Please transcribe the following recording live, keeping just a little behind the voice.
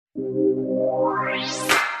You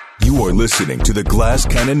are listening to the Glass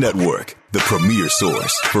Cannon Network, the premier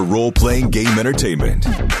source for role-playing game entertainment.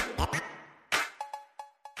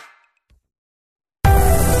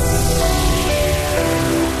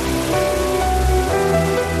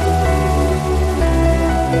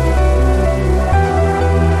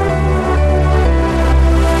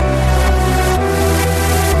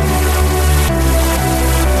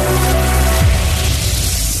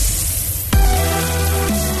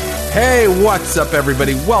 Hey, what's up,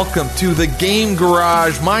 everybody? Welcome to the Game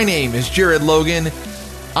Garage. My name is Jared Logan.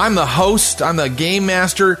 I'm the host. I'm the game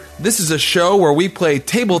master. This is a show where we play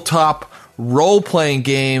tabletop role-playing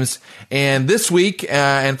games. And this week,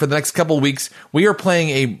 and for the next couple of weeks, we are playing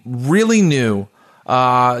a really new,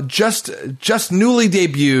 just newly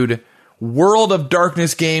debuted World of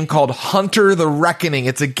Darkness game called Hunter the Reckoning.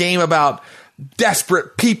 It's a game about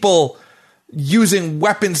desperate people using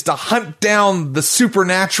weapons to hunt down the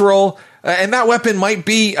supernatural. And that weapon might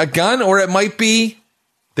be a gun, or it might be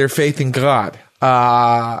their faith in God.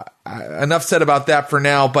 Enough said about that for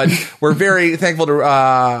now, but we're very thankful to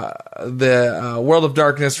the World of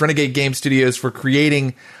Darkness, Renegade Game Studios, for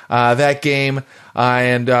creating that game.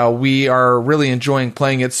 And we are really enjoying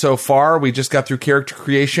playing it so far. We just got through character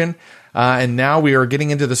creation, and now we are getting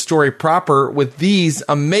into the story proper with these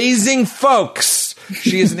amazing folks.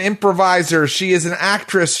 She is an improviser. She is an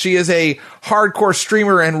actress. She is a hardcore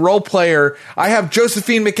streamer and role player. I have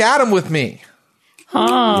Josephine McAdam with me.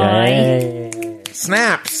 Hi. Yay.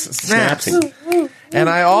 Snaps. And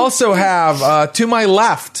I also have, to my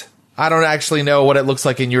left, I don't actually know what it looks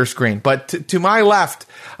like in your screen, but to my left,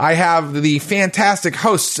 I have the fantastic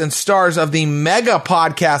hosts and stars of the Mega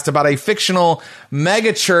podcast about a fictional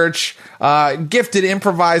mega church, gifted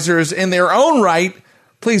improvisers in their own right.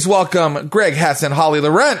 Please welcome Greg Hess and Holly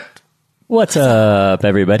Laurent. What's up,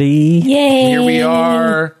 everybody? Yay. Here we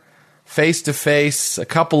are, face to face, a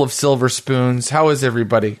couple of silver spoons. How is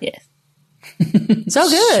everybody? Yeah. So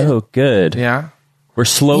good. So good. Yeah? We're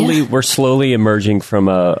slowly emerging from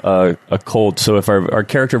a cold. So if our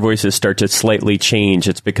character voices start to slightly change,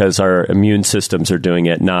 it's because our immune systems are doing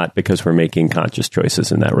it, not because we're making conscious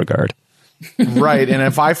choices in that regard. Right, and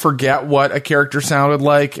if I forget what a character sounded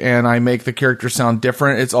like and I make the character sound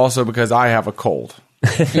different, it's also because I have a cold.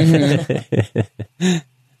 Mm-hmm.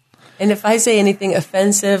 And if I say anything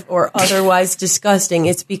offensive or otherwise disgusting,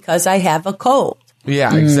 it's because I have a cold.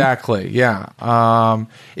 Yeah, exactly. Yeah.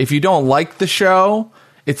 If you don't like the show,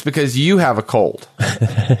 it's because you have a cold.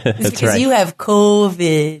 It's because you have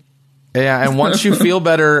COVID. Yeah, and once you feel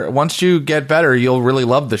better, once you get better, you'll really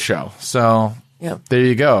love the show. So there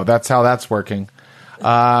you go. That's how that's working.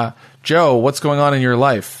 Joe, what's going on in your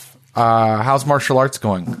life? How's martial arts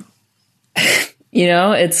going? You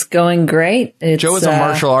know, it's going great. Joe is a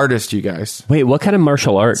martial artist, you guys. Wait, what kind of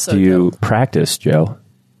martial art do you practice, Joe?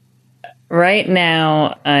 Right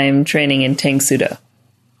now, I'm training in Tang Sudo.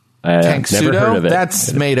 Tang Never heard of it.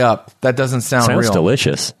 That's made up. That doesn't sound real. Sounds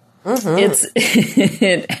delicious. Mm-hmm.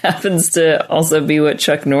 It happens to also be what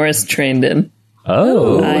Chuck Norris trained in.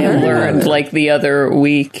 Oh. I learned like the other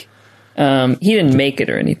week. He didn't make it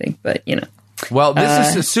or anything, but you know. Well,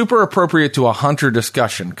 this is super appropriate to a hunter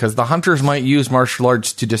discussion because the hunters might use martial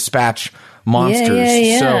arts to dispatch monsters.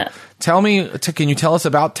 Yeah. So tell me, can you tell us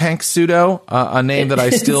about Tank Sudo, a name that I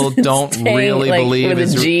still don't really believe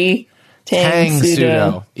is a G. Tang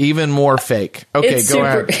Sudo. Even more fake. Okay, go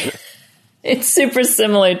ahead. It's super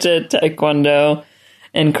similar to Taekwondo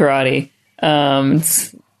and karate.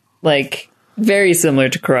 It's like very similar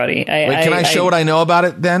to karate. Can I show what I know about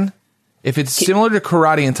it then? If it's similar to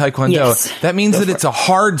karate and taekwondo, that means that it's a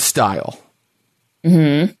hard style.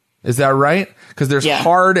 Mm-hmm. Is that right? Because there's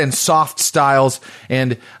hard and soft styles,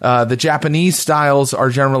 and the Japanese styles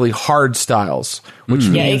are generally hard styles. Which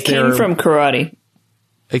means it came from karate.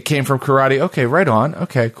 It came from karate. Okay, right on.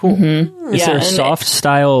 Okay, cool. Mm-hmm. Is there a soft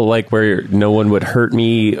style like where no one would hurt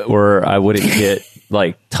me or I wouldn't get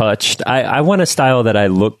like touched? I want a style that I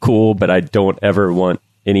look cool, but I don't ever want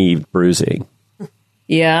any bruising.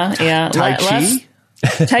 Yeah. Tai Chi?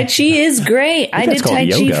 Tai Chi is great. I did Tai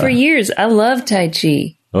Chi for years. I love Tai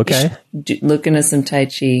Chi. Okay. Look into some Tai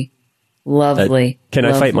Chi. Lovely. Can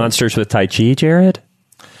I fight monsters with Tai Chi, Jared?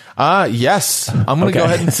 Yes. I'm going to go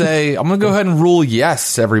ahead and say, I'm going to go ahead and rule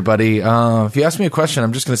yes, everybody. If you ask me a question,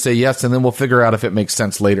 I'm just going to say yes, and then we'll figure out if it makes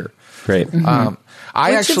sense later. Great. Which of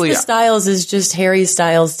the styles is just Harry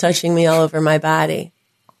Styles touching me all over my body?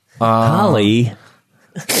 Holly.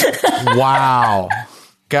 Wow.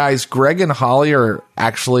 guys, Greg and Holly are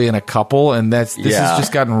actually in a couple, and this has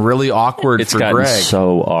just gotten really awkward It's for gotten Greg.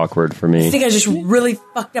 so awkward for I me. think I just really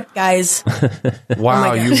fucked up, guys. Wow, Oh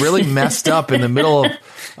my you God. really messed up in the middle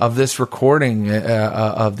of this recording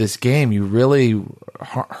of this game. You really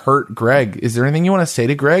hurt Greg. Is there anything you want to say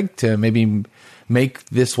to Greg to maybe make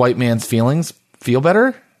this white man's feelings feel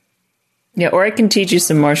better? Yeah, or I can teach you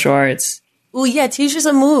some martial arts. Oh yeah, teach us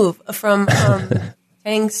a move from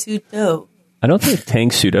Tang Soo Do. I don't think Tang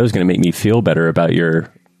Sudo is going to make me feel better about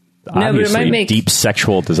your but it obviously might make- deep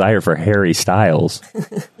sexual desire for Harry Styles.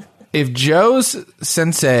 If Joe's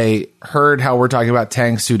sensei heard how we're talking about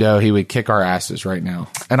Tang Sudo, he would kick our asses right now.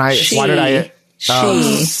 And why did I?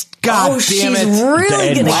 God damn she's it! really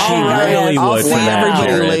And gonna she kick our really ass. I'll would see for that,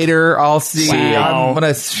 everybody Jared. later. I'll see. Wow. I'm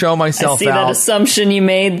gonna show I myself see that out. assumption you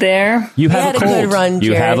made there. You You have had a a cold. good run,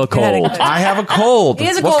 You Jared. have a You had a cold. good- I have a cold. He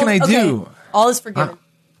has a What cold. can I Okay. do? All is forgiven.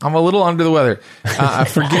 I'm a little under the weather.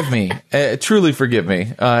 Forgive me. Truly forgive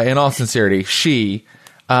me. In all sincerity.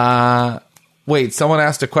 Wait, someone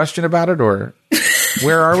asked a question about it, or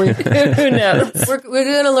where are we? Who knows? We're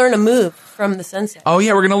going to learn a move from the sensei. Oh,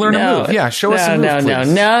 yeah, we're going to learn a move. Yeah, show us a move,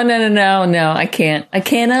 please. No. I can't. I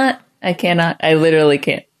cannot. I literally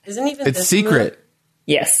can't. Isn't even It's this secret. move?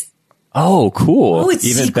 Yes. Oh, cool. Oh, it's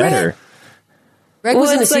Even secret? better. Greg Well,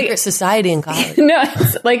 was in a it's like- secret society in college. No,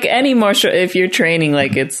 it's like any martial. If you're training,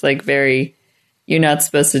 like it's like very. You're not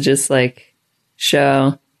supposed to just like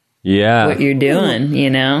show Yeah. what you're doing, you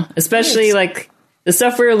know. Especially like the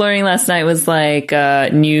stuff we were learning last night was like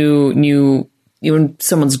new. When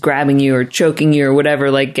someone's grabbing you or choking you or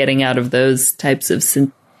whatever, like getting out of those types of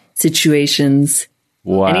situations.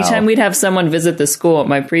 Wow. Anytime we'd have someone visit the school at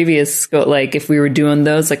my previous school, like if we were doing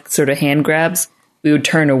those like sort of hand grabs, we would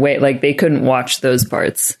turn away. Like they couldn't watch those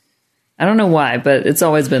parts. I don't know why, but it's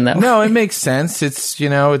always been that way. No, it makes sense. It's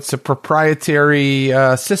it's a proprietary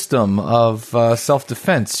system of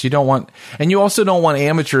self-defense. You don't want, and you also don't want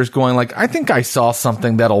amateurs going like, I think I saw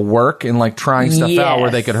something that'll work, and like trying stuff out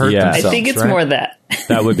where they could hurt Yeah. themselves. I think it's right? more that.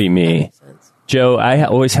 That would be me. Joe, I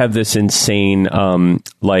always have this insane,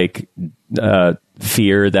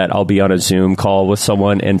 fear that I'll be on a Zoom call with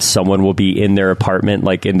someone and someone will be in their apartment,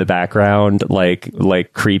 like in the background,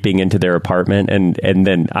 like creeping into their apartment. And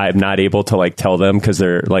then I'm not able to like tell them because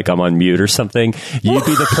they're like, I'm on mute or something. You'd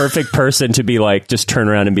be the perfect person to be like, just turn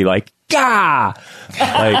around and be like, Gah!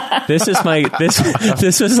 Like this is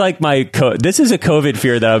this is like this is a COVID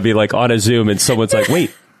fear that I would be like on a Zoom and someone's like,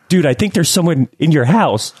 wait, dude, I think there's someone in your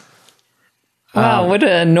house. Wow, what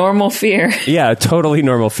a normal fear. Yeah, totally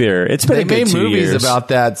normal fear. It's been They a good made 2 movies years. about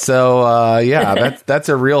that, so that's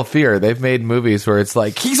a real fear. They've made movies where it's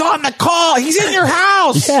like, he's on the call, he's in your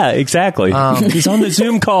house, Yeah, exactly. He's on the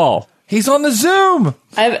Zoom call. he's on the Zoom.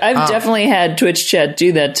 I've definitely had Twitch chat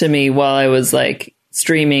do that to me while I was like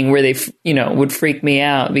streaming, where they would freak me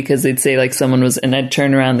out because they'd say like someone was, and I'd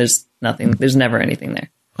turn around. There's nothing. There's never anything there.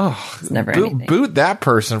 Oh, There's never anything. boot that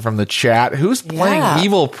person from the chat. Who's playing Yeah.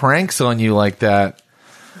 evil pranks on you like that?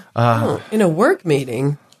 In a work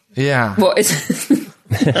meeting. Yeah. Well, it's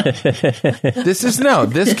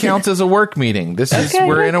This counts as a work meeting.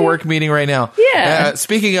 We're in a work meeting right now. Yeah.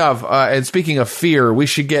 Speaking of fear, we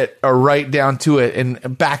should get right down to it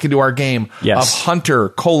and back into our game Yes. of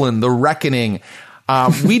Hunter: The Reckoning.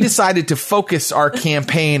 We decided to focus our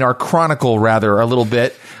campaign, our chronicle rather, a little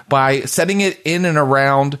bit by setting it in and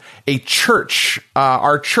around a church.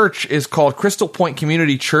 Our church is called Crystal Point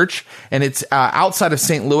Community Church, and it's outside of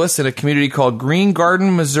St. Louis in a community called Green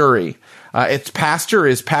Garden, Missouri. Its pastor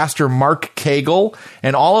is Pastor Mark Cagle,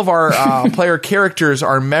 and all of our player characters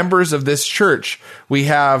are members of this church. We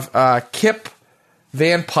have Kip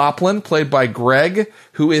Van Poplin, played by Greg,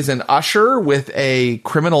 who is an usher with a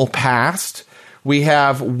criminal past. We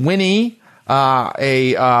have Winnie,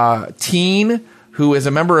 a teen who is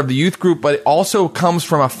a member of the youth group, but also comes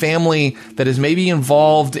from a family that is maybe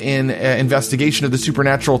involved in investigation of the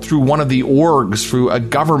supernatural through one of the orgs, through a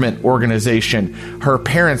government organization. Her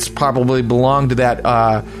parents probably belong to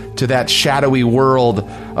that shadowy world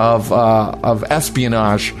of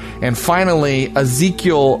espionage. And finally,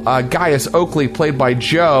 Ezekiel Gaius Oakley, played by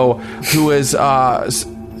Joe, who is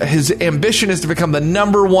his ambition is to become the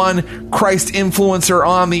 #1 Christ influencer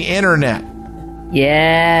on the internet.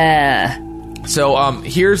 yeah. So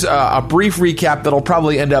here's a brief recap that'll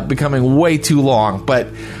probably end up becoming way too long. But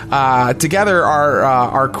together,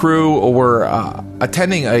 our crew were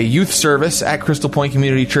attending a youth service at Crystal Point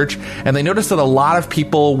Community Church, and they noticed that a lot of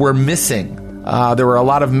people were missing. There were a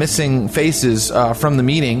lot of missing faces from the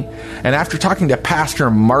meeting. And after talking to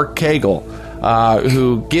Pastor Mark Cagle,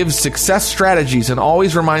 who gives success strategies and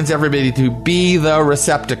always reminds everybody to be the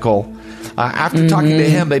receptacle, After talking to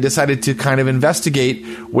him, they decided to kind of investigate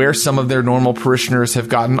where some of their normal parishioners have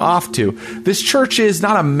gotten off to. This church is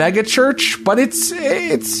not a mega church, but it's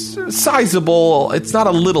sizable. It's not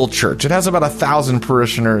a little church. It has about 1,000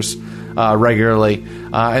 parishioners regularly,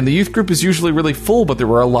 and the youth group is usually really full, but there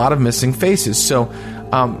were a lot of missing faces. So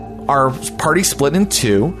our party split in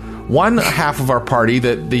two. One half of our party,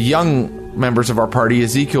 the young members of our party,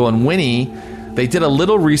 Ezekiel and Winnie, they did a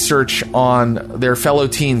little research on their fellow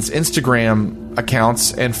teens' Instagram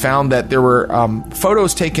accounts and found that there were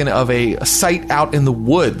photos taken of a site out in the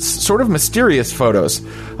woods, sort of mysterious photos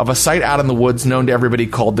of a site out in the woods known to everybody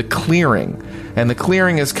called The Clearing. And The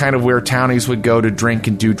Clearing is kind of where townies would go to drink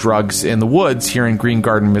and do drugs in the woods here in Green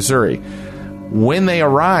Garden, Missouri. When they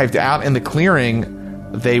arrived out in The Clearing,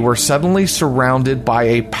 they were suddenly surrounded by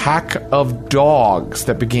a pack of dogs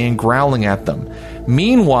that began growling at them.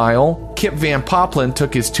 Meanwhile, Kip Van Poppelen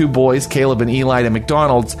took his two boys, Caleb and Eli, to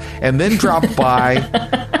McDonald's and then dropped by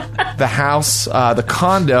the house, the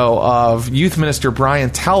condo of youth minister Brian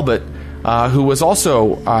Talbot, who was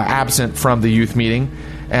also absent from the youth meeting.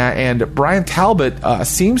 And Brian Talbot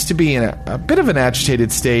seems to be in a bit of an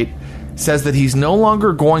agitated state, says that he's no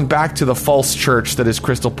longer going back to the false church that is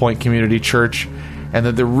Crystal Point Community Church, and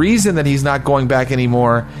that the reason that he's not going back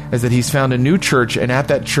anymore is that he's found a new church, and at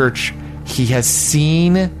that church he has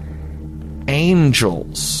seen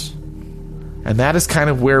angels. And that is kind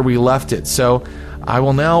of where we left it. So I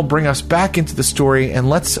will now bring us back into the story, and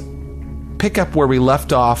let's pick up where we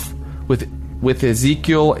left off with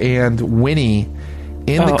Ezekiel and Winnie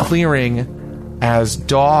in the clearing as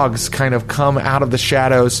dogs kind of come out of the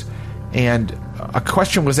shadows. And a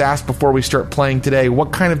question was asked before we start playing today.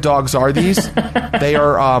 What kind of dogs are these? They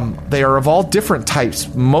are of all different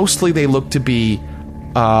types. Mostly they look to be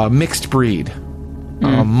mixed breed,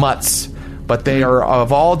 mutts, but they are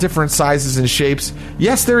of all different sizes and shapes.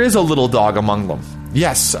 Yes, there is a little dog among them.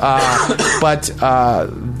 Yes, but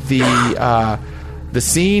the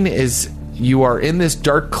scene is, you are in this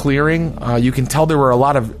dark clearing. You can tell there were a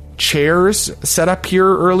lot of chairs set up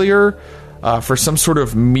here earlier for some sort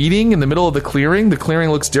of meeting in the middle of the clearing. The clearing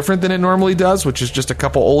looks different than it normally does, which is just a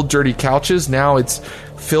couple old dirty couches. Now it's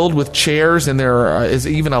filled with chairs, and there is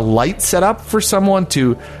even a light set up for someone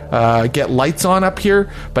to get lights on up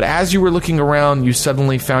here. But as you were looking around, you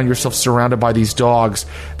suddenly found yourself surrounded by these dogs.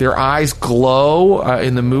 Their eyes glow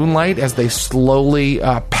in the moonlight as they slowly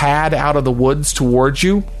pad out of the woods towards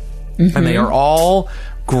you. And they are all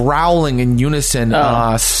growling in unison,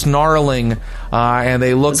 snarling, and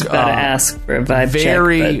they look I was about to ask for a vibe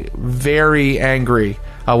very, check, very angry.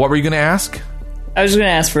 What were you going to ask? I was going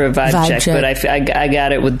to ask for a vibe check, but I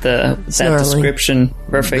got it with that description.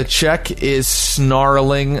 Perfect. The check is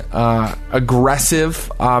snarling,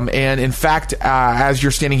 aggressive, and in fact, as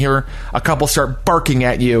you're standing here, a couple start barking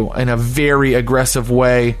at you in a very aggressive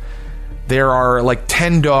way. There are like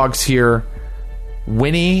 10 dogs here.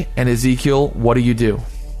 Winnie and Ezekiel, what do you do?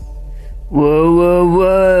 Whoa, whoa,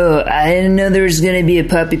 whoa. I didn't know there was going to be a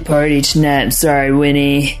puppy party tonight. I'm sorry,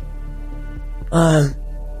 Winnie. Grab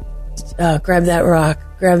that rock.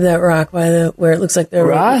 Grab that rock by where it looks like they're...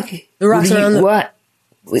 Rock? The rocks around the... What?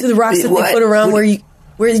 So the rocks that they put around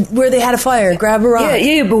where they had a fire. Grab a rock.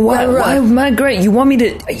 Yeah, but why am I great? You want me to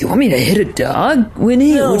hit a dog,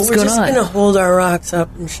 Winnie? No, What's going on? we're just going to hold our rocks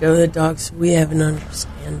up and show the dogs we have an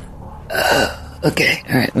understanding. Okay,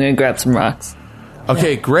 all right. I'm going to grab some rocks.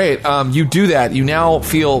 Okay, great. You do that. You now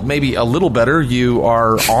feel maybe a little better. You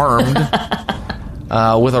are armed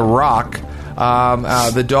with a rock.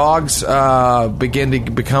 The dogs begin to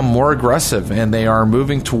become more aggressive, and they are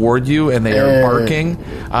moving toward you, and they are barking.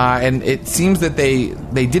 And it seems that they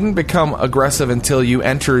didn't become aggressive until you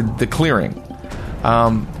entered the clearing.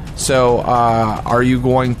 So are you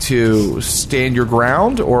going to stand your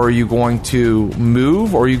ground, or are you going to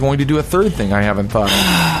move, or are you going to do a third thing I haven't thought of?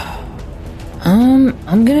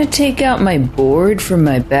 I'm going to take out my board from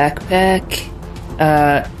my backpack.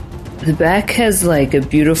 The back has like a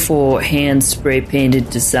beautiful hand spray painted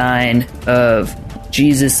design of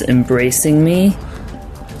Jesus embracing me.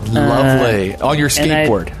 Lovely. On your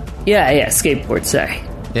skateboard. Yeah, skateboard, sorry.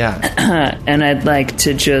 Yeah. And I'd like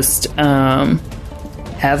to just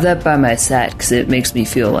have that by my side because it makes me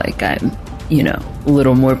feel like I'm, a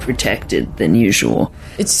little more protected than usual.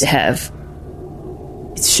 It's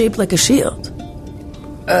shaped like a shield.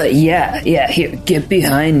 Yeah. Here, get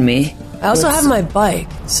behind me. I also have my bike,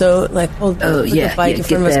 so put the bike in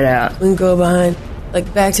front of us. Out. We can go behind,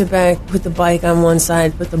 back to back. Put the bike on one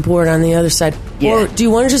side, put the board on the other side. Yeah. Or do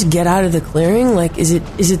you want to just get out of the clearing? Is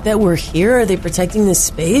it that we're here? Are they protecting this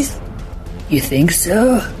space? You think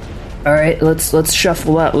so? All right, let's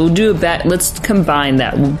shuffle out. We'll do a back. Let's combine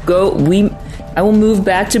that. We'll go. I will move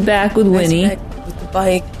back to back with Winnie. With the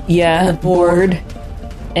bike. Yeah, and the board.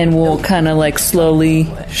 And we'll kind of like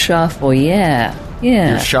slowly shuffle. Yeah.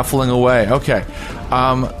 You're shuffling away. Okay.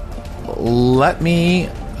 Let me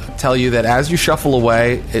tell you that as you shuffle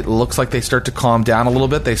away, it looks like they start to calm down a little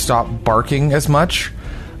bit. They stop barking as much.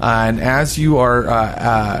 And as you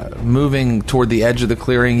are moving toward the edge of the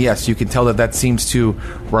clearing, yes, you can tell that seems to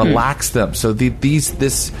relax them. So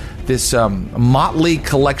this motley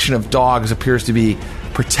collection of dogs appears to be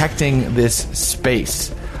protecting this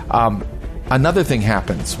space. Another thing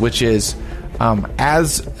happens, which is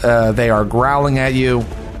as they are growling at you,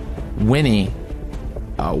 Winnie,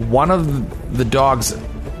 one of the dogs,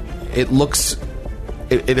 it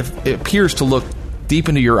appears to look deep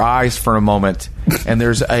into your eyes for a moment, and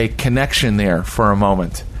there's a connection there for a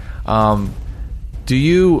moment. Do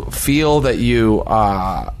you feel that you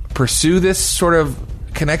pursue this sort of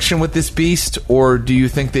connection with this beast, or do you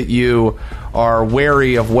think that you are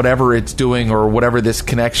wary of whatever it's doing or whatever this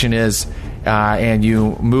connection is, and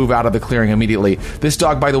you move out of the clearing immediately? This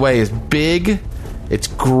dog, by the way, is big. It's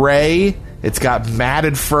gray. It's got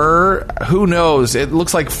matted fur. Who knows? It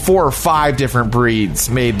looks like 4 or 5 different breeds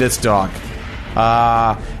made this dog.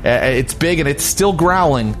 It's big and it's still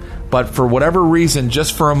growling, but for whatever reason,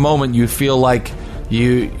 just for a moment, you feel like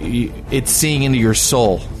it's seeing into your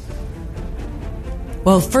soul.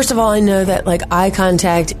 Well, first of all, I know that like eye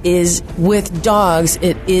contact is with dogs.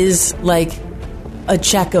 It is like a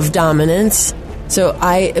check of dominance. So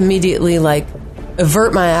I immediately like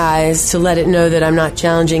avert my eyes to let it know that I'm not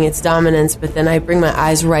challenging its dominance. But then I bring my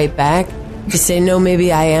eyes right back to say, no,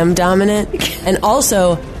 maybe I am dominant. And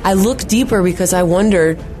also, I look deeper because I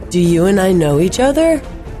wonder, do you and I know each other?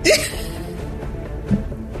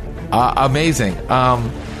 Amazing.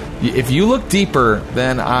 If you look deeper,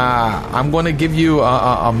 then I'm going to give you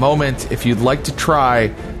a moment, if you'd like to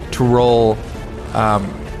try to roll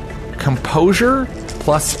composure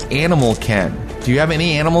plus animal ken. Do you have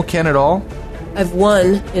any animal ken at all? I've 1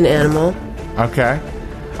 in animal. Okay.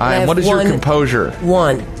 And what is your composure?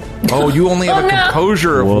 1. Oh, you only have a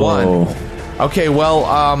composure of 1. Okay,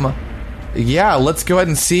 well, yeah, let's go ahead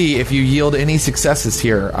and see if you yield any successes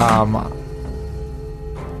here. 9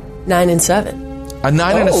 and 7. A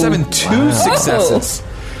 9 and a 7, 2 successes.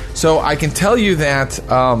 So I can tell you that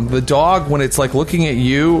the dog, when it's like looking at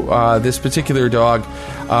you, this particular dog,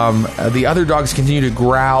 the other dogs continue to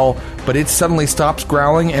growl, but it suddenly stops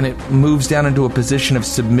growling and it moves down into a position of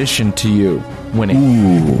submission to you, Winnie.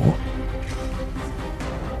 Ooh.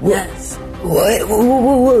 Yes. What?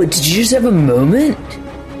 Whoa. Did you just have a moment?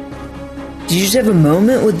 Did you just have a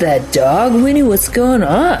moment with that dog, Winnie? What's going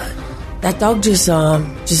on? That dog just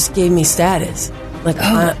gave me status. Like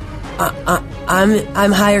I'm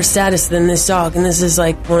higher status than this dog, and this is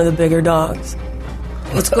like one of the bigger dogs.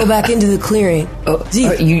 Let's go back into the clearing.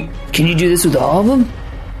 Zeke. Can you do this with all of them?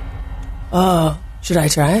 Should I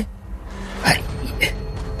try?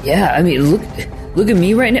 Yeah, I mean, look at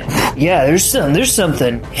me right now. Yeah, there's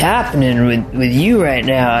something happening with you right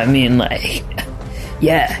now. I mean, like,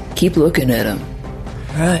 yeah, keep looking at him.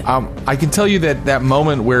 Right. I can tell you that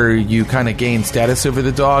moment where you kind of gained status over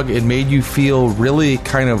the dog, it made you feel really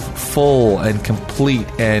kind of full and complete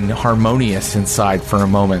and harmonious inside for a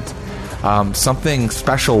moment. Something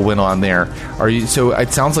special went on there. So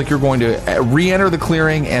it sounds like you're going to re-enter the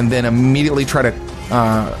clearing and then immediately try to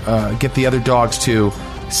get the other dogs to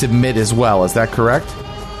submit as well. Is that correct?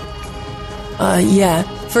 Yeah.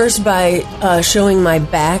 First by showing my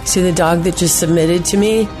back to the dog that just submitted to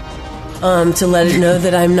me. To let it know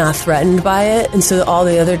that I'm not threatened by it, and so that all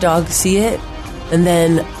the other dogs see it. And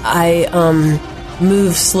then I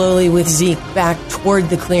move slowly with Zeke back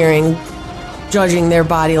toward the clearing, judging their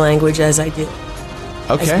body language as I do.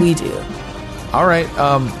 Okay. As we do. All right.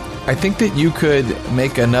 I think that you could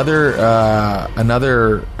make another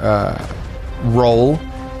roll,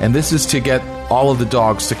 and this is to get all of the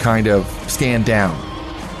dogs to kind of stand down.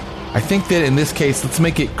 I think that in this case, let's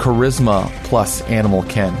make it charisma plus animal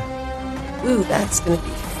ken. Ooh, that's going to be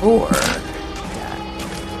 4.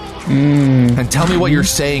 And tell me what you're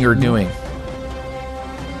saying or doing.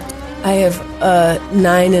 I have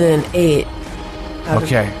 9 and an 8.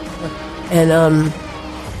 Okay. And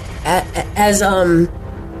as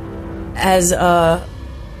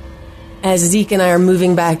Zeke and I are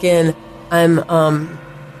moving back in,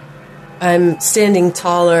 I'm standing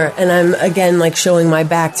taller, and I'm again like showing my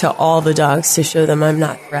back to all the dogs to show them I'm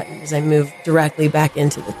not threatened as I move directly back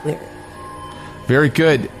into the clearing. Very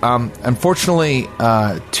good. Unfortunately,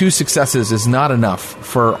 2 successes is not enough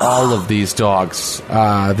for all of these dogs.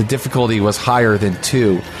 The difficulty was higher than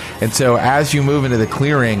 2. And so as you move into the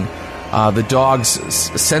clearing, the dogs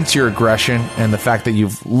sense your aggression and the fact that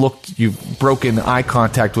you've broken eye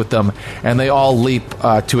contact with them, and they all leap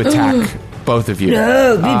to attack both of you.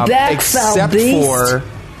 No, be back, foul except beast. for,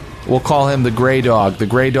 we'll call him the gray dog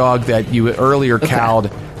that you earlier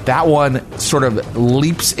cowed. That one sort of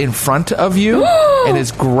leaps in front of you and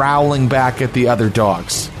is growling back at the other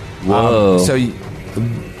dogs. Whoa. So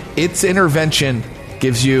its intervention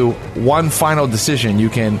gives you one final decision. You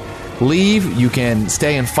can leave, you can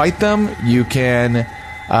stay and fight them, you can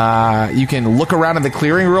look around in the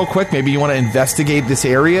clearing real quick. Maybe you want to investigate this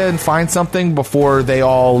area and find something before they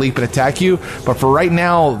all leap and attack you. But for right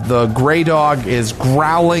now, the gray dog is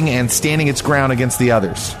growling and standing its ground against the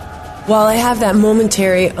others. While I have that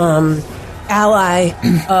momentary ally,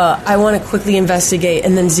 I want to quickly investigate,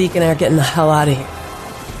 and then Zeke and I are getting the hell out of here.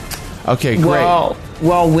 Okay, great.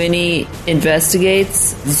 While Winnie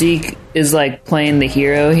investigates, Zeke is like playing the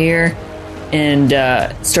hero here and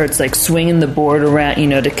starts like swinging the board around,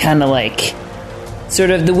 to kind of like sort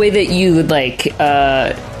of the way that you would like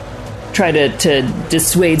try to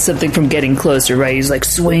dissuade something from getting closer, right? He's like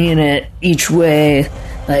swinging it each way,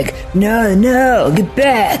 like, no, get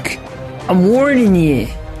back. I'm warning you.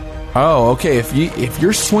 Oh, okay. If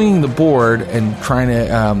you're swinging the board and trying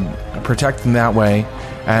to protect them that way,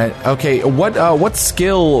 okay. What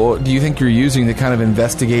skill do you think you're using to kind of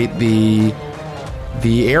investigate the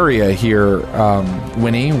area here,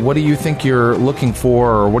 Winnie? What do you think you're looking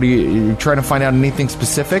for, or what are you trying to find out? Anything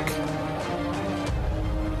specific?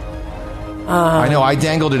 I know I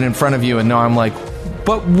dangled it in front of you, and now I'm like,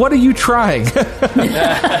 but what are you trying? So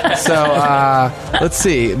let's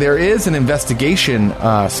see. There is an investigation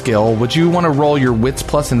skill. Would you want to roll your wits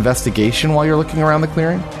plus investigation while you're looking around the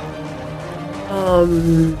clearing?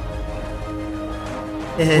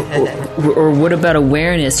 Or what about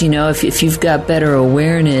awareness? If you've got better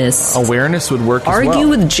awareness. Awareness would work as well. Argue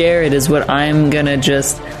with Jared is what I'm gonna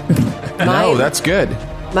just... No, that's good.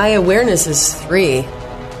 My awareness is 3,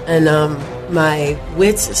 and my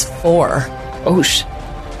wits is 4.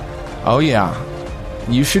 Oh, yeah.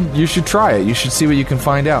 You should try it. You should see what you can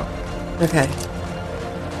find out. Okay.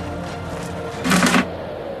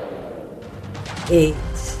 8,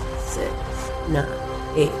 6, 9,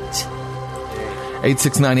 8. 8,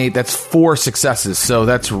 6, 9, 8. That's 4 successes. So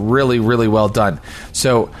that's really, really well done.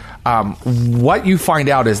 So what you find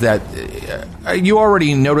out is that you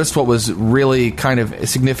already noticed what was really kind of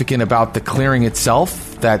significant about the clearing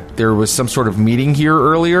itself, that there was some sort of meeting here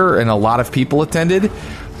earlier and a lot of people attended.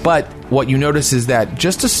 But what you notice is that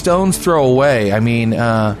just a stone's throw away,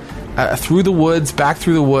 through the woods, back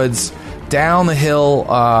through the woods, down the hill,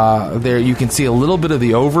 there you can see a little bit of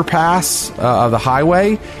the overpass of the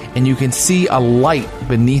highway, and you can see a light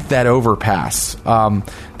beneath that overpass.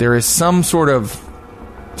 There is some sort of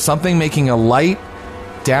something making a light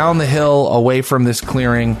down the hill away from this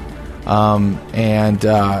clearing, and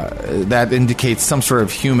that indicates some sort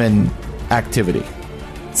of human activity.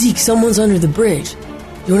 Zeke, someone's under the bridge.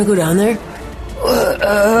 You want to go down there?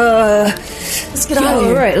 Let's get out of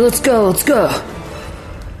here. All right, let's go.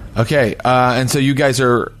 Okay, and so you guys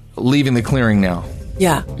are leaving the clearing now.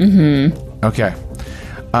 Yeah. Mm-hmm. Okay.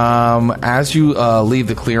 As you leave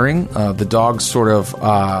the clearing, the dogs sort of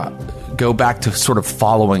go back to sort of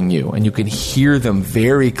following you, and you can hear them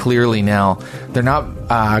very clearly now. They're not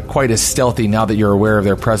quite as stealthy now that you're aware of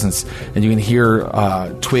their presence, and you can hear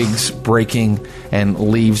twigs breaking and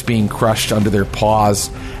leaves being crushed under their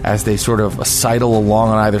paws as they sort of sidle along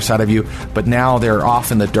on either side of you. But now they're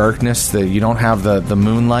off in the darkness. You don't have the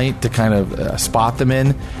moonlight to kind of spot them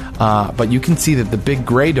in. But you can see that the big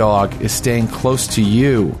gray dog is staying close to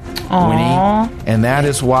you, Aww. Winnie. And that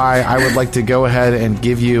is why I would like to go ahead and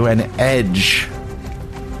give you an edge.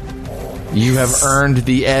 You have earned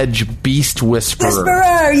the edge, Beast Whisperer.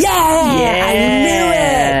 Whisperer, yeah! I knew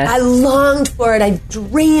it! I longed for it. I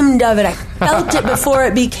dreamed of it. I felt it before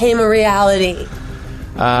it became a reality.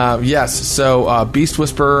 Yes, so Beast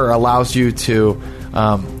Whisperer allows you to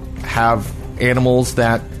have animals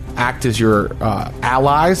that act as your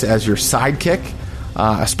allies, as your sidekick,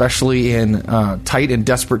 especially in tight and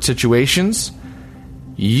desperate situations.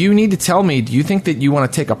 You need to tell me, do you think that you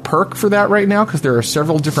want to take a perk for that right now? Because there are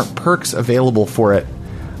several different perks available for it,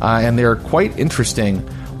 and they're quite interesting.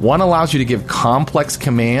 One allows you to give complex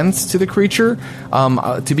commands to the creature.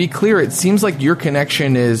 To be clear, it seems like your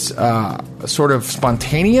connection is sort of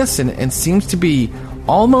spontaneous and seems to be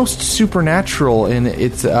almost supernatural in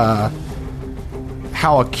its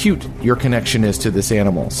how acute your connection is to this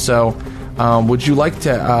animal. So Would you like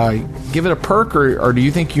to give it a perk, or do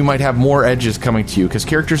you think you might have more edges coming to you? Because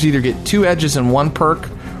characters either get 2 edges and 1 perk,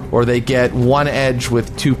 or they get 1 edge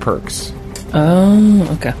with 2 perks.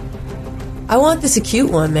 Oh, okay. I want this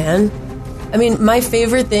acute one, man. I mean, my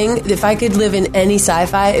favorite thing, if I could live in any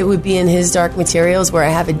sci-fi, it would be in his Dark Materials, where I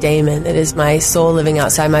have a daemon that is my soul living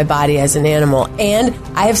outside my body as an animal. And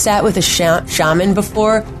I have sat with a shaman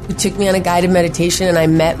before who took me on a guided meditation, and I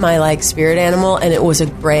met my, like, spirit animal, and it was a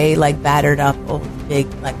gray, like, battered up, old,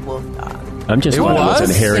 big, like, wolf dog. I'm just wondering in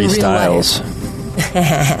Harry In real Styles.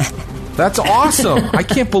 That's awesome. I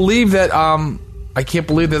can't believe that. I can't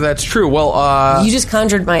believe that that's true. Well, You just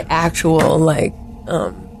conjured my actual, like,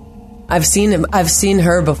 I've seen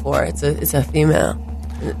her before. It's a female.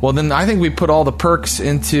 well, then I think we put all the perks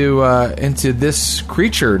into this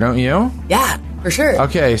creature, don't you? Yeah, for sure.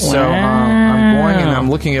 Okay, so I'm going and I'm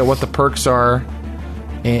looking at what the perks are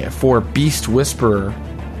for Beast Whisperer,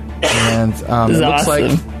 and it looks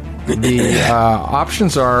like the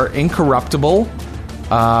options are incorruptible.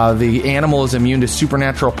 The animal is immune to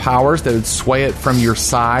supernatural powers that would sway it from your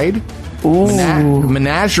side.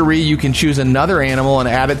 Menagerie, you can choose another animal and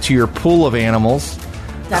add it to your pool of animals.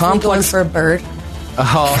 Definitely going for a bird.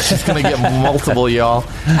 Oh, she's going to get multiple, y'all.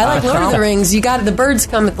 I like Lord of the Rings. The birds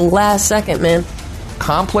come at the last second, man.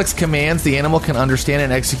 Complex commands. The animal can understand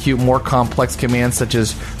and execute more complex commands, such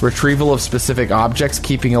as retrieval of specific objects,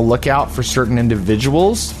 keeping a lookout for certain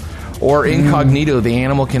individuals. Or incognito, the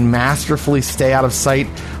animal can masterfully stay out of sight,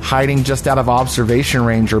 hiding just out of observation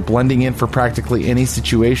range, or blending in for practically any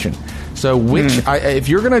situation. So, if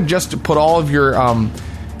you're going to just put all of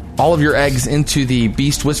your eggs into the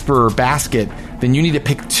Beast Whisperer basket, then you need to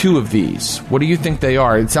pick 2 of these. What do you think they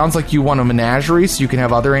are? It sounds like you want a menagerie, so you can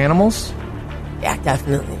have other animals. Yeah,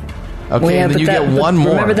 definitely. Okay, and then you get 1 more.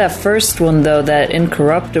 Remember that first one, though, that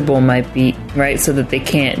incorruptible might be, right, so that they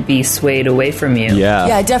can't be swayed away from you. Yeah,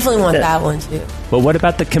 I definitely want that one, too. But what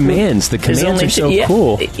about the commands? The commands are so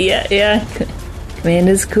cool. Yeah. Command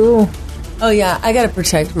is cool. Oh, yeah, I gotta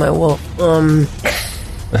protect my wolf.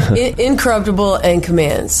 Incorruptible and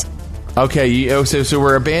commands. Okay, so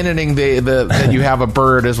we're abandoning that you have a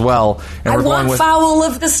bird as well, and we're going with fowl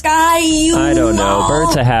of the sky. I don't know.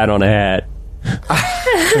 Bird's a hat on a hat.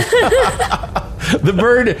 the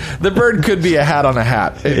bird could be a hat on a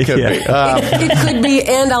hat. It could be. It could be,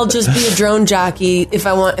 and I'll just be a drone jockey if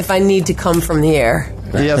I need to come from the air.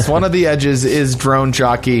 Yes, one of the edges is drone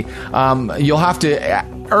jockey. You'll have to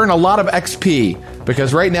earn a lot of XP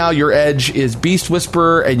because right now your edge is Beast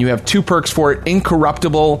Whisperer, and you have 2 perks for it: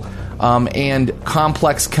 incorruptible and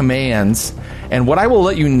complex commands. And what I will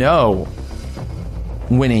let you know,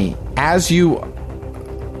 Winnie, as you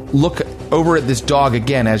look over at this dog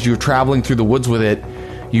again, as you're traveling through the woods with it,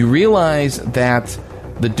 you realize that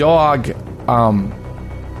the dog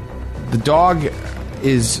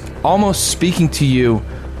is almost speaking to you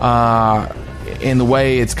in the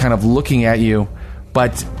way it's kind of looking at you,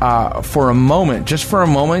 but for a moment,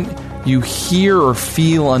 you hear or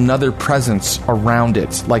feel another presence around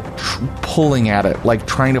it, like pulling at it, like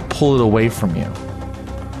trying to pull it away from you.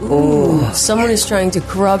 Ooh, someone is trying to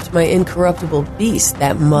corrupt my incorruptible beast,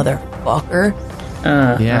 that motherfucker.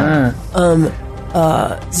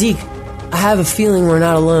 Zeke, I have a feeling we're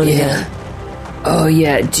not alone again. Oh,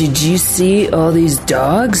 yeah. Did you see all these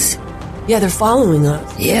dogs? Yeah, they're following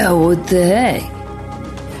us. Yeah, what the heck?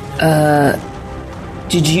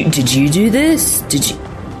 Did you do this? Did you?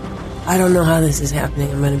 I don't know how this is happening.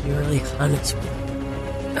 I'm going to be really honest with you.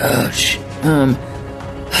 Oh,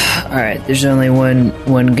 all right, there's only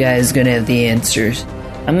one guy who's gonna have the answers.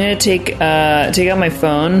 I'm gonna take out my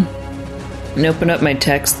phone and open up my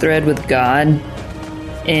text thread with God,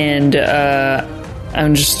 and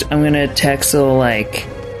I'm gonna text like,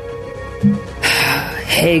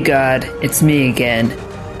 "Hey God, it's me again."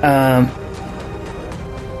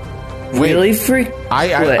 Really freak?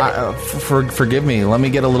 Forgive me. Let me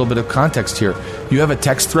get a little bit of context here. You have a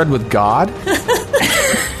text thread with God?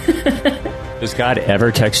 Does God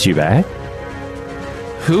ever text you back?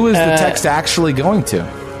 Who is the text actually going to?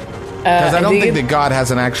 Because I don't think that God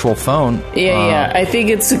has an actual phone. Yeah. I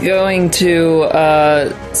think it's going to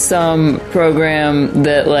some program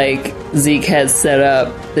that like Zeke has set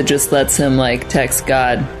up that just lets him like text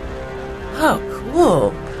God. Oh,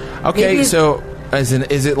 cool. Okay, Maybe so is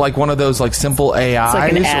it like one of those like simple AIs,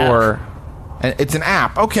 like an app. or it's an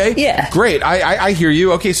app? Okay, Yeah. great. I hear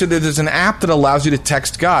you. Okay, so there's an app that allows you to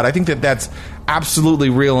text God. I think that's absolutely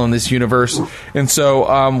real in this universe. And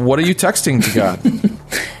so, what are you texting to God?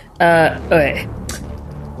 Okay.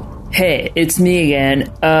 Hey, it's me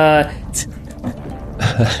again.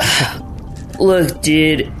 Look,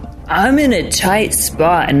 dude, I'm in a tight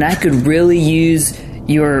spot, and I could really use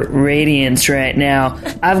your radiance right now.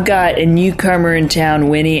 I've got a newcomer in town,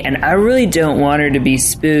 Winnie, and I really don't want her to be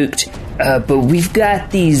spooked. But we've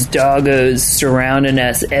got these doggos surrounding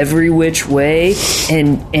us every which way,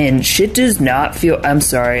 and shit does not feel. I'm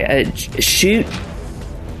sorry.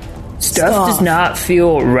 Stuff does not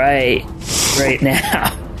feel right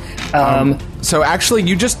now. So actually,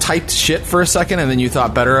 you just typed shit for a second, and then you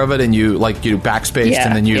thought better of it, and you backspaced,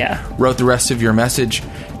 and then you wrote the rest of your message.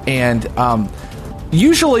 And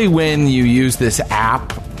usually, when you use this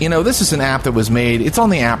app, this is an app that was made. It's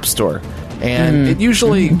on the App Store. And it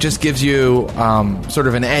usually just gives you sort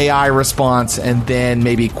of an AI response and then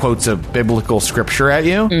maybe quotes a biblical scripture at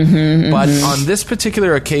you. But on this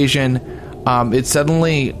particular occasion, it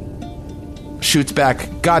suddenly shoots back,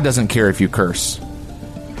 God doesn't care if you curse.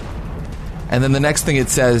 And then the next thing it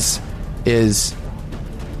says is,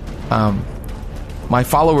 my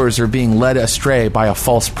followers are being led astray by a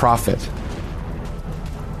false prophet.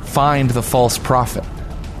 Find the false prophet.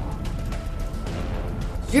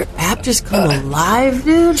 Your app just come alive,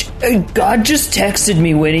 dude? God just texted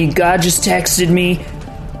me, Winnie. God just texted me.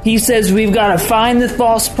 He says we've got to find the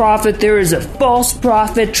false prophet. There is a false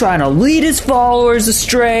prophet trying to lead his followers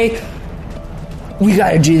astray. We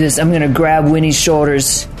got to do this. I'm going to grab Winnie's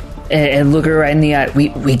shoulders and look her right in the eye. We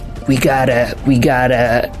gotta.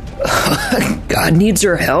 God needs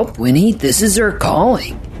her help, Winnie. This is her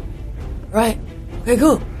calling. Right. Okay,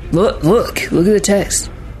 cool. Look at the text.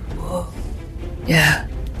 Whoa. Yeah.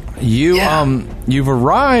 You've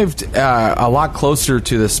arrived a lot closer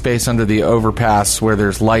to the space under the overpass where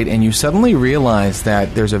there's light, and you suddenly realize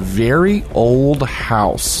that there's a very old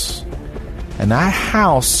house. And that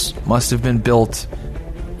house must have been built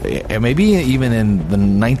maybe even in the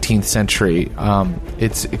 19th century.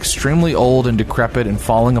 It's extremely old and decrepit and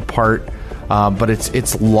falling apart, but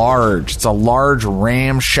it's large. It's a large,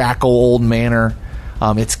 ramshackle old manor.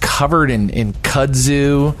 It's covered in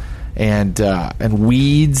kudzu and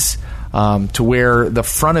weeds, to where the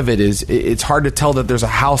front of it it's hard to tell that there's a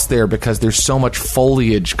house there because there's so much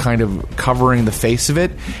foliage kind of covering the face of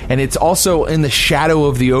it, and it's also in the shadow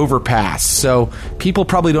of the overpass, so people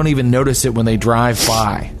probably don't even notice it when they drive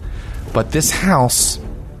by. But this house,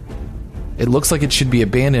 it looks like it should be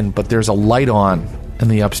abandoned, but there's a light on in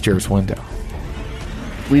the upstairs window.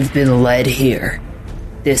 We've been led here.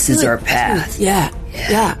 This is our path. Yeah.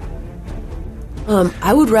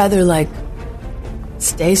 I would rather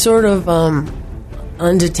stay sort of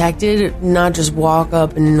undetected, not just walk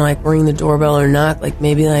up and ring the doorbell or knock.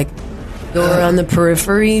 Maybe go around the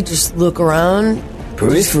periphery, just look around.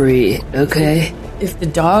 Periphery, okay. If the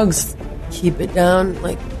dogs keep it down,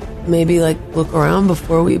 maybe look around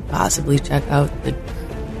before we possibly check out the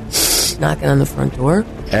knocking on the front door.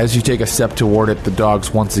 As you take a step toward it, the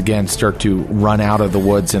dogs once again start to run out of the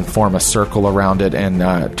woods and form a circle around it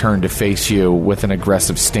and turn to face you with an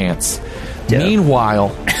aggressive stance. Yep.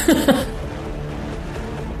 Meanwhile,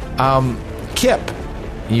 Kip,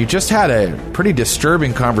 you just had a pretty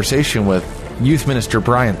disturbing conversation with Youth Minister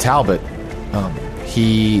Brian Talbot.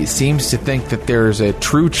 He seems to think that there's a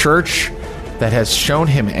true church that has shown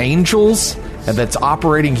him angels and that's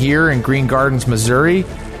operating here in Green Gardens, Missouri.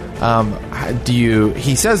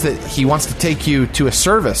 He says that he wants to take you to a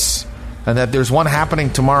service and that there's one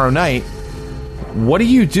happening tomorrow night. What do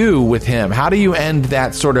you do with him? How do you end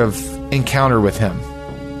that sort of encounter with him?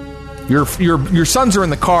 Your sons are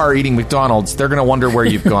in the car eating McDonald's. They're going to wonder where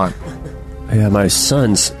you've gone. Yeah, my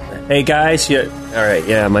sons. Hey guys, yeah, all right,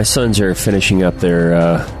 yeah, my sons are finishing up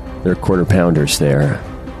their quarter pounders there.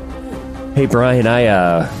 Hey Brian,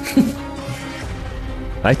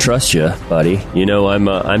 I trust you, buddy.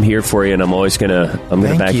 I'm here for you, and I'm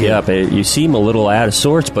gonna back you up. You seem a little out of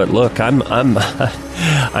sorts, but look, I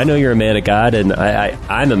know you're a man of God, and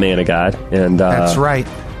I'm a man of God, and that's right.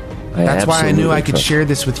 That's why I knew I could share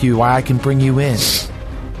this with you. Why I can bring you in.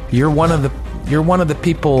 You're one of the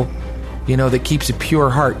people, that keeps a pure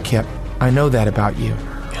heart, Kip. I know that about you.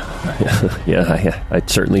 Yeah, I'd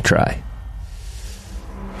certainly try.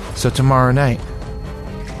 So tomorrow night.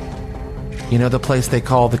 You know the place they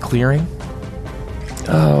call the Clearing?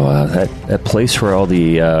 Oh, that place where all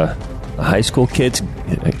the high school kids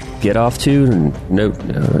get off to and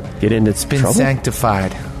get into It's been trouble?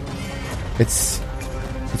 Sanctified. It's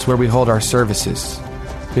where we hold our services.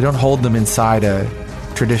 We don't hold them inside a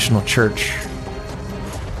traditional church.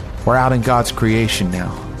 We're out in God's creation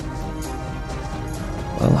now.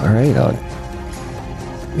 Well, all right.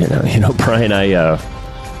 Brian,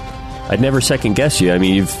 I'd never second guess you. I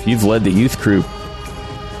mean, you've led the youth crew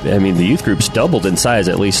I mean, the youth group's doubled in size,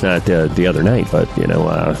 at least not the other night. But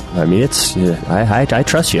I mean, it's I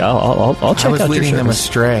trust you. I'll check out your service. I was leading them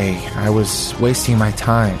astray. I was wasting my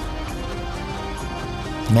time.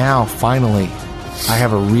 Now, finally, I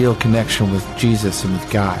have a real connection with Jesus and with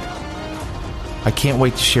God. I can't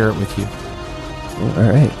wait to share it with you.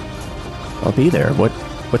 All right, I'll be there. What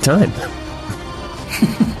time?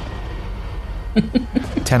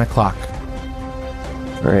 10 o'clock.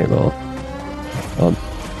 All right, well, I'm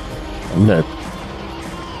going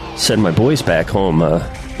to send my boys back home.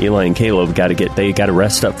 Eli and Caleb got to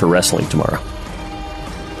rest up for wrestling tomorrow.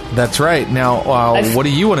 That's right. Now, what do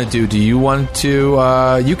you want to do? Do you want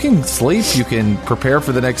to, you can sleep, you can prepare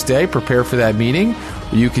for the next day, prepare for that meeting,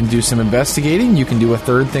 you can do some investigating, you can do a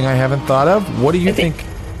third thing I haven't thought of. What do you think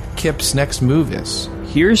Kip's next move is?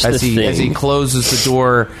 Here's the thing. As he closes the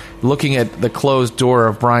door, looking at the closed door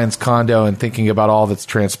of Brian's condo and thinking about all that's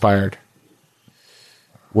transpired.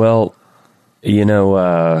 Well,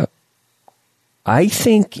 I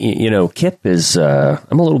think, Kip is,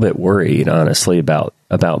 I'm a little bit worried, honestly, about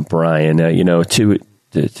Brian. To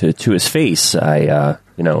his face, I'm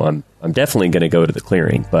definitely going to go to the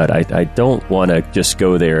clearing, but I don't want to just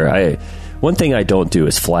go there. One thing I don't do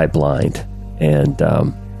is fly blind. And,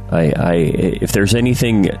 if there's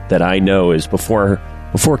anything that I know is before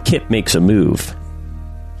Kip makes a move,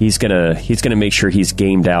 he's gonna make sure he's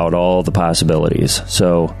gamed out all the possibilities.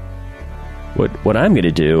 So what I'm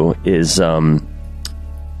gonna do is I've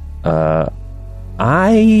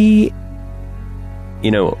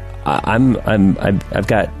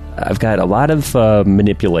got a lot of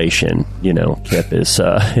manipulation. Kip is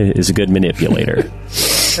a good manipulator.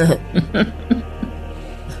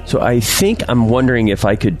 So I think I'm wondering if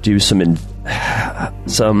I could do some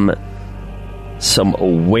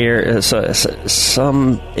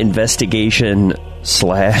investigation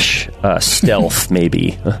 / stealth,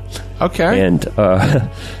 maybe. Okay. And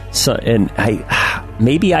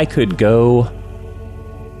maybe I could go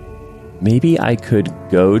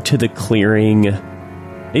to the clearing.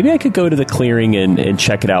 Maybe I could go to the clearing and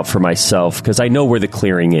check it out for myself, because I know where the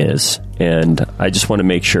clearing is, and I just want to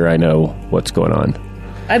make sure I know what's going on.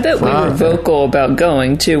 I bet we were vocal about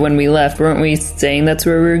going, too, when we left. Weren't we saying that's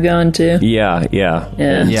where we were going to? Yeah.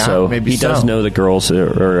 And so maybe he does know the girls,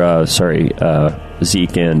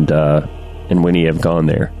 Zeke and Winnie have gone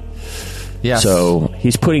there. Yes. So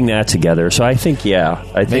he's putting that together. So I think,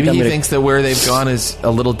 maybe he thinks that where they've gone is a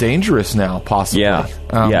little dangerous now, possibly.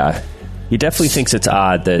 Yeah. He definitely thinks it's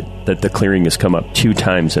odd that the clearing has come up 2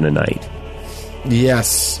 times in a night.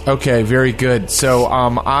 Yes. Okay, very good. So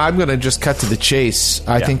I'm going to just cut to the chase.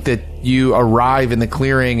 I think that you arrive in the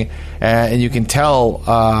clearing and you can tell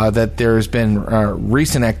that there's been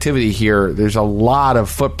recent activity here. There's a lot of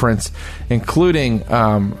footprints, including... we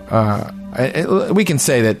can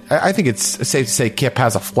say that I think it's safe to say Kip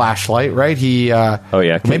has a flashlight, right?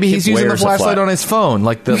 Maybe he's using the flashlight on his phone,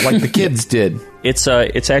 like the kids did. It's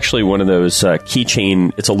actually one of those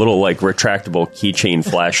keychain. It's a little like retractable keychain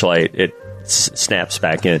flashlight. It snaps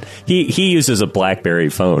back in. He uses a BlackBerry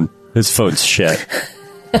phone. His phone's shit.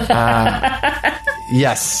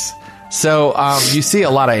 Yes. So you see a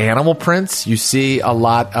lot of animal prints. You see a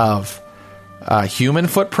lot of human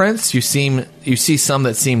footprints. You see some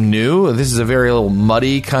that seem new. This is a very little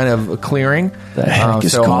muddy kind of clearing. The heck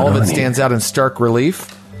is so going all of it on stands here? out in stark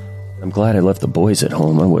relief. I'm glad I left the boys at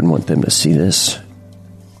home. I wouldn't want them to see this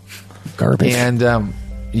garbage. And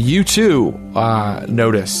you too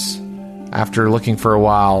notice, after looking for a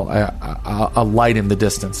while, a light in the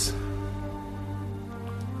distance.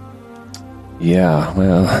 Yeah,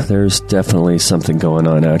 well, there's definitely something going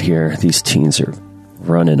on out here. These teens are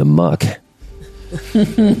running amok. I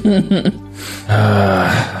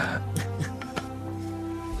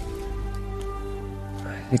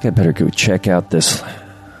think I better go check out this.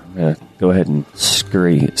 I'm going to go ahead and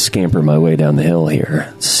scamper my way down the hill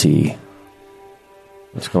here. See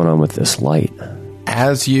what's going on with this light.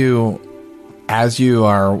 As you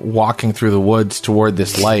are walking through the woods toward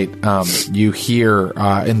this light, you hear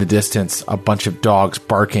in the distance a bunch of dogs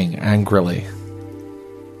barking angrily.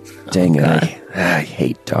 Dang it, I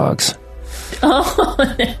hate dogs. Oh,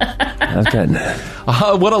 I've gotten...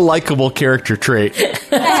 what a likable character trait.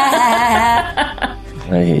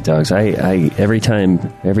 I hate dogs. I every time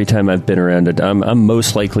I've been around it, I'm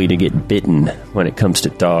most likely to get bitten when it comes to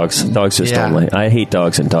dogs. Dogs just don't like. I hate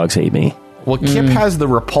dogs and dogs hate me. Well, Kip has the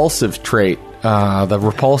repulsive trait, the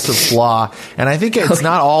repulsive flaw, and I think it's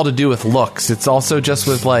not all to do with looks. It's also just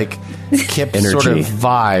with like Kip's energy. sort of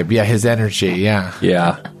vibe. Yeah, his energy. Yeah.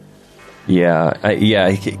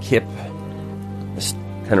 Kip just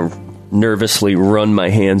kind of nervously run my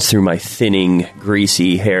hands through my thinning,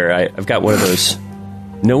 greasy hair. I've got one of those.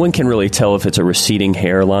 No one can really tell if it's a receding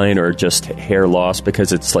hairline or just hair loss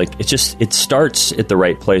because it's like it starts at the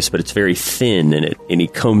right place, but it's very thin and he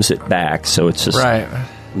combs it back. So it's just Right.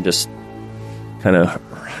 I'm just kind of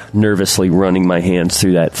nervously running my hands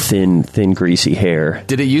through that thin, greasy hair.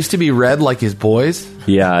 Did it used to be red like his boys?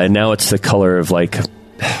 Yeah, and now it's the color of like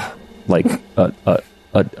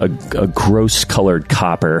a gross colored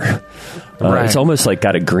copper. Right. It's almost like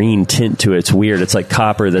got a green tint to it. It's weird. It's like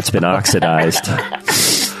copper that's been oxidized.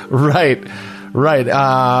 Right.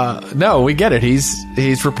 No, we get it.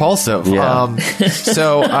 He's repulsive. Yeah.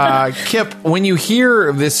 So, Kip, when you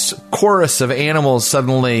hear this chorus of animals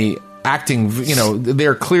suddenly acting,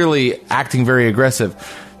 they're clearly acting very aggressive.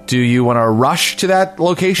 Do you want to rush to that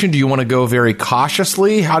location? Do you want to go very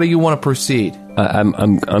cautiously? How do you want to proceed? I'm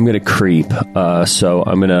going to creep. So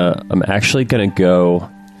I'm actually going to go.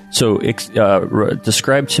 So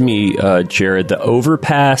describe to me, Jared, the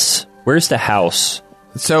overpass. Where's the house?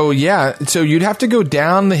 So you'd have to go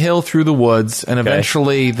down the hill through the woods, and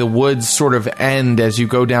eventually the woods sort of end as you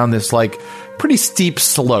go down this like pretty steep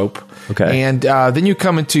slope. Okay. And then you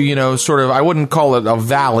come into, sort of, I wouldn't call it a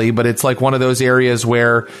valley, but it's like one of those areas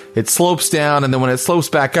where it slopes down, and then when it slopes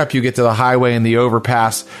back up, you get to the highway and the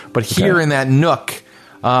overpass. But here in that nook,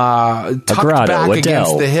 tucked back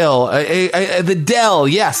against the hill, the dell,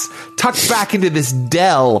 yes, tucked back into this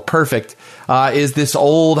dell, perfect, is this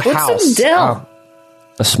old house. What's a dell?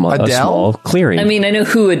 A small clearing. I mean, I know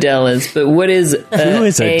who Adele is, but what is who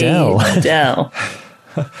is Adele? Adele?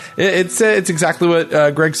 It's exactly what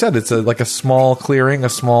Greg said. It's like a small clearing, a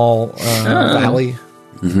small valley.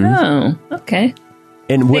 Mm-hmm. Oh, okay.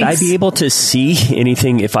 And would I be able to see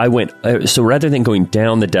anything if I went? So rather than going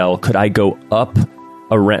down the dell, could I go up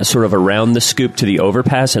around the scoop to the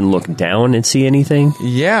overpass and look down and see anything?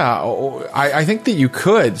 Yeah, I think that you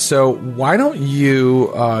could. So why don't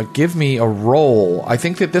you give me a roll? I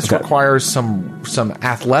think that this requires some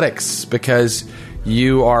athletics because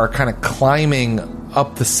you are kind of climbing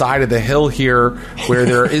up the side of the hill here where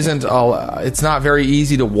there isn't it's not very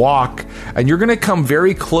easy to walk, and you're going to come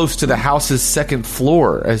very close to the house's second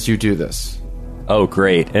floor as you do this. Oh,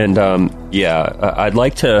 great. And I'd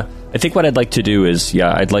like to, I think what I'd like to do is,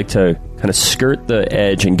 I'd like to kind of skirt the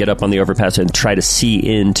edge and get up on the overpass and try to see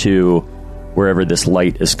into wherever this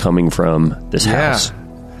light is coming from, this house.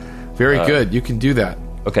 Very good. You can do that.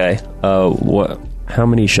 Okay. How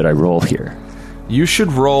many should I roll here? You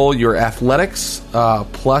should roll your athletics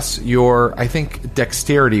plus your, I think,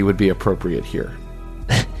 dexterity would be appropriate here.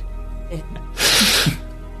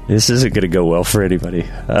 This isn't going to go well for anybody.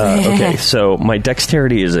 Okay, so my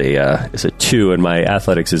dexterity is a 2 and my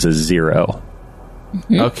athletics is a 0.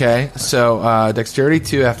 Mm-hmm. Okay, so dexterity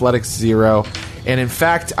 2, athletics 0. And in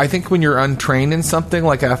fact, I think when you're untrained in something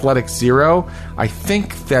like athletics 0, I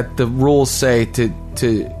think that the rules say to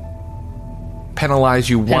penalize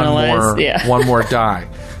you one more die.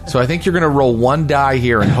 So I think you're going to roll one die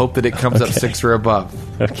here and hope that it comes up 6 or above.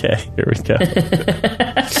 Okay, here we go.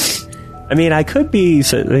 I mean, I could be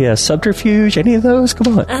subterfuge, any of those?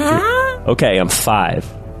 Come on. Okay, I'm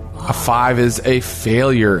 5. A 5 is a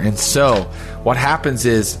failure. And so what happens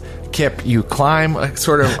is, Kip, you climb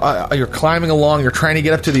you're climbing along, you're trying to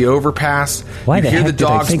get up to the overpass. Why you the hear heck the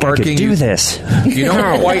dogs did I think barking. I could do this? You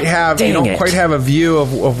don't quite have a view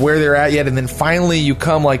of where they're at yet, and then finally you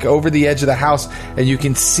come like over the edge of the house and you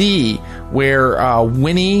can see where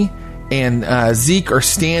Winnie and Zeke are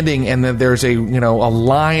standing, and then there's a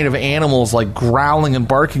line of animals like growling and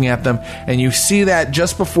barking at them, and you see that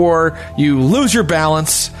just before you lose your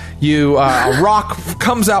balance, a rock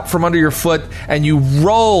comes out from under your foot, and you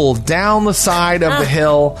roll down the side of the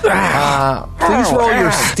hill. Please roll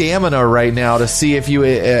your stamina right now to see if you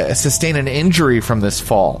sustain an injury from this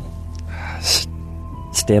fall.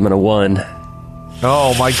 Stamina 1.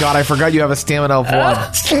 Oh my god, I forgot you have a stamina of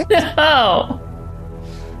 1. No.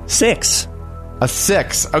 6. A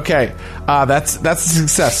 6. Okay, that's a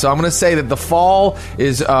success. So I'm going to say that the fall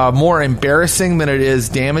is more embarrassing than it is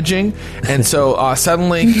damaging, and so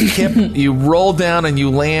suddenly, Kip, you roll down and you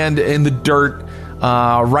land in the dirt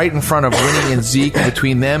right in front of Winnie and Zeke,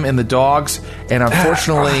 between them and the dogs. And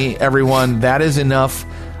unfortunately, everyone, that is enough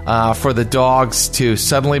for the dogs to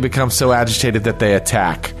suddenly become so agitated that they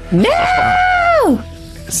attack. No.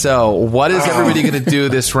 So, what is everybody going to do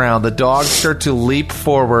this round? The dogs start to leap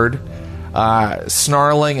forward,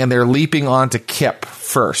 snarling, and they're leaping onto Kip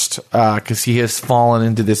first because he has fallen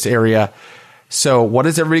into this area. So, what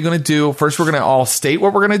is everybody going to do? First, we're going to all state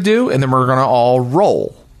what we're going to do, and then we're going to all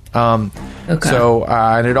roll. Okay. So,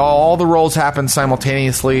 and all the rolls happen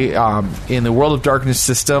simultaneously. In the World of Darkness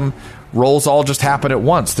system, rolls all just happen at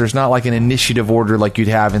once. There's not like an initiative order like you'd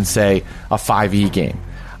have in, say, a 5e game.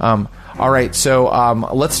 All right, so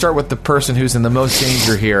let's start with the person who's in the most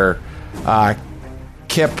danger here.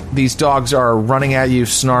 Kip, these dogs are running at you,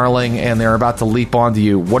 snarling, and they're about to leap onto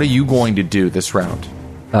you. What are you going to do this round?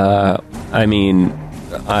 I'm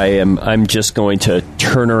just going to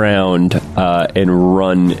turn around and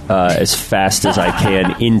run as fast as I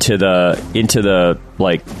can into the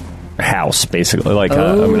like house, basically. Like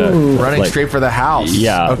I'm gonna running straight for the house.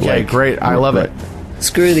 Yeah. Okay, great. I love it.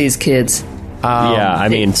 Screw these kids. Yeah, I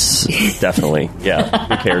mean, definitely. Yeah,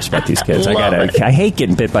 who cares about these kids? I hate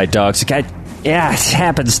getting bit by dogs. It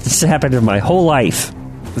happens. This happened in my whole life.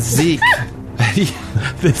 Zeke,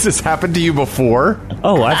 this has happened to you before?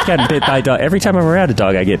 Oh, I've gotten bit by a dog. Every time I'm around a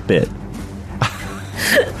dog, I get bit.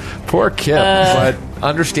 Poor Kip, but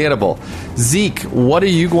understandable. Zeke, what are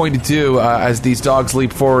you going to do as these dogs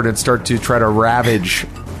leap forward and start to try to ravage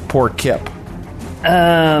poor Kip?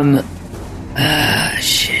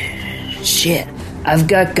 Shit. I've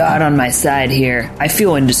got God on my side here. I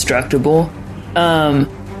feel indestructible. I'm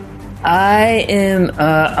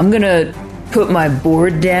gonna put my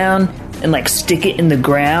board down and like stick it in the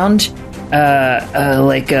ground,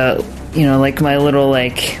 like my little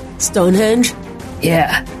like Stonehenge.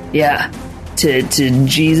 Yeah, to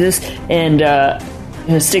Jesus, and I'm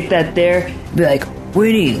gonna stick that there. Be like,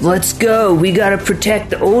 Winnie, let's go. We gotta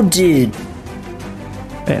protect the old dude.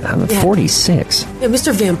 Man, I'm 46. Yeah,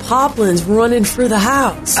 Mr. Van Poplin's running for the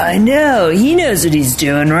house. I know. He knows what he's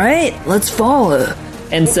doing, right? Let's follow.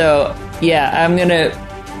 And so, yeah, I'm gonna,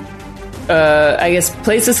 I guess,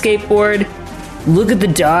 place a skateboard, look at the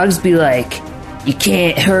dogs, be like, you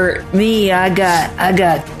can't hurt me. I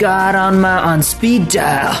got God on speed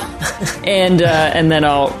dial. and then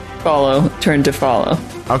I'll turn to follow.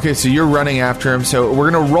 Okay, so you're running after him. So we're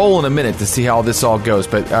going to roll in a minute to see how this all goes.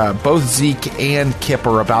 But both Zeke and Kip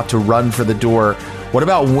are about to run for the door. What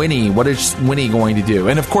about Winnie? What is Winnie going to do?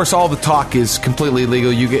 And of course, all the talk is completely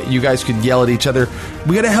legal. You guys could yell at each other.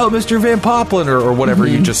 We got to help Mr. Van Poplin or whatever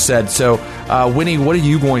you just said. So, Winnie, what are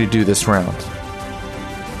you going to do this round?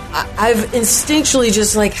 I've instinctually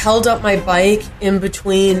just like held up my bike in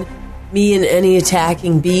between me and any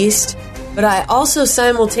attacking beast. But I also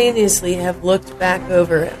simultaneously have looked back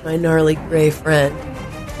over at my gnarly gray friend,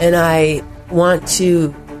 and I want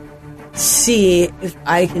to see if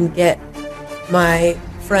I can get my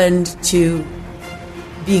friend to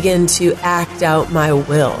begin to act out my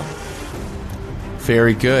will.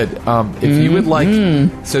 Very good. If you would like,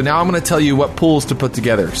 so now I'm going to tell you what pools to put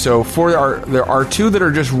together. So there are two that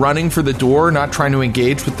are just running for the door, not trying to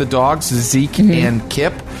engage with the dogs, Zeke and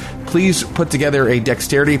Kip. Please put together a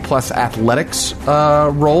dexterity plus athletics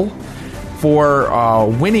roll. For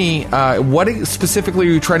Winnie, what specifically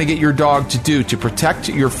are you trying to get your dog to do? To protect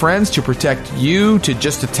your friends? To protect you? To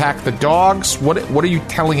just attack the dogs? What are you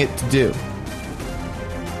telling it to do?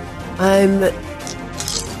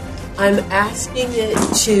 I'm asking it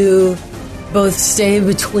to both stay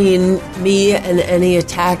between me and any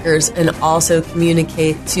attackers and also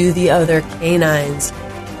communicate to the other canines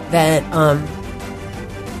that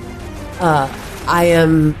I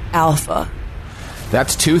am alpha.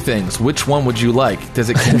 That's two things. Which one would you like? Does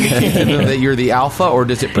it communicate to them that you're the alpha, or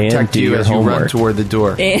does it protect you as you run toward the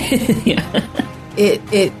door?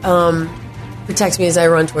 It protects me as I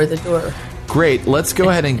run toward the door. Great. Let's go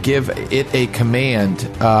ahead and give it a command.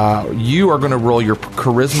 You are going to roll your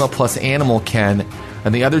charisma plus animal ken,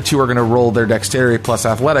 and the other two are going to roll their dexterity plus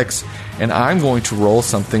athletics, and I'm going to roll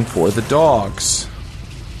something for the dogs.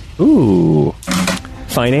 Ooh.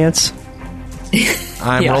 Finance?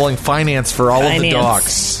 I'm rolling finance for all of the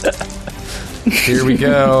dogs. Here we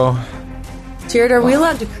go. Jared, are we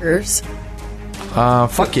allowed to curse?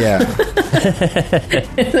 Fuck yeah.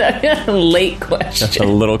 Late question. That's a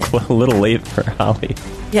little late for Holly.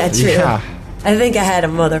 Yeah, true. Yeah. I think I had a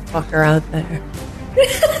motherfucker out there.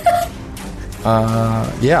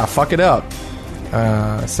 Yeah, fuck it up.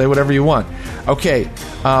 Say whatever you want. Okay,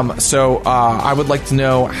 so I would like to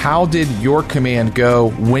know, how did your command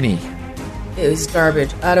go, Winnie? It was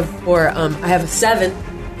garbage. Out of 4, I have a 7.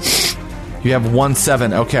 You have 1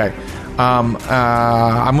 7. Okay. I'm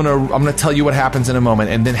gonna tell you what happens in a moment,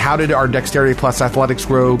 and then how did our dexterity plus athletics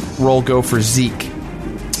roll go for Zeke?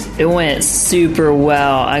 It went super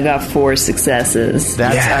well. I got 4 successes.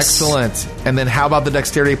 That's excellent. And then how about the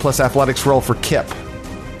dexterity plus athletics roll for Kip?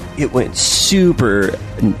 It went super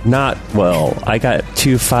not well. I got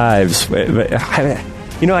 2 5s.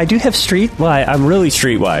 You know, I do have I'm really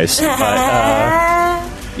streetwise. But,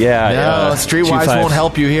 No, Streetwise won't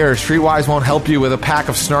help you here. Streetwise won't help you with a pack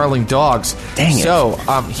of snarling dogs. Dang it. So,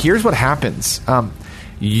 here's what happens.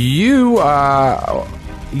 Your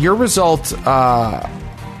result,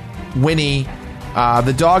 Winnie,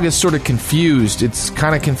 the dog is sort of confused. It's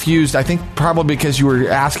kind of confused, I think probably because you were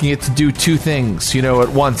asking it to do two things, at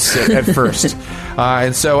once at first.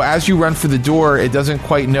 And so as you run for the door, it doesn't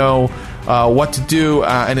quite know what to do,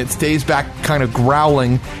 and it stays back kind of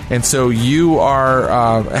growling. And so you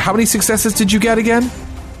are... how many successes did you get again?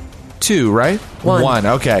 2, right? 1.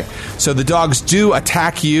 Okay. So the dogs do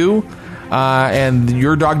attack you, and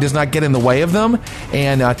your dog does not get in the way of them.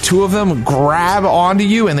 And 2 of them grab onto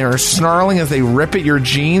you, and they're snarling as they rip at your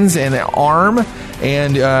jeans and arm.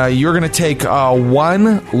 And you're going to take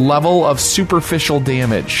 1 level of superficial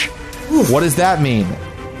damage. What does that mean?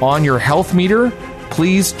 On your health meter,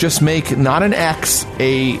 please just make not an X,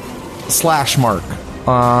 a slash mark,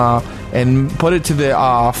 and put it to the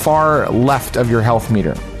far left of your health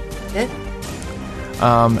meter. Okay.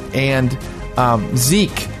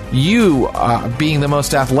 Zeke, you, being the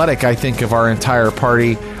most athletic, I think, of our entire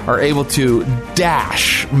party, are able to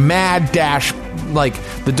mad dash. Like,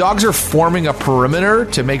 the dogs are forming a perimeter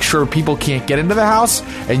to make sure people can't get into the house,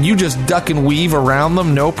 and you just duck and weave around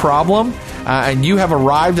them, no problem. And you have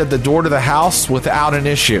arrived at the door to the house without an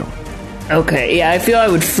issue. Okay, yeah, I feel I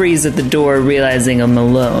would freeze at the door realizing I'm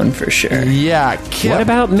alone for sure. Yeah, Kip. What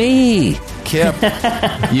about me? Kip,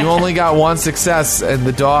 you only got 1 success, and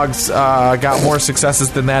the dogs got more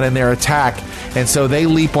successes than that in their attack. And so they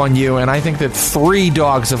leap on you, and I think that 3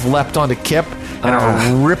 dogs have leapt onto Kip and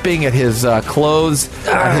are ripping at his clothes,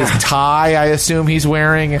 at his tie, I assume he's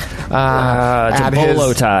wearing. It's a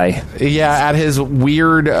bolo tie. Yeah, at his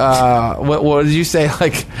weird, what did you say,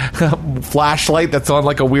 like, flashlight that's on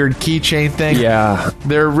like a weird keychain thing? Yeah.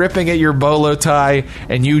 They're ripping at your bolo tie,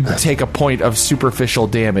 and you take a point of superficial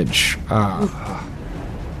damage.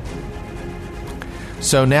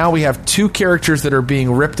 So now we have 2 characters that are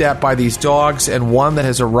being ripped at by these dogs, and 1 that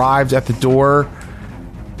has arrived at the door.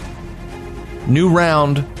 New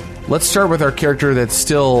round. Let's start with our character that's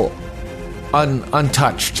still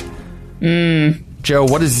untouched. Joe,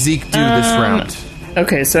 what does Zeke do this round?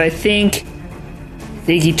 Okay, so I think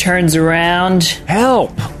he turns around.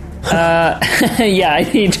 Help! Yeah,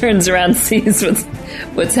 he turns around, sees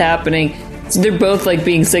what's happening. So they're both like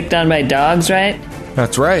being sicked on by dogs, right?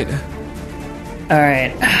 That's right. All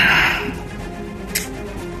right.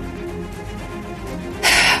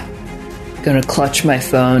 Gonna clutch my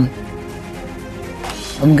phone.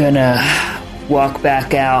 I'm gonna walk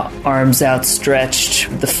back out, arms outstretched,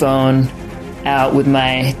 with the phone out with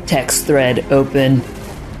my text thread open,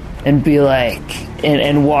 and be like,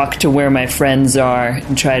 and walk to where my friends are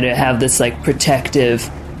and try to have this like protective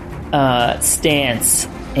stance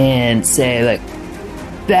and say like,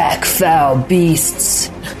 back foul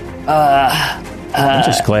beasts. I'm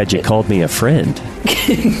just glad you called me a friend.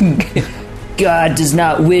 God does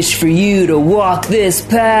not wish for you to walk this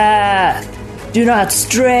path. Do not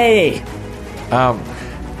stray. Done.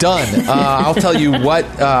 I'll tell you what.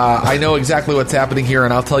 I know exactly what's happening here,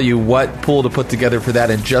 and I'll tell you what pool to put together for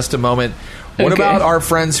that in just a moment. What about our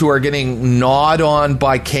friends who are getting gnawed on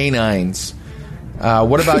by canines?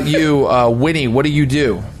 What about you, Winnie? What do you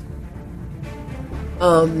do?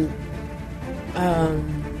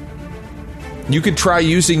 You could try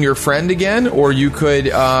using your friend again, or you could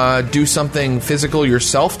do something physical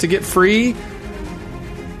yourself to get free.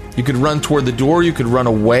 You could run toward the door. You could run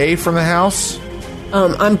away from the house.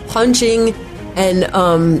 I'm punching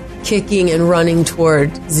and kicking and running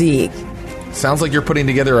toward Zeke. Sounds like you're putting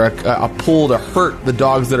together a pool to hurt the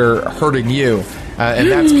dogs that are hurting you.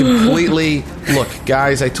 And that's completely... Look,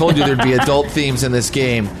 guys, I told you there'd be adult themes in this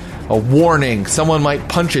game. A warning, someone might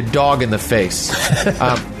punch a dog in the face.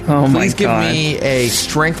 Please give me a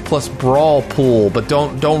strength plus brawl pool, but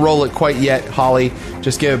don't roll it quite yet, Holly.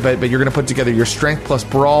 Just give it, but you're going to put together your strength plus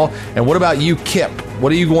brawl. And what about you, Kip?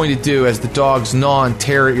 What are you going to do as the dogs gnaw and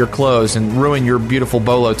tear at your clothes and ruin your beautiful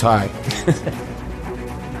bolo tie?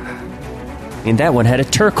 And that one had a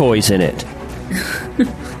turquoise in it.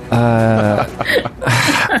 I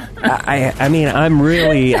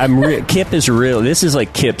mean, Kip is real. This is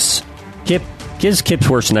like Kip's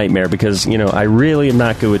worst nightmare because, I really am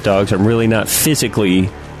not good with dogs. I'm really not physically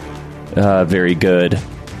very good.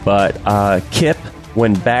 But Kip,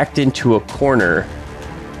 when backed into a corner,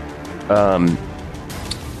 I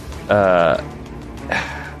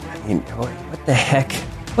mean, what the heck?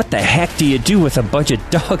 What the heck do you do with a bunch of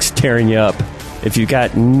dogs tearing you up if you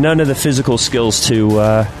got none of the physical skills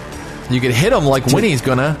to... You could hit them like Winnie's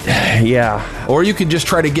gonna. Yeah. Or you could just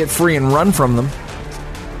try to get free and run from them.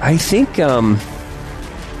 I think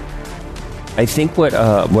I think what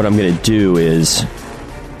I'm going to do is,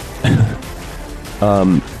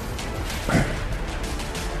 one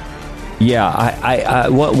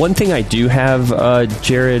thing I do have,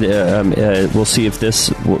 Jared. We'll see if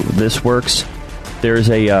this works. There's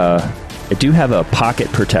I do have a pocket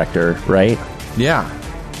protector, right? Yeah.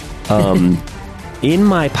 In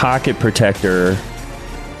my pocket protector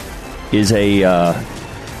is a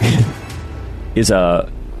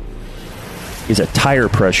tire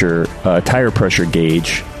pressure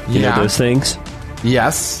gauge. You know those things?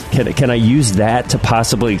 Yes. Can I use that to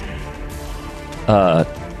possibly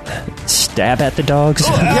stab at the dogs?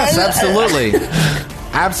 Yes, absolutely.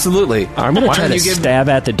 Absolutely. I'm going to try to stab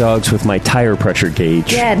at the dogs with my tire pressure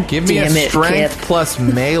gauge. God Give me a damn it, strength Kip. plus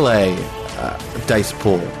melee dice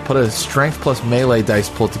pool. Put a strength plus melee dice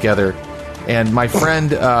pool together. And my friend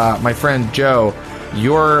Joe,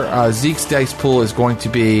 your Zeke's dice pool is going to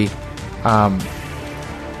be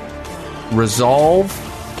resolve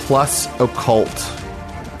plus occult.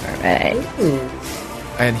 All right.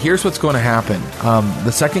 And here's what's going to happen.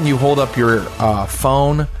 The second you hold up your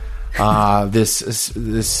phone, the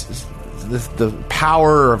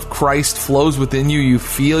power of Christ flows within you. You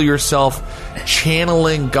feel yourself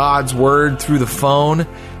channeling God's word through the phone.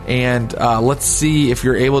 And let's see if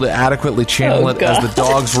you're able to adequately channel it as the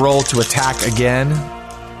dogs roll to attack again.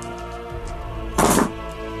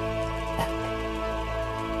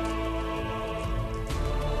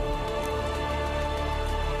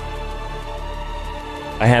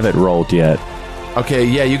 I haven't rolled yet. Okay,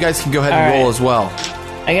 yeah, you guys can go ahead and roll as well.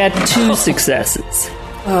 I got 2 successes.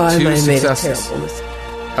 Oh, I Two might have made a successes. terrible mistake.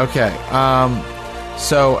 Okay,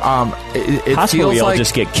 so it Possibly feels I'll like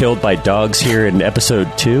just get killed by dogs here in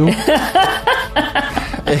episode 2.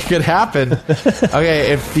 it could happen.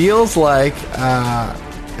 Okay, it feels like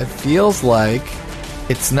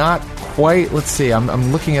it's not quite. Let's see.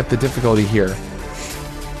 I'm looking at the difficulty here.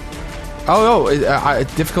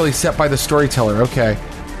 Difficulty set by the storyteller. Okay.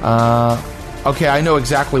 Okay, I know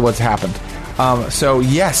exactly what's happened. So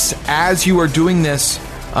yes, as you are doing this,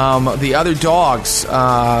 the other dogs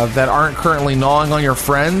that aren't currently gnawing on your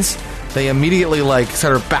friends, they immediately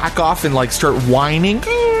sort of back off and start whining,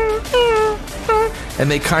 and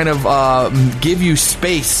they kind of give you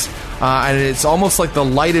space, and it's almost like the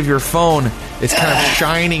light of your phone is kind of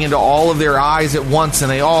shining into all of their eyes at once, and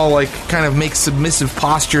they all kind of make submissive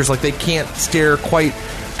postures, like they can't stare quite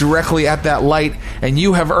directly at that light, and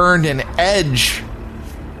you have earned an edge.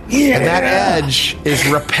 Yeah. And that edge is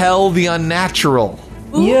repel the unnatural.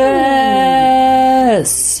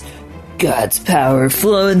 Yes! God's power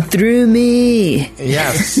flowing through me.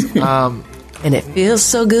 Yes. And it feels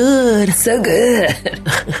so good. So good.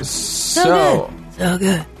 So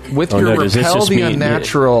good. with your does this repel just the mean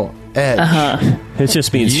unnatural edge, It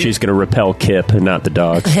just means she's going to repel Kip and not the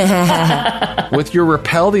dogs. with your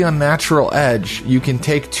repel the unnatural edge, you can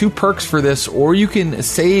take 2 perks for this, or you can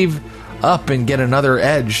save up and get another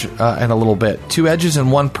edge in a little bit. 2 edges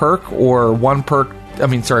and 1 perk, or 1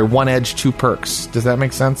 edge, 2 perks. Does that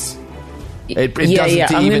make sense? It doesn't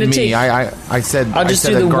to even me. I said I'll just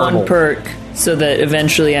do do the garble. 1 perk so that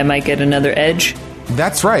eventually I might get another edge.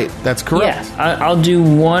 That's right. That's correct. Yeah, I'll do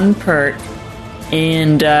 1 perk,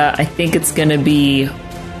 and I think it's going to be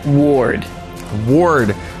Ward.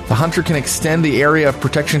 Ward. The hunter can extend the area of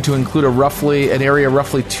protection to include an area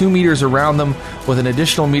roughly 2 meters around them, with an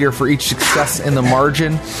additional meter for each success in the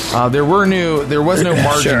margin. There was no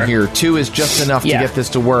margin here. 2 is just enough to get this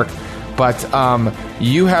to work. But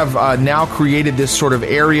you have now created this sort of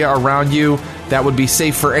area around you that would be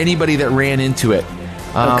safe for anybody that ran into it.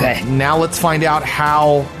 Okay. Now let's find out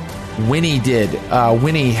how Winnie did.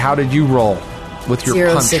 Winnie, how did you roll with your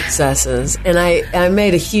 0 punch? successes. And I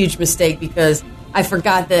made a huge mistake because I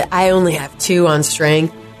forgot that I only have 2 on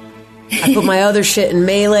strength. I put my other shit in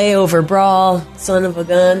melee over brawl, son of a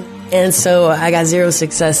gun. And so I got 0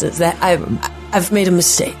 successes. That I've made a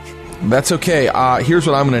mistake. That's okay. Here's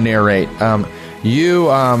what I'm going to narrate.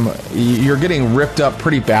 You're getting ripped up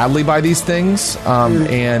pretty badly by these things,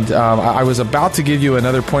 and I was about to give you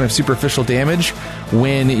another point of superficial damage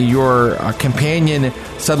when your companion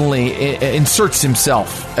suddenly inserts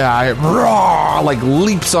himself,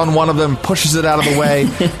 leaps on one of them, pushes it out of the way.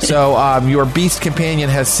 So your beast companion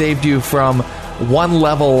has saved you from 1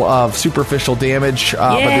 level of superficial damage,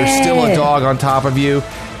 but there's still a dog on top of you.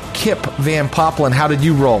 Kip Van Poplin, how did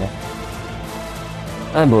you roll?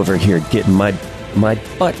 I'm over here getting my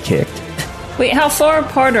butt kicked. Wait, how far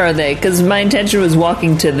apart are they? Because my intention was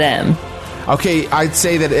walking to them. Okay, I'd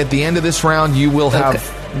say that at the end of this round, you will have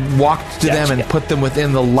walked to them and put them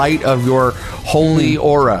within the light of your holy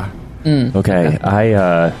aura. Okay,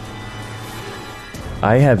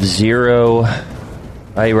 I have 0.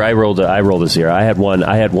 I rolled a 0. I had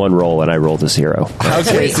one roll and I rolled a 0.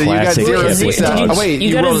 Okay, so you got Classic 0 Kip with success. dogs. Oh, wait,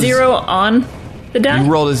 you got a rolled 0 on the die?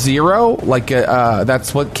 You rolled a 0? Like,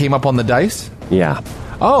 that's what came up on the dice? Yeah.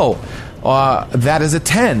 Oh, that is a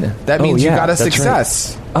 10. That means you got a that's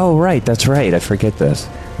success. Right. Oh, right. That's right. I forget this.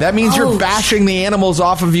 That means you're bashing the animals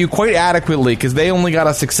off of you quite adequately because they only got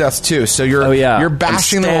a success too. So you're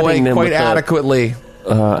bashing them away quite adequately.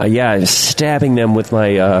 Stabbing them with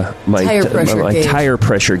my tire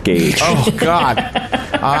pressure gauge. Oh God!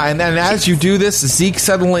 And then as you do this, Zeke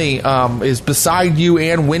suddenly is beside you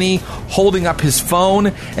and Winnie, holding up his phone,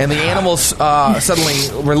 and the animals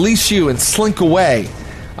suddenly release you and slink away.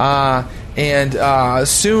 And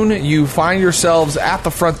soon you find yourselves at the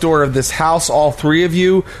front door of this house, all three of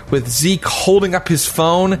you, with Zeke holding up his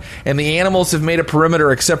phone, and the animals have made a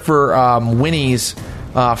perimeter except for Winnie's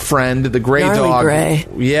friend, the gray Gnarly dog. Gray.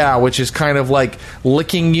 Yeah, which is kind of like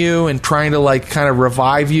licking you and trying to like kind of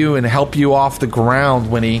revive you and help you off the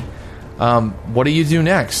ground, Winnie. What do you do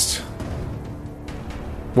next?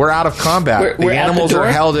 We're out of combat. We're the out animals the door?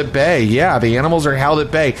 are held at bay. Yeah, the animals are held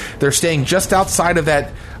at bay. They're staying just outside of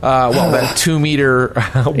that, that 2 meter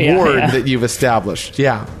ward that you've established.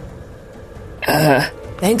 Yeah.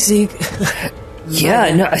 Thanks, Zeke.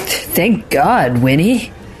 Yeah, no, thank God,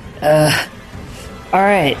 Winnie. All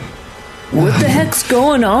right. What the heck's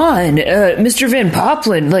going on? Mr. Van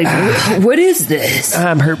Poplin, like, what is this?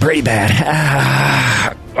 I'm hurt pretty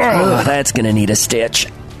bad. That's going to need a stitch.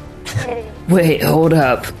 Wait, hold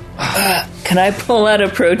up. Can I pull out a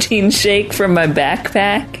protein shake from my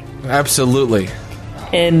backpack Absolutely.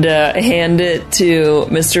 and hand it to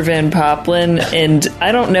Mr. Van Poplin? And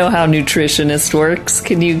I don't know how nutritionist works.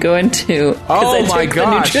 Can you go into... 'cause Oh, I my took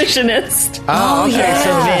gosh. the nutritionist. Oh, okay. That's So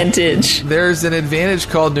advantage. there's an advantage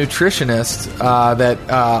called nutritionist that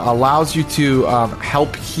allows you to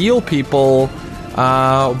help heal people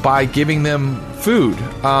by giving them food.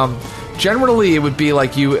 Generally, it would be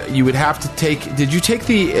like you would have to take... Did you take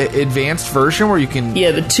the advanced version where you can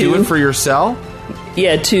Yeah, the do 2. it for your cell?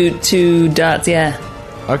 Yeah, two dots, yeah.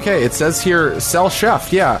 Okay, it says here, Cell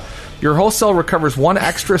Chef, yeah. Your whole cell recovers 1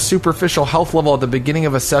 extra superficial health level at the beginning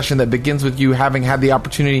of a session that begins with you having had the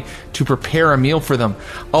opportunity to prepare a meal for them.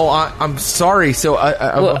 Oh, I'm sorry. So,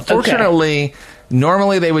 unfortunately,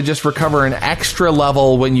 normally they would just recover an extra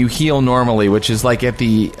level when you heal normally, which is like at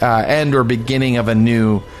the end or beginning of a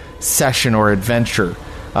new session or adventure.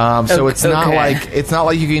 So it's not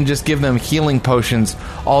like you can just give them healing potions.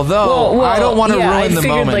 Although Well, I don't want to yeah, ruin I the figured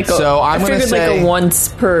moment, like so I'm going to figured say like a once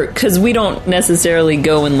per, because we don't necessarily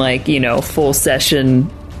go in like full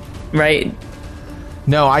session, right?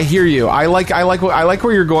 no. I hear you. I like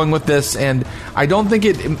where you're going with this, and I don't think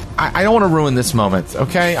it. I don't want to ruin this moment.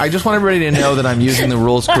 Okay, I just want everybody to know that I'm using the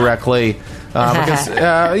rules correctly. Because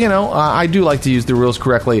I do like to use the rules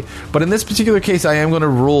correctly, but in this particular case, I am going to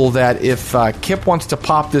rule that if Kip wants to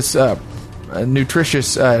pop this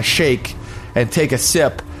nutritious shake and take a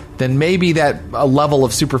sip, then maybe that level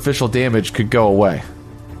of superficial damage could go away.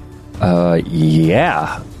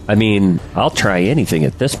 Yeah. I mean, I'll try anything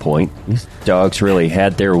at this point. These dogs really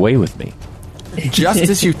had their way with me. Just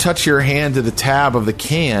as you touch your hand to the tab of the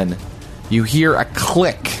can, you hear a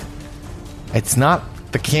click. It's not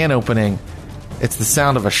the can opening. It's the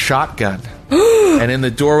sound of a shotgun. And in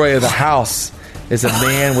the doorway of the house is a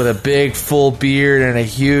man with a big full beard and a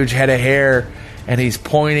huge head of hair, and he's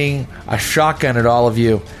pointing a shotgun at all of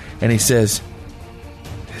you, and he says,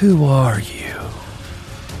 "Who are you?"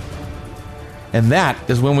 And that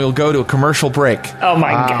is when we'll go to a commercial break. Oh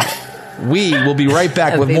my God. We will be right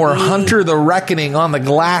back with more Hunter the Reckoning on the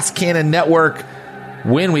Glass Cannon Network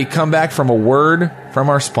when we come back from a word from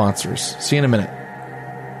our sponsors. See you in a minute.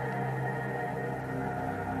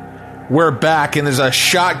 We're back, and there's a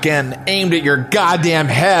shotgun aimed at your goddamn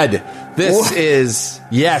head. This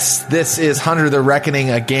is Hunter the Reckoning,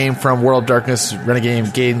 a game from World of Darkness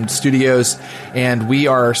Renegade Game Studios, and we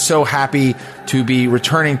are so happy to be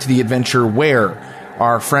returning to the adventure where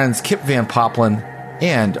our friends Kip Van Poplin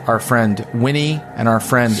and our friend Winnie and our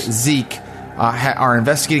friend Zeke are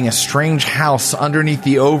investigating a strange house underneath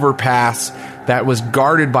the overpass that was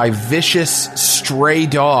guarded by vicious stray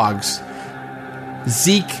dogs.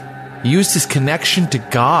 Zeke used his connection to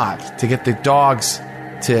God to get the dogs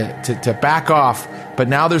to back off, but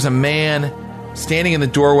now there's a man standing in the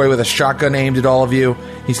doorway with a shotgun aimed at all of you.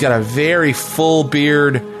 He's got a very full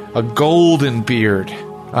beard, a golden beard,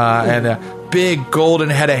 and a big golden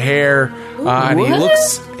head of hair, and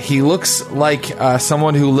he looks like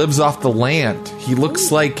someone who lives off the land. He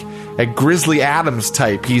looks like a Grizzly Adams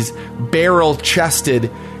type. He's barrel-chested,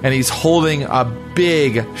 and he's holding a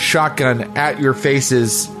big shotgun at your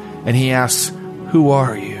faces, and he asks, "Who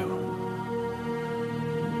are you?"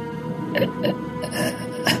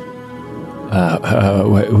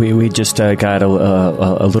 We just got a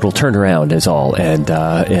little turnaround is all, and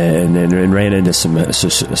ran into some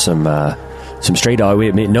stray dog.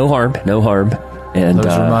 We made no harm. And Those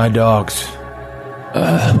are my dogs.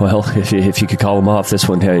 well, if you could call them off, this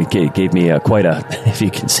one gave me quite a. If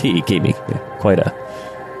you can see, gave me quite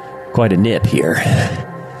a nip here.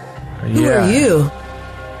 Who are you?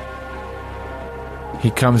 He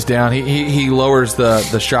comes down. He lowers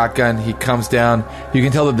the shotgun. He comes down. You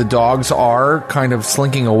can tell that the dogs are kind of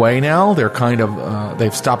slinking away now. They're kind of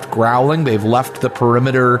they've stopped growling. They've left the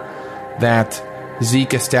perimeter that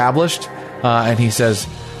Zeke established. And he says,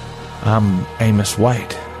 "I'm Amos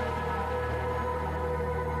White."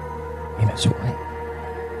 Amos White.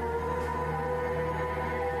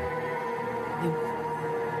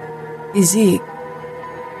 Hey, Zeke.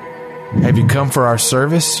 Have you come for our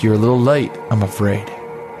service? You're a little late, I'm afraid.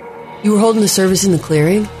 You were holding the service in the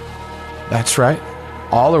clearing? That's right.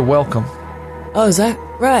 All are welcome. Oh, is that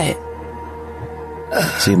right?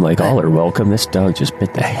 Seemed like all are welcome. This dog just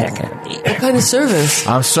bit the heck out of me. What kind of service?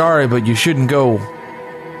 I'm sorry, but you shouldn't go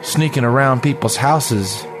sneaking around people's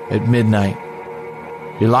houses at midnight.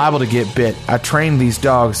 You're liable to get bit. I trained these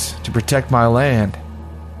dogs to protect my land.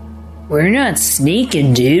 We're not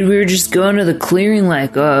sneaking, dude. We were just going to the clearing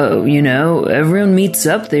like, everyone meets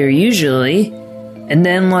up there usually. And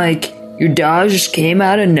then, like, your dogs just came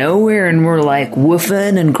out of nowhere and were, like,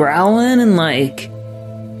 woofing and growling and, like,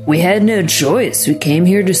 we had no choice. We came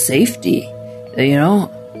here to safety. You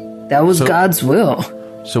know? That was God's will.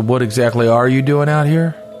 So what exactly are you doing out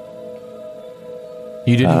here?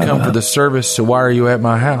 You didn't come for the service, so why are you at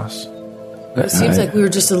my house? It seems like we were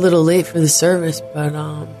just a little late for the service, but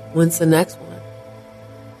when's the next one?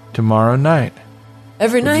 Tomorrow night.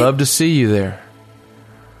 Every night? We'd love to see you there.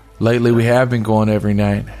 Lately, we have been going every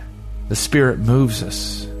night. The spirit moves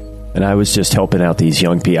us. And I was just helping out these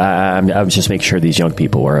young people. I was just making sure these young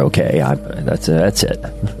people were okay. That's it.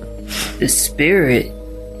 The spirit?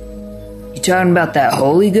 You talking about that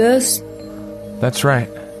Holy Ghost? That's right.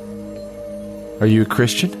 Are you a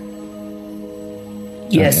Christian?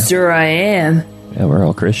 Yes, sir, I am. Yeah, we're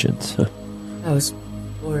all Christians. I was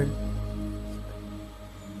born.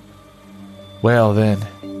 Well, then,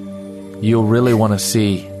 you'll really want to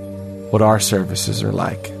see what our services are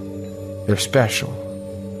like. They're special.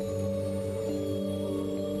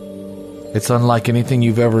 It's unlike anything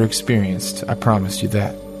you've ever experienced. I promise you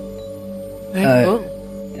that. Alright.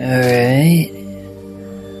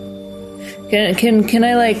 Can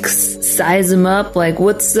I, like, size him up? Like,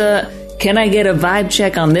 can I get a vibe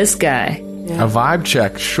check on this guy? A vibe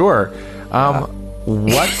check, sure.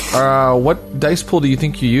 What dice pool do you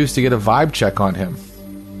think you used to get a vibe check on him?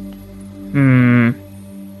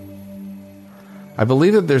 I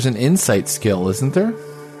believe that there's an insight skill, isn't there?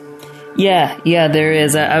 Yeah, there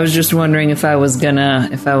is. I was just wondering if I was gonna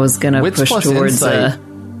Wits push plus towards. insight.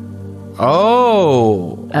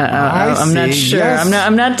 I'm not sure. Yes.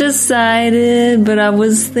 I'm not decided, but I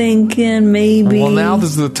was thinking maybe. Well, now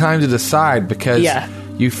this is the time to decide because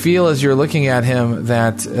you feel as you're looking at him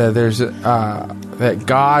that that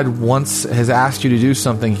God has asked you to do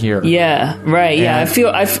something here. Yeah, right. Yeah,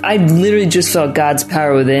 I literally just felt God's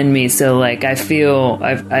power within me. So like, I feel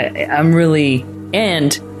I'm really,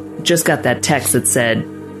 and just got that text that said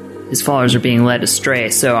his followers are being led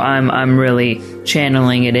astray. So I'm really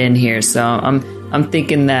channeling it in here. So I'm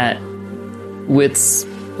thinking that Wits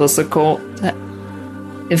plus occult.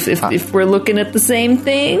 If we're looking at the same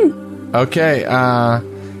thing. Okay.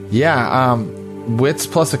 Wits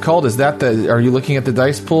plus occult, is that are you looking at the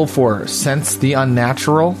dice pool for sense the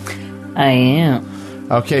unnatural? I am.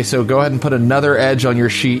 Okay, so go ahead and put another edge on your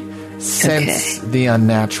sheet. Sense the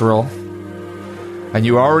unnatural. And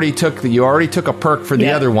you already took a perk for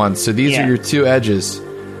the other one, so these are your two edges.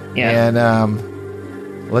 Yeah.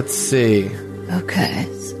 And let's see. Okay,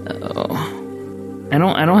 so I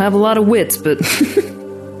don't have a lot of wits, but it's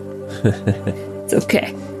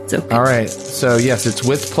okay. It's okay. All right. So yes, it's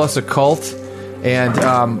wits plus occult.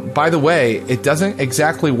 And by the way, it doesn't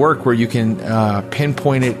exactly work where you can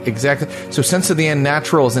pinpoint it exactly. So sense of the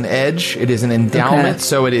unnatural is an edge. It is an endowment. Okay.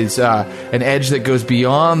 So it is an edge that goes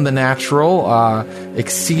beyond the natural,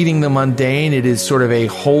 exceeding the mundane. It is sort of a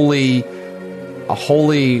holy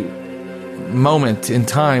moment in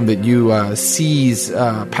time that you seize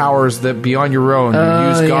powers that beyond your own.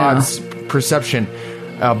 You use God's perception.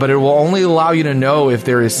 But it will only allow you to know if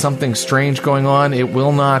there is something strange going on. It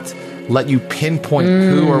will not let you pinpoint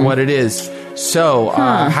who or what it is. So,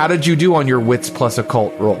 how did you do on your wits plus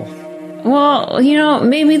occult roll? Well,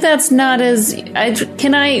 maybe that's not as...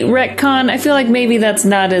 can I retcon? I feel like maybe that's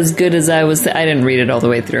not as good as I was... I didn't read it all the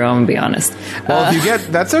way through, I'm going to be honest. Well, if you get...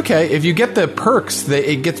 That's okay. If you get the perks,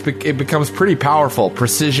 it becomes pretty powerful.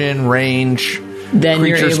 Precision, range, then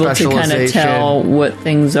you're creature able to kind of tell what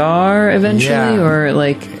things are eventually, or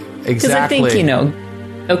like... Exactly. Because I think,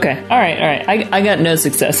 Okay, all right. I got no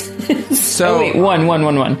success. So... Oh, wait,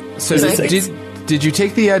 one. So did you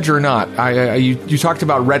take the edge or not? You talked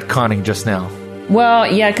about retconning just now.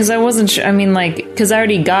 Well, yeah, because I wasn't sure. I mean, because I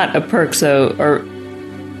already got a perk, or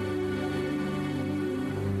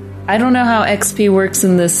I don't know how XP works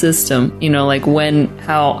in this system.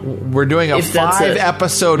 How we're doing a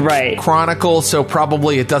 5-episode chronicle, so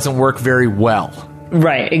probably it doesn't work very well.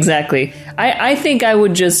 Right, exactly. I think I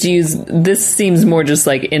would just use... This seems more just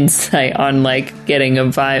like insight on getting a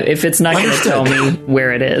vibe. If it's not going to tell me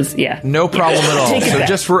where it is, yeah. No problem at all.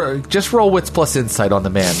 So just roll wits plus insight on the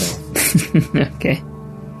man then. Okay.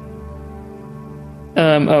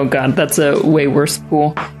 Oh god, that's a way worse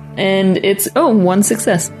pool. And it's... one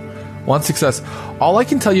success. One success. All I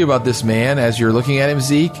can tell you about this man as you're looking at him,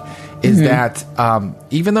 Zeke, is that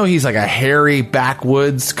even though he's like a hairy,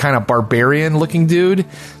 backwoods, kind of barbarian-looking dude,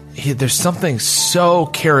 there's something so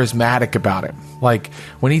charismatic about him. Like,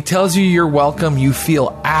 when he tells you you're welcome, you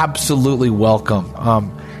feel absolutely welcome.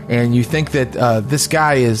 And you think that this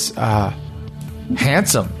guy is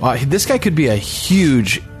handsome. This guy could be a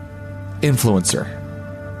huge influencer.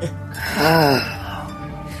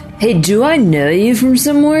 Hey, do I know you from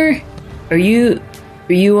somewhere? Are you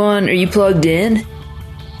plugged in?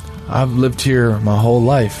 I've lived here my whole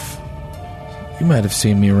life. You might have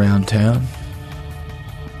seen me around town.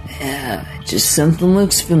 Yeah, just something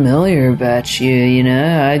looks familiar about you,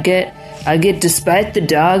 I get despite the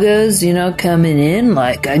doggos, coming in,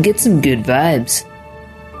 I get some good vibes.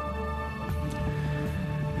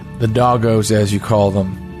 The doggos, as you call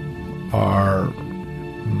them, are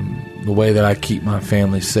the way that I keep my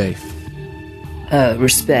family safe.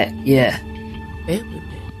 Respect, yeah.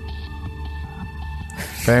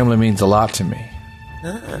 Family means a lot to me.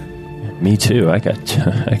 Me too. I got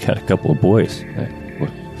a couple of boys.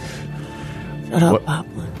 Shut up,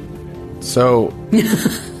 Poplin. So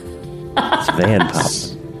it's Van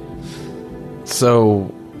Poplin.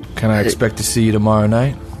 So, can I expect to see you tomorrow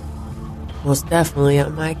night? Most definitely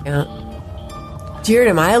on my count. Jared,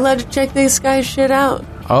 am I allowed to check this guy's shit out?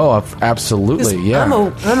 Oh, absolutely, yeah.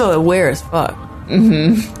 I'm aware as fuck.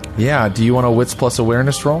 Mm-hmm. Yeah, do you want a wits plus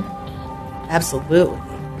awareness roll? Absolutely.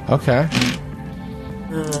 Okay.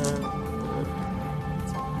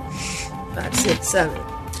 5, 6, 7.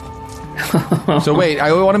 So wait,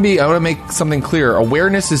 I want to make something clear.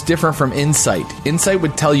 Awareness is different from insight. Insight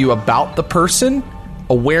would tell you about the person.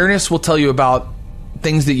 Awareness will tell you about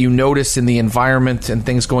things that you notice in the environment and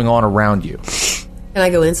things going on around you. Can I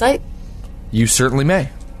go insight? You certainly may.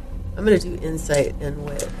 I'm going to do insight and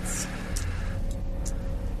wits.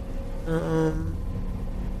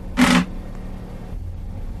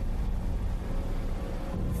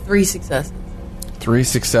 3 successes. 3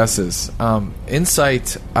 successes.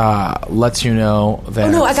 Insight lets you know that...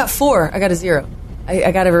 Oh, no, I got 4. I got a 0.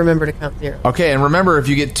 I got to remember to count 0. Okay, and remember, if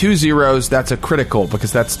you get 2 zeros, that's a critical,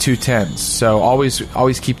 because that's 2 10s. So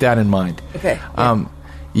always keep that in mind. Okay.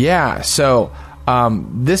 So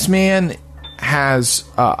this man has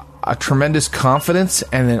a tremendous confidence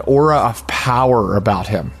and an aura of power about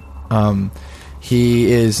him.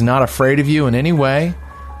 He is not afraid of you in any way.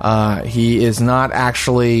 He is not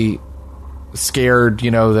actually scared,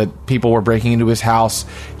 that people were breaking into his house.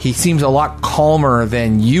 He seems a lot calmer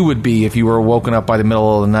than you would be if you were woken up in the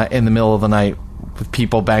middle of the night with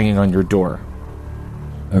people banging on your door.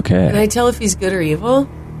 Okay. Can I tell if he's good or evil?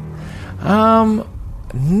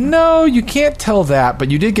 No, you can't tell that,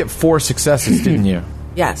 but you did get 4 successes, didn't you?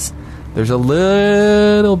 Yes. There's a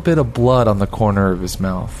little bit of blood on the corner of his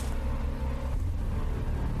mouth.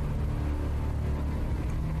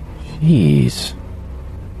 Jeez.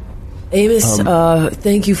 Amos,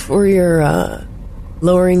 thank you for your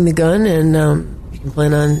lowering the gun, and you can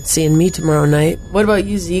plan on seeing me tomorrow night. What about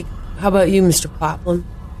you, Zeke? How about you, Mr. Poplin?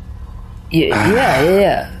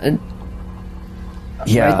 Yeah.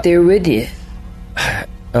 Right there with you.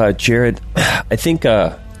 Jared, I think...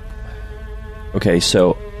 okay,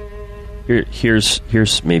 so...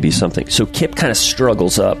 Here's maybe something. So Kip kind of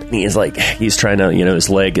struggles up, and he's trying to, his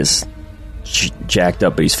leg is jacked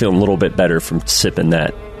up, but he's feeling a little bit better from sipping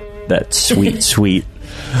that sweet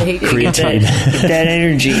Get that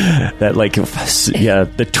energy. That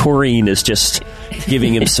the taurine is just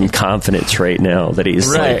giving him some confidence right now that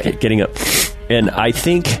he's like getting up. And I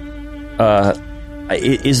think,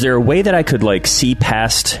 is there a way that I could like see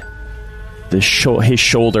past his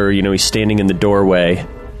shoulder? You know, he's standing in the doorway,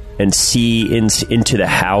 and see into the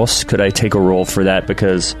house. Could I take a roll for that?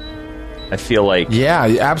 Because I feel like... Yeah,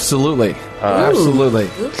 absolutely. Absolutely.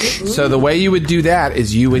 So the way you would do that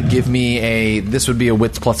is you would give me this would be a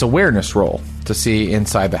wits plus awareness roll to see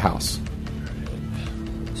inside the house.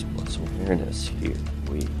 Wits plus awareness. Here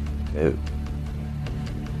we go.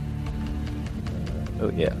 Oh,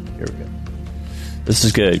 yeah. Here we go. This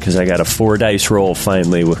is good because I got a 4 dice roll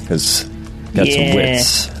finally because got some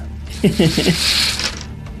wits.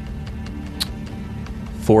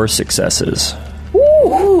 4 successes.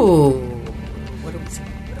 Ooh.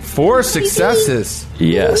 4 successes.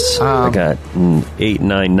 Yes. I got 8,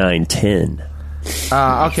 9, 9, 10.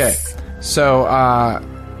 Okay. So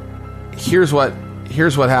here's what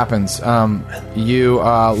happens. You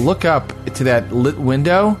look up to that lit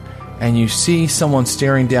window, and you see someone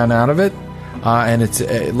staring down out of it, and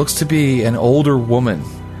it looks to be an older woman,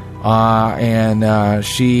 and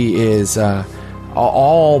she is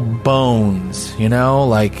all bones, you know,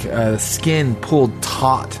 like skin pulled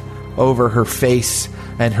taut over her face,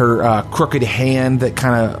 and her crooked hand that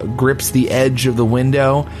kind of grips the edge of the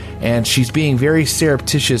window, and she's being very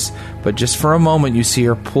surreptitious, but just for a moment you see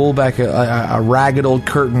her pull back a ragged old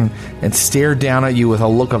curtain and stare down at you with a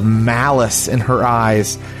look of malice in her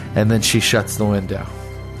eyes, and then she shuts the window.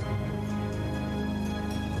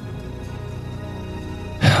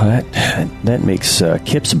 That makes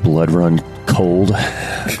Kip's blood run cold.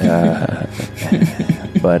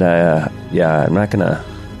 But I'm not gonna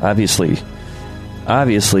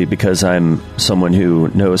obviously because I'm someone who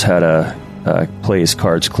knows how to play his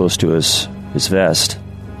cards close to his vest,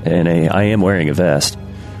 and I am wearing a vest.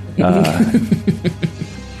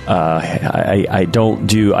 I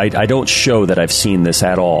don't show that I've seen this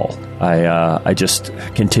at all. I just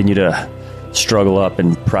continue to struggle up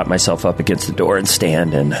and prop myself up against the door and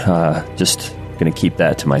stand, and just going to keep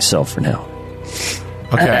that to myself for now.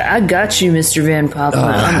 Okay, I got you, Mr. Van Poppen.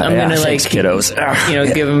 I'm going to thanks, kiddos.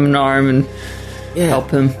 Give him an arm and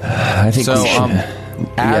help him. I think so. we should.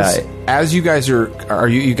 As you guys are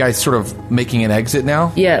you guys sort of making an exit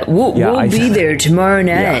now? Yeah, we'll be there tomorrow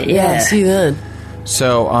night. Yeah. See you then.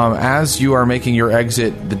 So as you are making your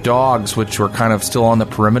exit, the dogs, which were kind of still on the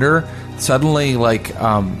perimeter, suddenly, like,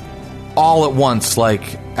 all at once,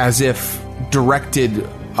 like as if directed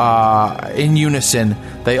in unison,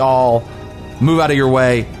 they all move out of your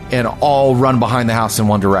way and all run behind the house in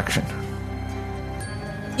one direction.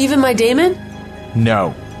 Even my Damon?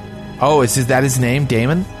 No. Oh, is that his name,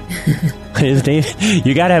 Damon? His name?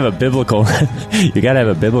 You gotta have a biblical. You gotta have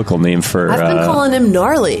a biblical name for. I've been calling him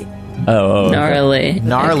Gnarly. Oh, gnarly.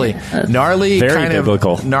 Gnarly. Gnarly. Very kind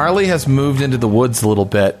biblical. Of, Gnarly has moved into the woods a little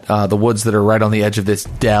bit. The woods that are right on the edge of this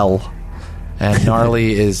dell, and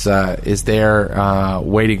Gnarly is there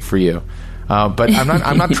waiting for you. But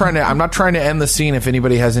I'm not trying to end the scene. If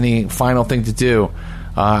anybody has any final thing to do,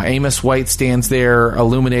 Amos White stands there,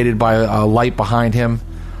 illuminated by a light behind him,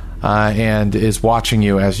 and is watching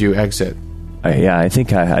you as you exit. I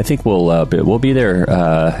think we'll be there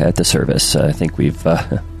at the service. I think we've.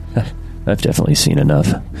 I've definitely seen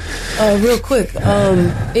enough. Real quick,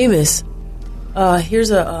 Amos.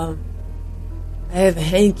 Here's I have a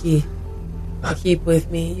hanky I keep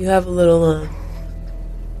with me. You have a little.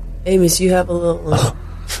 Amos, you have a little.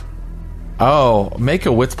 Oh, make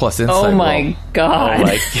a wits plus insight. Oh my roll. god! Oh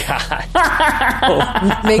my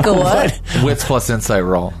god! Make a what? Wits plus insight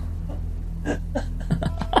roll.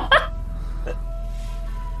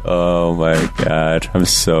 Oh my god! I'm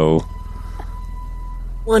so.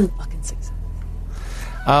 1 fucking success.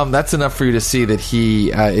 That's enough for you to see that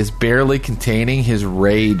he is barely containing his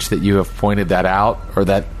rage that you have pointed that out, or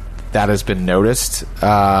that has been noticed.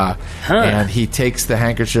 And he takes the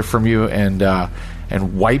handkerchief from you and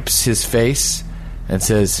wipes his face and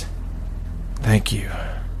says, "Thank you."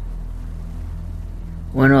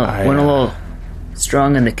 Went a little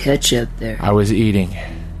strong on the ketchup there. I was eating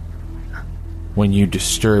when you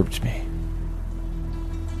disturbed me.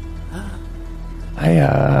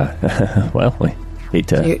 Well, we hate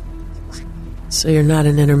to. So you're not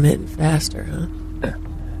an intermittent faster, huh?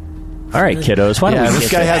 All right, kiddos. Why don't we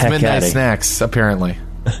this get guy the has heck midnight outta here? snacks, apparently.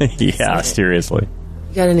 Yeah, seriously.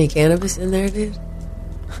 You got any cannabis in there, dude?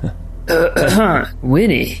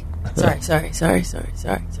 Winnie. Sorry.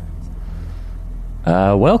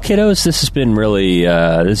 Well, kiddos, this has been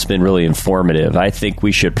really informative. I think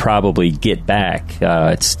we should probably get back.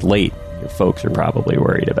 It's late Your folks are probably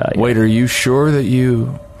worried about you. Wait, are you sure that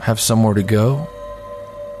you have somewhere to go?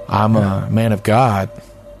 I'm a man of God.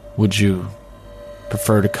 Would you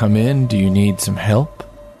prefer to come in? Do you need some help?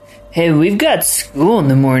 Hey, we've got school in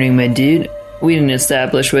the morning, my dude. We didn't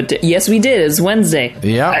establish what day. Yes, we did. It's Wednesday.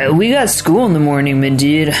 Yeah. We got school in the morning, my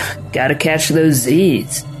dude. Gotta catch those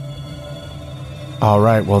Z's. All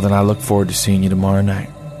right, well, then I look forward to seeing you tomorrow night.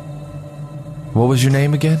 What was your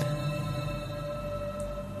name again?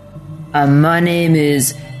 My name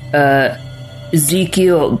is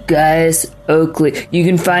Ezekiel Gaius Oakley. You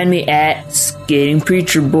can find me at Skating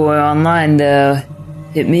Preacher Boy online, though.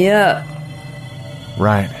 Hit me up.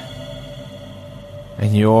 Right.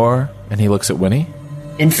 And you're... And he looks at Winnie.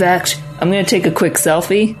 In fact, I'm going to take a quick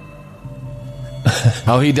selfie.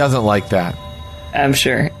 Oh, he doesn't like that. I'm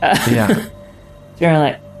sure. Yeah. You're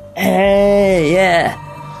like, hey,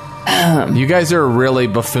 yeah. You guys are really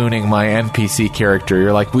buffooning my NPC character.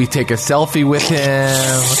 You're like, we take a selfie with him.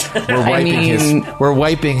 We're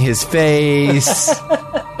wiping his face.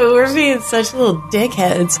 But we're being such little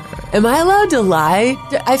dickheads. Am I allowed to lie?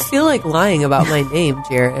 I feel like lying about my name,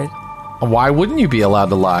 Jared. Why wouldn't you be allowed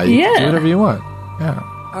to lie? You can do whatever you want. Yeah.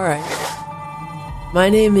 All right. My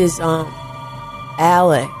name is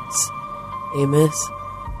Alex Amos.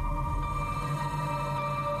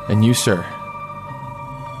 And you, sir?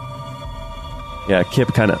 Yeah, Kip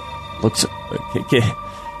kind of looks. Kip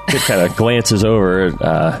kind of glances over,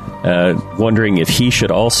 wondering if he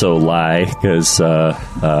should also lie, because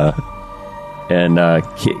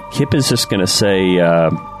Kip is just going to say,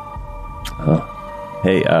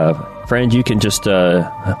 "Hey, friend, you can just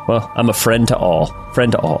well, I'm a friend to all.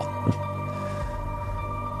 Friend to all."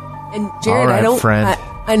 And Jared, all right, friend.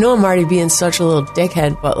 I know I'm already being such a little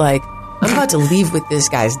dickhead, but like, I'm about to leave with this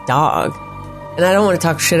guy's dog. And I don't want to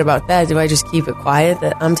talk shit about that. Do I just keep it quiet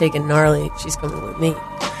that I'm taking Gnarly? She's coming with me.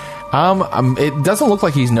 It doesn't look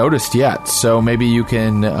like he's noticed yet, so maybe you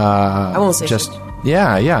can. I won't say just. shit.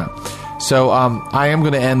 Yeah. So I am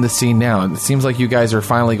going to end the scene now. It seems like you guys are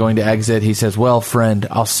finally going to exit. He says, "Well, friend,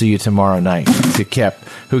 I'll see you tomorrow night." To Kip,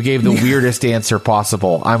 who gave the weirdest answer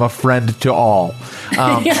possible. I'm a friend to all.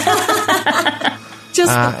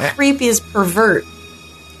 Just the creepiest pervert.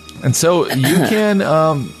 And so you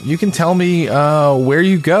can tell me where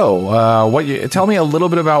you go. Tell me a little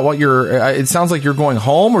bit about what it sounds like you're going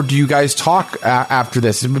home, or do you guys talk after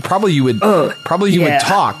this? Probably you would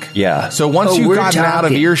talk. Yeah. So once you've gotten out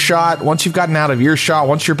of earshot, once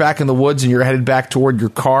you're back in the woods and you're headed back toward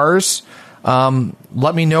your cars,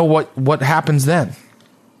 let me know what happens then.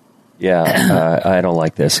 Yeah, I don't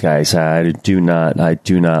like this, guys. I do not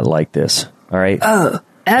like this. All right. Oh,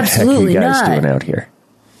 absolutely not. What are you guys not. doing out here?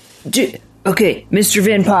 Okay, Mr.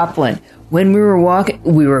 Van Poplin, when we were walking,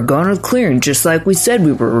 we were going to the clearing, just like we said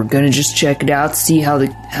we were. We're going to just check it out, see how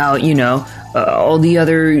all the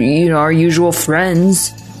other, our usual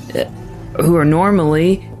friends who are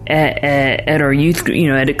normally at our youth,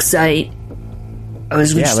 at Excite. I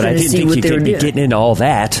was just but I didn't think you'd be getting into all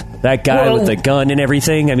that. That guy with the gun and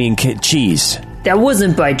everything. I mean, geez. That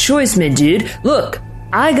wasn't by choice, my dude. Look,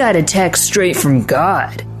 I got a text straight from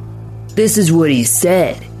God. This is what he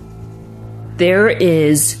said. There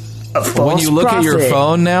is a false prophet. When you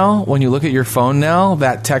look at your phone now,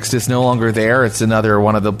 that text is no longer there. It's another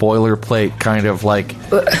one of the boilerplate kind of like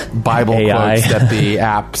Bible AI quotes that the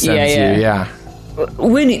app sends you. Yeah.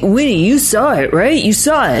 Winnie, you saw it, right? You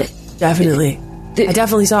saw it. Definitely. I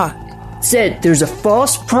definitely saw it. Said there's a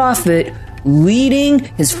false prophet leading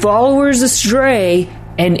his followers astray,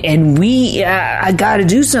 and I got to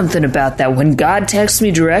do something about that. When God texts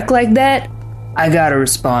me direct like that, I got to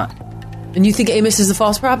respond. And you think Amos is the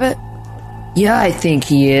false prophet? Yeah, I think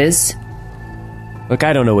he is. Look,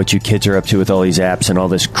 I don't know what you kids are up to with all these apps and all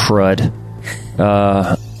this crud.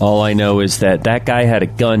 All I know is that guy had a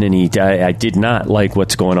gun, and I did not like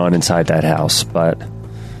what's going on inside that house, but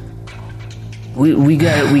we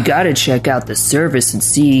got to check out the service and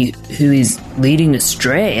see who he's leading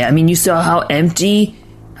astray. I mean, you saw how empty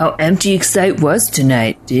Excite was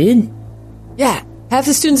tonight, dude. Yeah, half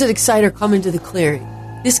the students at Excite are coming to the clearing.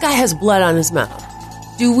 This guy has blood on his mouth.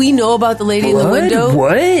 Do we know about the lady in the window?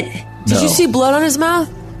 What? Did you see blood on his mouth?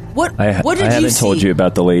 What did you see? I haven't told you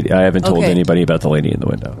about the lady. I haven't told anybody about the lady in the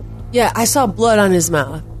window. Yeah, I saw blood on his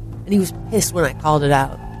mouth, and he was pissed when I called it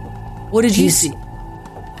out. What did you see?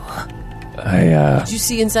 Did you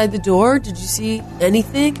see inside the door? Did you see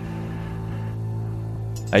anything?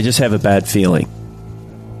 I just have a bad feeling.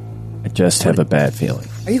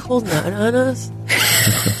 Are you holding out on us?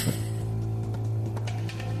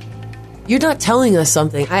 You're not telling us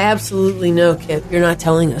something. I absolutely know, Kip. You're not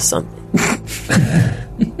telling us something.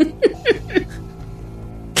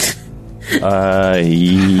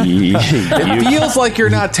 It feels like you're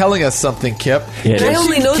not telling us something, Kip. It I is.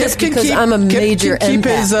 only know this because I'm a major Kip can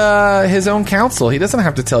keep empath. his own counsel. He doesn't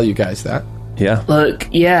have to tell you guys that. Yeah. Look,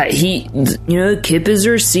 yeah, Kip is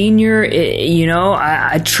our senior.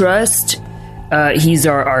 I trust. He's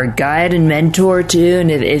our guide and mentor too.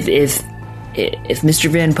 And if Mr.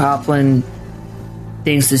 Van Poppelen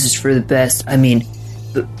thinks this is for the best, I mean,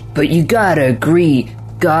 but you gotta agree,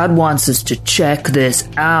 God wants us to check this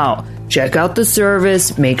out. Check out the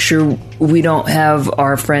service. Make sure we don't have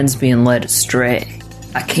our friends being led astray.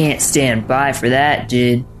 I can't stand by for that,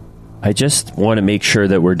 dude. I just want to make sure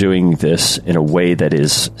that we're doing this in a way that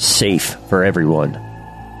is safe for everyone.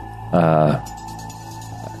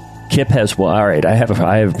 Kip has... Well, all right, I have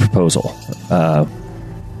a proposal.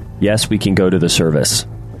 Yes, we can go to the service.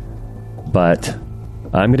 But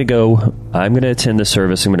I'm going to attend the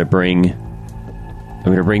service. I'm going to bring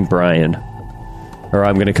Brian. Or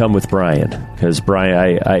I'm going to come with Brian. Because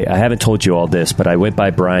Brian, I haven't told you all this, but I went by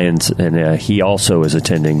Brian's, and he also is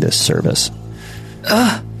attending this service.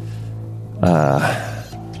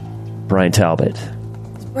 Brian Talbot.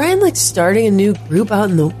 Is Brian starting a new group out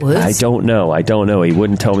in the woods? I don't know. He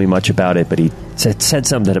wouldn't tell me much about it, but he said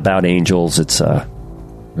something about angels. It's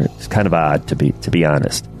kind of odd to be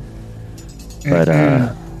honest. But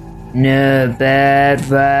no bad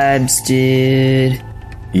vibes, dude.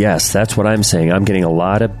 Yes, that's what I'm saying. I'm getting a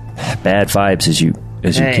lot of bad vibes, as you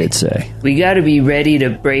kids say. We got to be ready to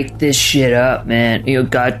break this shit up, man.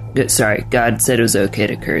 God said it was okay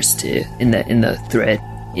to curse too in the thread.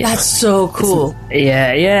 Yeah. That's so cool.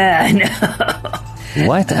 Yeah, I know.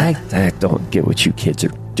 What? I don't get what you kids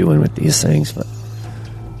are doing with these things, but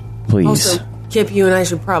please. Also, Kip, you and I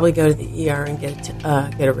should probably go to the ER and get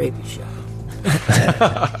a rabies shot.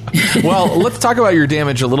 Well, let's talk about your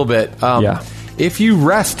damage a little bit. Yeah. If you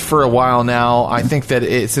rest for a while now, I think that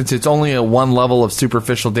since it's only a one level of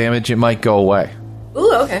superficial damage, it might go away.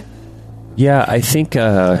 Ooh, okay. Yeah, I think,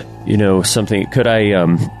 something... Could I...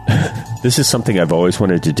 this is something I've always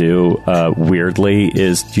wanted to do, weirdly,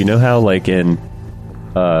 is... Do you know how, in...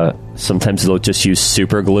 sometimes they'll just use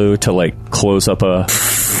super glue to, close up a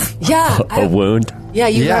wound? Yeah,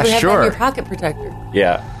 you probably have that in sure. your pocket protector.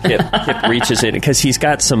 Yeah, Kip reaches in, because he's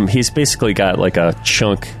basically got,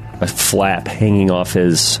 a flap hanging off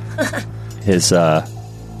his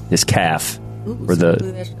calf. Ooh,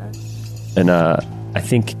 And I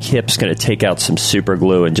think Kip's going to take out some super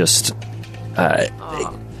glue and just... Shut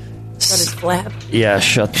his flap? Yeah,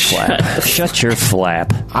 shut the flap. Shut your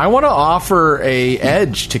flap. I want to offer a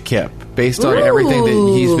edge to Kip based on everything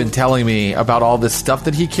that he's been telling me about all this stuff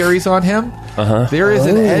that he carries on him. There is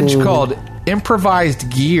an edge called improvised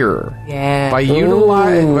gear. Yeah. By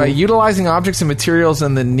utilizing objects and materials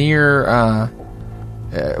in the near...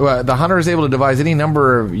 the hunter is able to devise any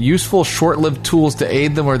number of useful, short-lived tools to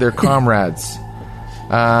aid them or their comrades.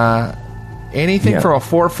 Anything from a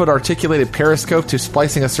 4-foot articulated periscope to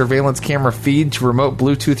splicing a surveillance camera feed to remote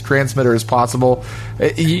Bluetooth transmitter is possible.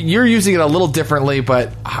 You're using it a little differently,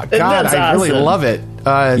 but God, I really love it.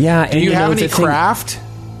 Do you have any craft?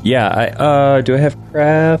 Yeah, do I have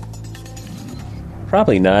craft?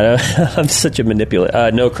 Probably not. I'm such a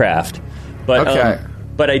manipulator. No craft. But okay.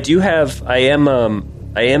 But I do have. I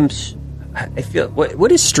feel. What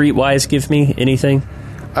does Streetwise give me? Anything?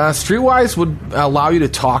 Streetwise would allow you to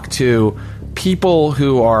talk to people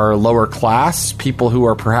who are lower class, people who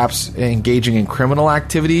are perhaps engaging in criminal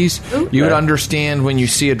activities. Okay. You would understand when you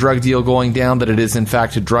see a drug deal going down that it is in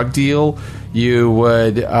fact a drug deal. You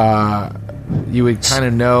would kind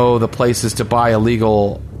of know the places to buy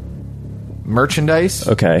illegal merchandise.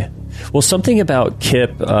 Okay. Well, something about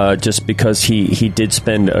Kip, just because he did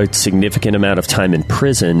spend a significant amount of time in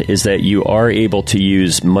prison, is that you are able to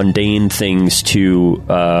use mundane things to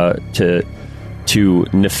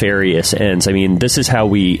nefarious ends. I mean, this is how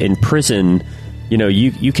we in prison.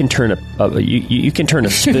 You can turn you can turn a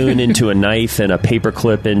spoon into a knife and a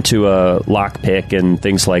paperclip into a lockpick and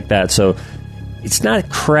things like that. So it's not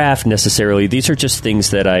craft necessarily. These are just things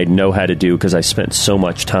that I know how to do because I spent so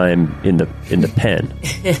much time in the pen.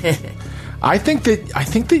 I think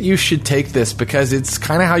that you should take this because it's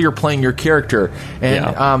kind of how you're playing your character,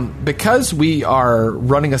 and because we are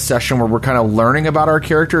running a session where we're kind of learning about our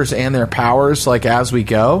characters and their powers as we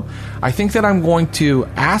go. I think that I'm going to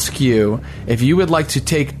ask you if you would like to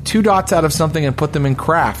take 2 dots out of something and put them in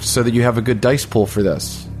craft so that you have a good dice pool for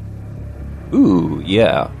this. Ooh,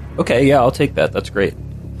 yeah. Okay, yeah, I'll take that. That's great.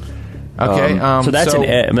 Okay, so that's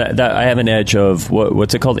I have an edge of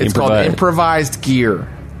what's it called? It's called improvised gear.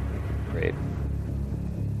 Great.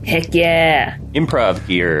 Heck yeah. Improv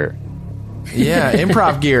gear. Yeah,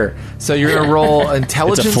 improv gear. So you're going to roll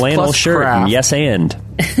intelligence It's a flannel plus shirt. craft. Yes, and.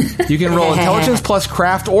 You can roll intelligence plus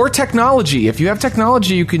craft or technology. If you have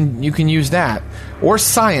technology, you can use that. Or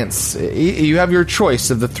science. You have your choice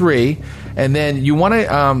of the three. And then you want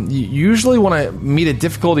to you usually want to meet a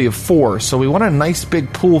difficulty of 4. So we want a nice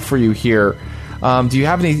big pool for you here. Do you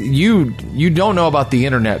have any? You don't know about the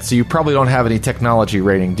internet, so you probably don't have any technology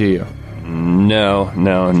rating, do you? No,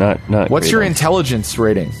 not. What's your intelligence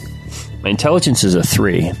rating? My intelligence is a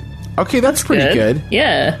 3. Okay, that's pretty good.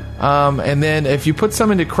 Yeah. And then if you put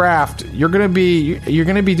some into craft, you're gonna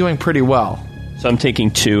be doing pretty well. So I'm taking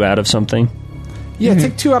 2 out of something. Yeah,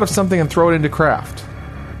 take 2 out of something and throw it into craft.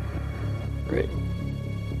 Great.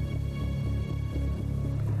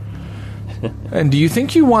 And do you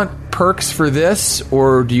think you want perks for this,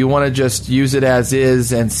 or do you want to just use it as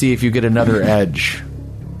is and see if you get another edge?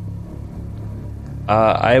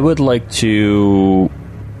 I would like to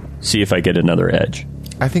see if I get another edge.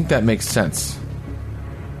 I think that makes sense.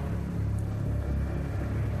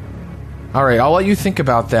 All right, I'll let you think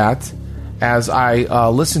about that as I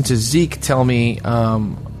listen to Zeke tell me,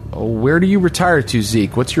 where do you retire to,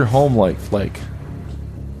 Zeke? What's your home life like?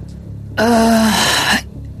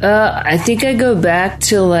 I think I go back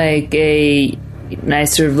to like a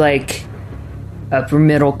nice sort of like upper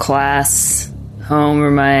middle class home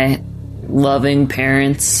where my loving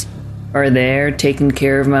parents are there taking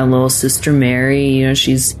care of my little sister Mary. You know,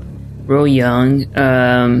 she's real young.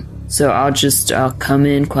 So I'll come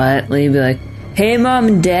in quietly and be like, "Hey, Mom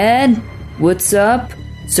and Dad, what's up?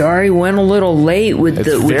 Sorry, went a little late with It's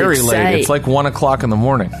the very with late. It's like 1 o'clock in the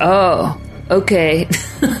morning. Oh, okay."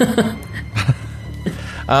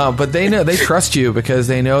 But they know, they trust you because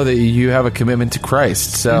they know that you have a commitment to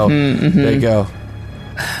Christ. So they go.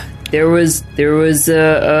 There was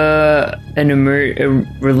a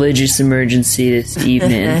religious emergency this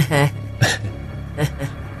evening.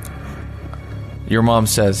 Your mom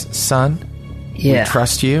says, "Son, Yeah. we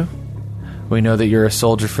trust you. We know that you're a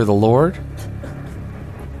soldier for the Lord.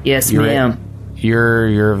 Yes, You're ma'am.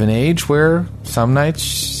 You're of an age where some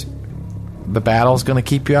nights the battle's going to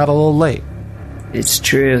keep you out a little late." It's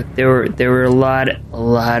true. There were a lot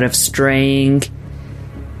of straying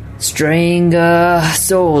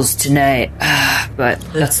souls tonight. But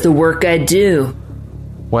that's the work I do.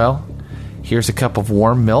 Well, here's a cup of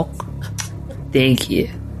warm milk, Thank you.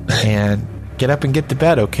 and get up and get to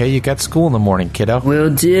bed, okay? You got school in the morning, kiddo.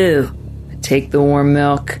 Will do. I take the warm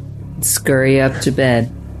milk and scurry up to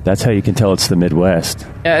bed. That's how you can tell it's the Midwest.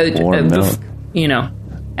 Warm milk. You know,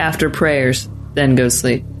 after prayers, then go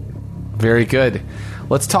sleep. Very good.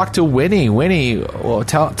 Let's talk to Winnie. Winnie, well,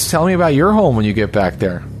 tell me about your home when you get back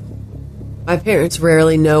there. My parents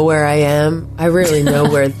rarely know where I am. I rarely know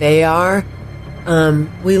where they are.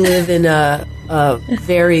 We live in a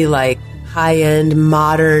very like high-end,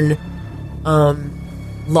 modern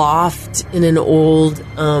loft in an old,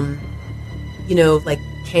 like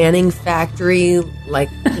canning factory, like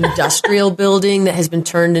industrial building that has been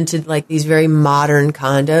turned into like these very modern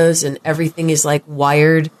condos, and everything is like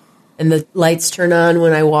wired, and the lights turn on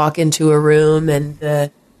when I walk into a room, and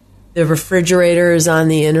the refrigerator is on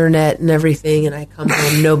the internet and everything, and I come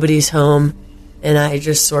home, nobody's home, and I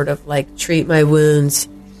just sort of like treat my wounds,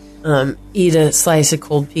 eat a slice of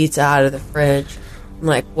cold pizza out of the fridge, and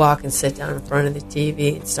like walk and sit down in front of the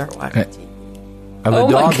TV and start watching TV.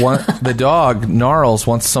 The dog Gnarls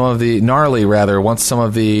wants some of the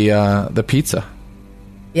pizza.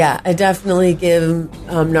 Yeah, I definitely give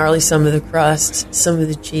Gnarly some of the crust, some of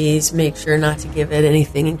the cheese. Make sure not to give it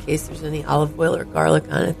anything in case there's any olive oil or garlic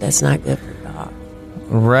on it. That's not good for dog.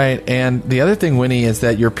 Right, and the other thing, Winnie, is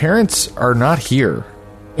that your parents are not here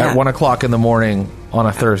at 1 o'clock in the morning on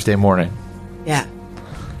a Thursday morning. Yeah,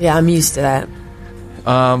 I'm used to that.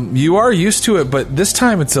 You are used to it, but this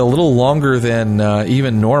time it's a little longer than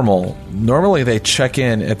even normal. Normally they check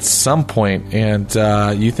in at some point, and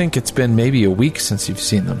you think it's been maybe a week since you've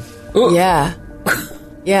seen them. Yeah.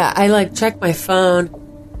 I like check my phone.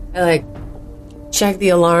 I like check the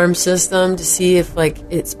alarm system to see if like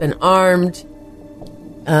it's been armed.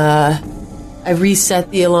 I reset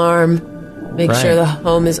the alarm, make sure the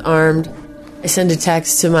home is armed. I send a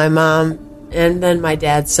text to my mom and then my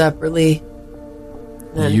dad separately.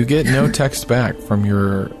 You get no text back from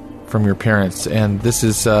your parents, and this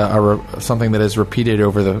is something that is repeated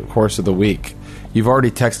over the course of the week. You've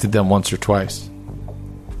already texted them once or twice.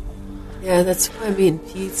 Yeah, that's why I'm eating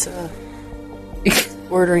pizza,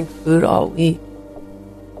 ordering food all week.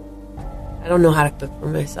 I don't know how to cook for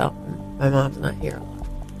myself. My mom's not here a lot.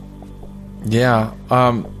 Yeah,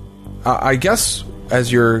 I guess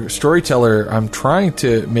as your storyteller, I'm trying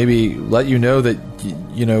to maybe let you know that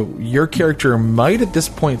your character might at this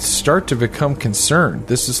point start to become concerned.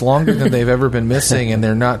 This is longer than they've ever been missing, and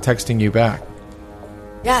they're not texting you back.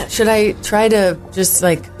 Yeah, should I try to just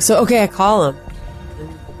I call him.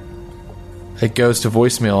 It goes to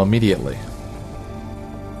voicemail immediately.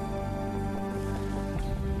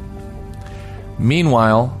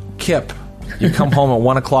 Meanwhile, Kip, you come home at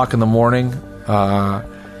 1 o'clock in the morning,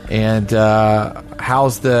 and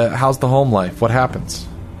how's the home life? What happens?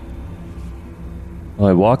 Well,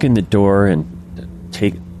 I walk in the door and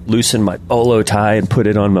loosen my bolo tie and put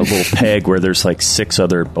it on my little peg where there's like 6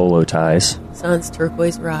 other bolo ties. Sans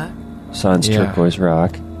turquoise rock. Turquoise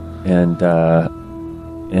rock,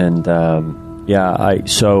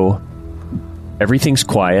 so everything's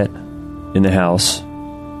quiet in the house.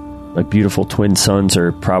 My beautiful twin sons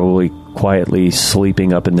are probably quietly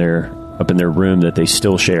sleeping up in their room that they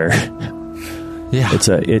still share. Yeah,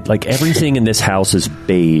 like everything in this house is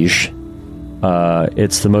beige.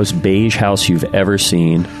 It's the most beige house you've ever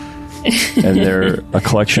seen, and they're a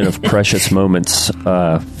collection of Precious Moments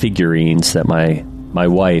figurines that my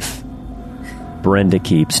wife Brenda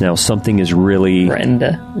keeps. Now something is really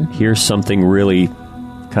here's something really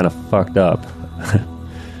kind of fucked up.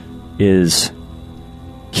 Is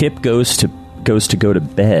Kip goes to go to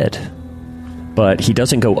bed, but he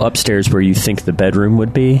doesn't go upstairs where you think the bedroom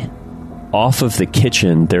would be. Off of the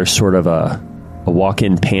kitchen, there's sort of a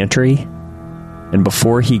walk-in pantry, and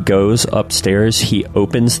before he goes upstairs, he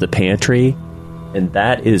opens the pantry, and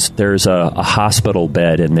there's a hospital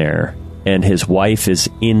bed in there, and his wife is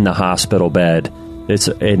in the hospital bed.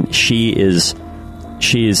 She's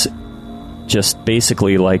just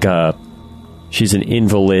basically like she's an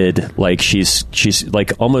invalid, like she's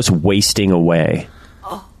like almost wasting away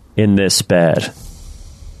in this bed.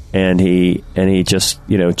 And he just,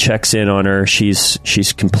 checks in on her. She's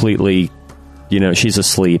completely, she's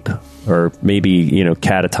asleep or maybe,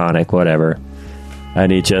 catatonic, whatever.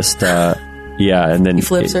 And he just, and then he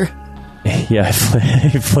flips her. Yeah,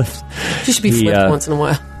 he flips. She should be flipped once in a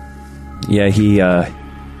while. Yeah, he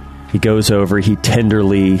goes over, he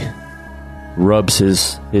tenderly rubs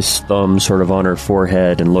his thumb sort of on her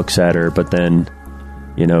forehead and looks at her, but then,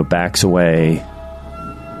 backs away,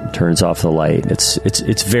 turns off the light.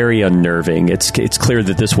 It's very unnerving. It's clear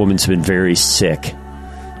that this woman's been very sick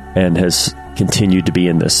and has continued to be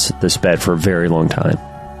in this bed for a very long time.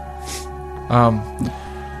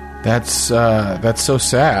 That's so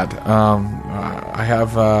sad. I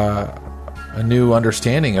have a new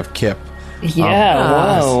understanding of Kip.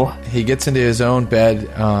 Yeah, whoa. He gets into his own bed,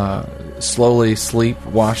 slowly sleep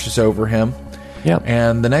washes over him. Yep.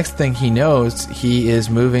 And the next thing he knows, he is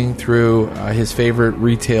moving through his favorite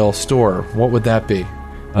retail store. What would that be?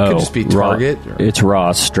 Could just be Target. It's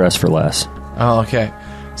Ross, Dress for Less. Oh, okay.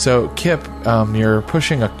 So, Kip, you're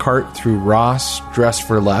pushing a cart through Ross, Dress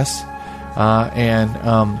for Less, and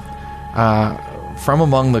from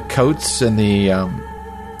among the coats and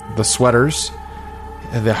the sweaters,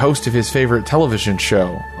 the host of his favorite television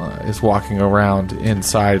show is walking around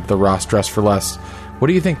inside the Ross Dress for Less. What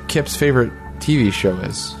do you think Kip's favorite TV show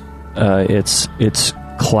is? It's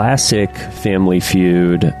classic Family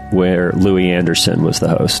Feud, where Louis Anderson was the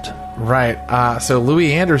host. Right. So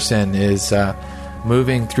Louis Anderson is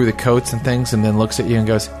moving through the coats and things, and then looks at you and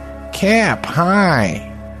goes, "Kip, hi."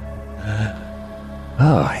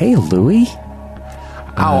 Oh, hey, Louis.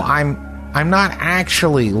 Oh, I'm not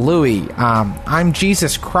actually Louis. I'm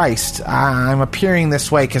Jesus Christ. I'm appearing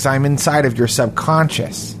this way because I'm inside of your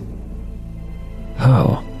subconscious.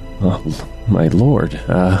 Oh, my lord.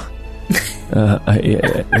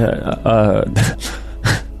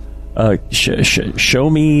 Show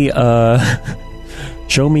me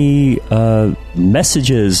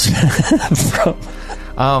messages from.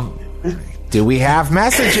 Do we have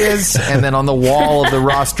messages? And then on the wall of the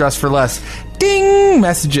Ross Dress for Less, ding!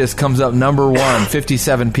 Messages comes up number 1.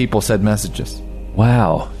 57 people said messages.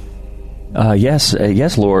 Wow. Yes,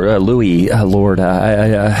 Lord, Louis, Lord.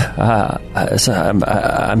 I'm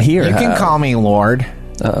here. You can call me Lord.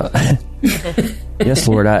 Yes,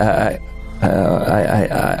 Lord. I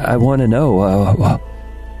want to know.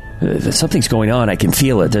 Something's going on. I can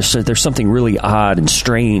feel it. There's something really odd and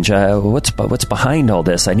strange. What's behind all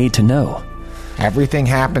this? I need to know. Everything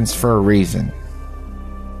happens for a reason.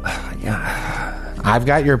 Yeah. I've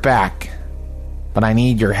got your back, but I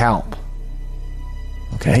need your help.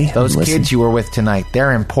 Okay. Those kids you were with tonight,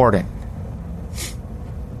 they're important.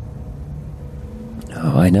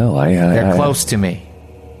 Oh, I know. They're close to me.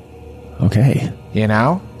 Okay. You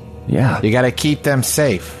know? Yeah. You got to keep them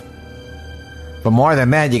safe. But more than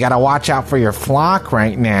that, you got to watch out for your flock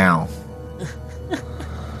right now.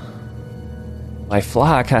 My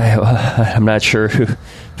flock? I'm not sure if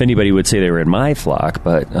anybody would say they were in my flock,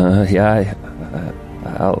 but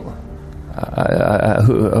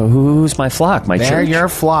who's my flock? My They're church? your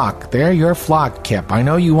flock. They're your flock, Kip. I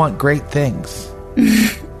know you want great things.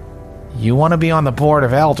 You want to be on the board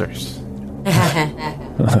of elders.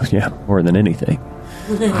 Yeah, more than anything.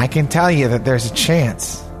 I can tell you that there's a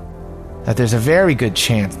chance. That there's a very good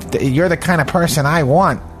chance that you're the kind of person I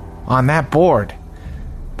want on that board.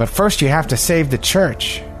 But first you have to save the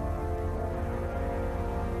church.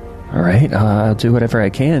 All right, I'll do whatever I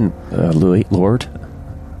can, Louis, Lord.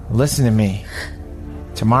 Listen to me.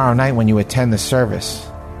 Tomorrow night when you attend the service,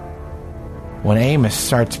 when Amos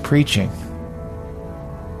starts preaching,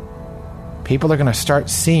 people are going to start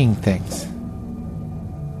seeing things.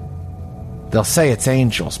 They'll say it's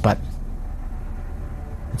angels, but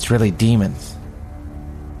it's really demons.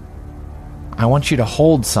 I want you to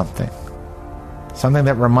hold something. Something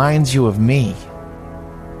that reminds you of me.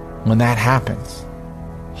 When that happens,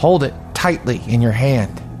 hold it tightly in your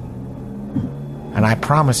hand. And I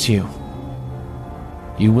promise you,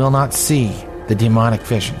 you will not see the demonic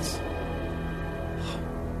visions.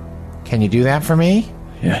 Can you do that for me?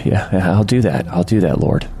 Yeah, I'll do that. I'll do that,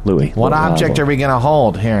 Lord. Louis. What object are we going to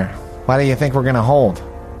hold here? What do you think we're going to hold?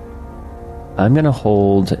 I'm going to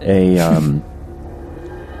hold a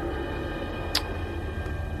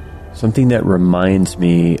something that reminds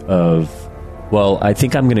me of. Well, I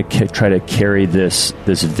think I'm going to try to carry this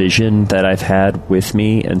vision that I've had with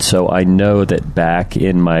me, and so I know that back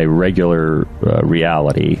in my regular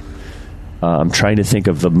reality, I'm trying to think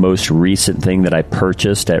of the most recent thing that I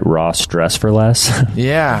purchased at Ross Dress for Less.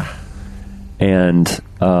 Yeah, and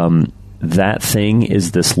that thing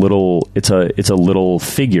is this little. It's a little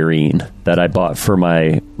figurine that I bought for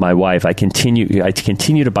my wife. I continue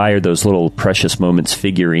to buy her those little Precious Moments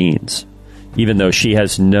figurines, even though she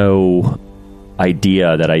has no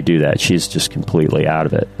idea that I do that. She's just completely out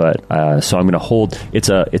of it. But so I'm going to hold. It's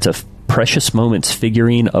a Precious Moments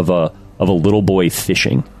figurine of a little boy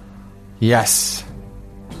fishing. Yes.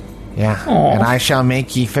 Yeah. Aww. And I shall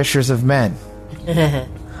make ye fishers of men.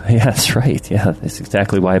 Yeah, that's right. Yeah, that's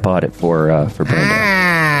exactly why I bought it for Brenda.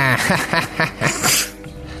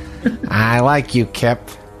 I like you, Kip.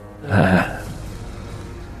 I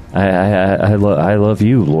love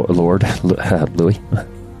you, Lord Louis.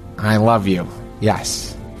 I love you.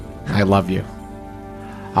 Yes, I love you.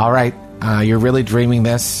 All right, you're really dreaming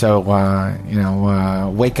this, so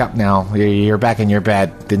wake up now. You're back in your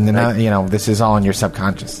bed. This is all in your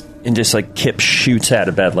subconscious. And just like Kip shoots out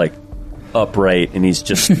of bed, like upright, and he's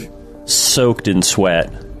just soaked in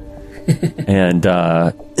sweat. And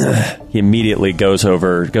he immediately goes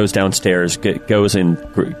downstairs, goes and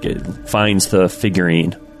finds the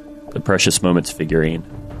figurine, the Precious Moments figurine.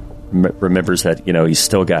 Remembers that he's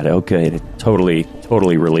still got it. Okay, totally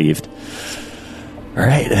relieved. All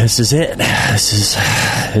right, this is it.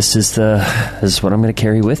 This is what I'm going to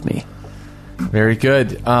carry with me. Very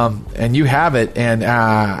good. And you have it. And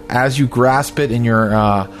as you grasp it in your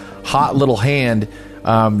hot little hand,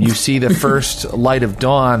 you see the first light of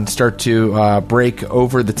dawn start to break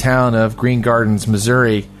over the town of Green Gardens,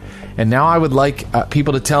 Missouri. And now I would like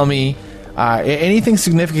people to tell me anything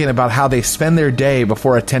significant about how they spend their day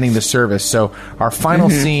before attending the service. So our final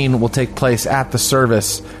scene will take place at the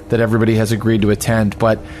service that everybody has agreed to attend.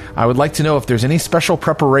 But I would like to know if there's any special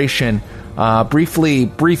preparation. Briefly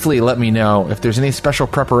let me know if there's any special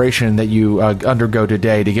preparation that you undergo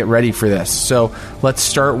today to get ready for this. So let's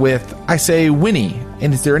start with, I say, Winnie.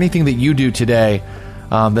 And is there anything that you do today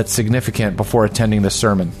that's significant before attending the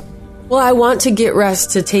sermon? Well, I want to get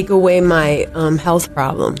rest to take away my health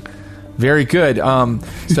problem. Very good.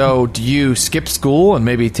 So do you skip school and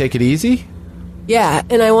maybe take it easy? Yeah,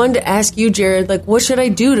 and I wanted to ask you, Jared, what should I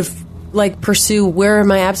do to pursue where are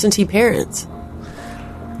my absentee parents?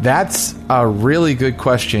 That's a really good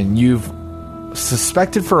question. You've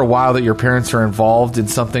suspected for a while that your parents are involved in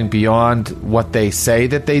something beyond what they say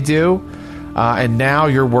that they do, and now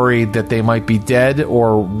you're worried that they might be dead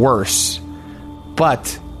or worse,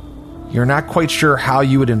 but you're not quite sure how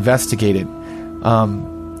you would investigate it.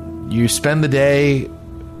 You spend the day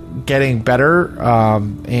getting better,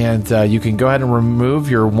 and you can go ahead and remove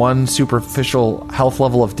your one superficial health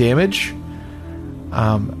level of damage,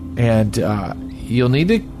 and you'll need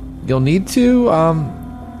to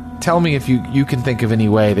tell me if you can think of any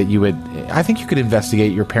way that you would. I think you could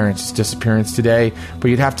investigate your parents' disappearance today, but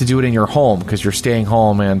you'd have to do it in your home because you're staying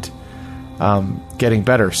home and getting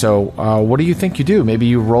better. So what do you think you do? Maybe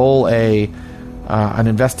you roll an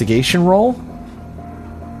investigation roll?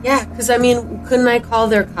 Yeah, because couldn't I call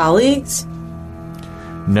their colleagues?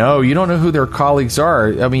 No, you don't know who their colleagues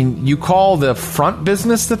are. I mean, you call the front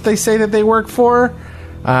business that they say that they work for,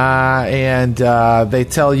 and they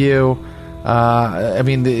tell you, I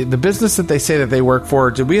mean, the business that they say that they work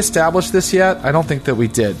for, did we establish this yet? I don't think that we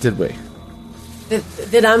did we?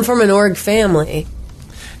 That I'm from an org family.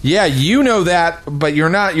 Yeah, you know that, but you're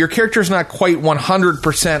not. Your character's not quite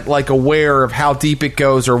 100% like aware of how deep it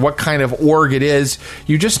goes or what kind of org it is.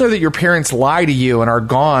 You just know that your parents lie to you and are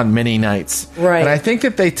gone many nights. Right. And I think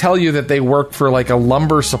that they tell you that they work for like a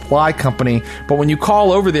lumber supply company, but when you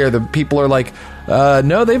call over there, the people are like,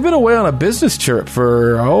 no, they've been away on a business trip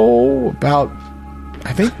for about,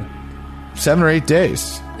 I think, 7 or 8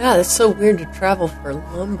 days. Yeah, that's so weird to travel for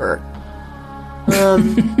lumber.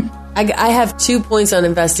 I have 2 points on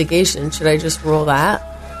investigation. Should I just roll that?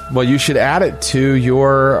 Well, you should add it to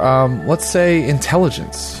your, let's say,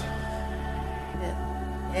 intelligence.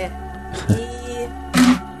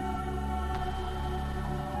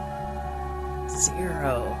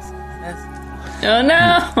 Zero. Oh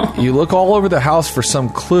no! You look all over the house for some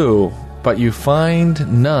clue, but you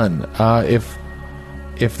find none. If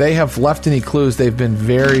they have left any clues, they've been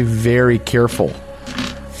very, very careful.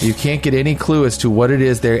 You can't get any clue as to what it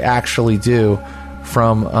is they actually do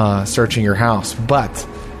from searching your house. But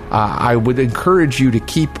I would encourage you to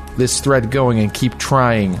keep this thread going and keep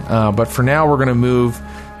trying. But for now, we're going to move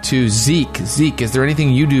to Zeke. Zeke, is there anything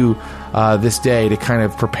you do this day to kind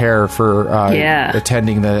of prepare for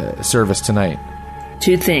attending the service tonight?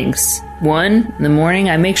 2 things. 1, in the morning,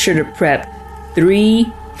 I make sure to prep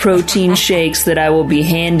 3 protein shakes that I will be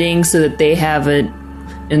handing so that they have it,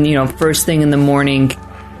 and first thing in the morning.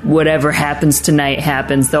 Whatever happens tonight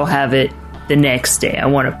happens, they'll have it the next day. I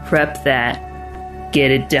want to prep that, get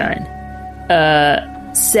it done.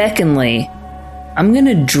 Secondly, I'm going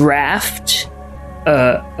to draft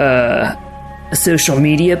a social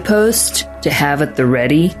media post to have at the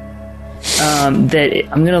ready. That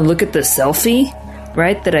I'm going to look at the selfie,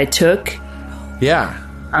 right, that I took. Yeah.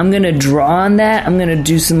 I'm going to draw on that. I'm going to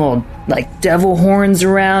do some old, devil horns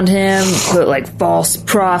around him, put, false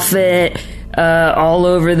prophet all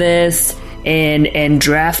over this, and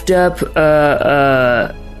draft up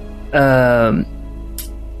the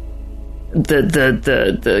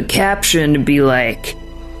caption to be like,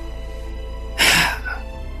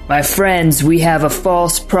 my friends, we have a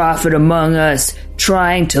false prophet among us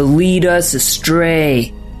trying to lead us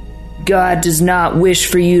astray. God does not wish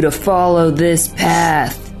for you to follow this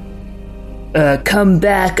path. Come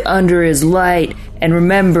back under his light, and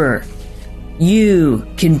remember, you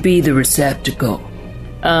can be the receptacle.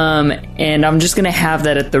 And I'm just going to have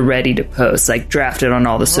that at the ready to post, draft it on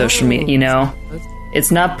all the social media,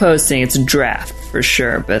 It's not posting, it's a draft for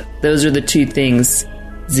sure, but those are the 2 things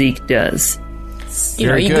Zeke does. He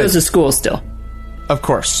goes to school still. Of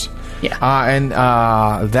course. Yeah. And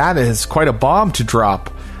that is quite a bomb to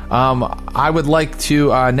drop. I would like to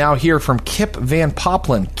now hear from Kip Van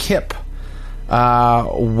Poplin. Kip,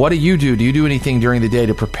 what do you do? Do you do anything during the day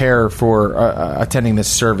to prepare for attending this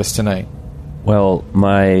service tonight? Well,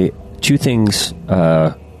 my 2 things.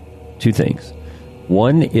 2 things.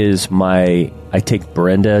 One is I take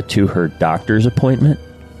Brenda to her doctor's appointment.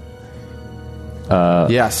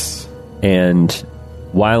 Yes. And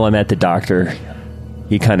while I'm at the doctor,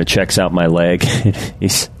 he kind of checks out my leg.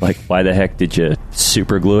 He's like, "Why the heck did you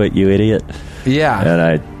super glue it, you idiot?" Yeah.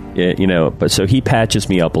 And but so he patches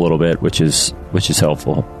me up a little bit, which is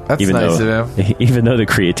helpful. That's nice of him. Even though the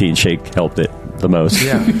creatine shake helped it the most.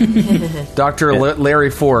 Yeah. Dr.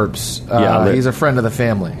 Larry Forbes. He's a friend of the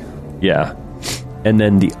family. Yeah. And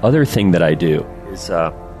then the other thing that I do is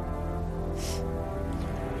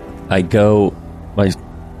I go.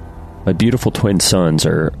 My beautiful twin sons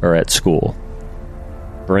are at school.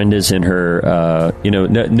 Brenda's in her,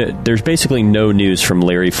 there's basically no news from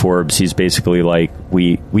Larry Forbes. He's basically like,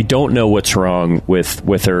 we don't know what's wrong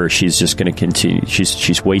with her. She's just going to continue.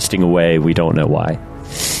 She's wasting away. We don't know why.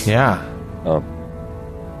 Yeah.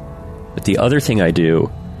 But the other thing I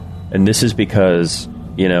do, and this is because,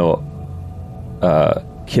 Kip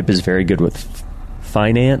is very good with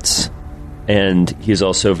finance, and he's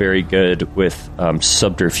also very good with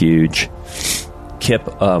subterfuge. Kip,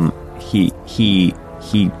 he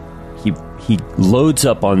loads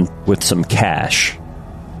up with some cash.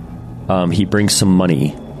 He brings some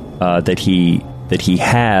money that he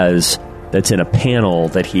has that's in a panel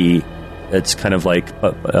that's kind of like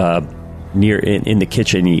near in the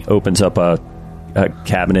kitchen. He opens up a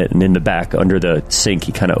cabinet, and in the back under the sink,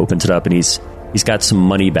 he kind of opens it up, and he's got some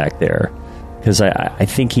money back there because I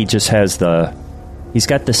think he just has he's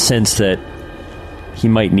got the sense that he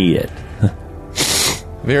might need it.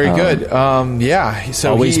 Very good. Yeah.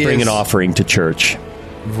 So always bring an offering to church.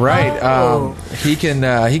 Right. He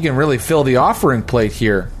can really fill the offering plate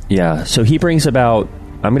here. Yeah. So he brings about.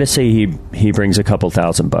 I'm going to say he brings a couple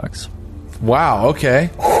 $1,000. Wow.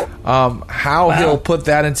 Okay. How he'll put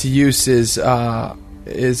that into use is up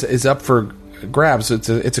for grabs.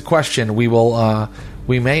 It's a question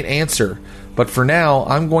we may answer. But for now,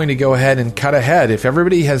 I'm going to go ahead and cut ahead. If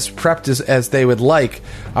everybody has prepped as they would like,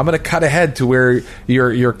 I'm going to cut ahead to where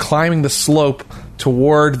you're climbing the slope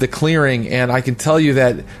toward the clearing, and I can tell you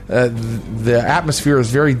that the atmosphere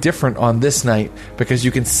is very different on this night because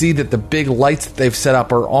you can see that the big lights that they've set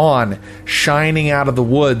up are on, shining out of the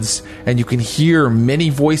woods, and you can hear many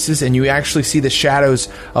voices, and you actually see the shadows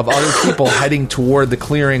of other people heading toward the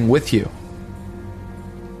clearing with you.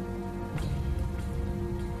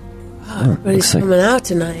 Everybody's coming out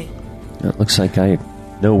tonight. It looks like I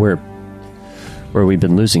know where we've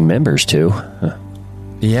been losing members to. Huh.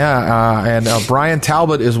 Yeah, and Brian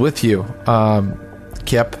Talbot is with you,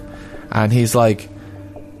 Kip, and he's like,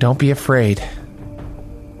 don't be afraid.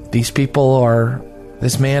 This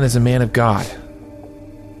man is a man of God.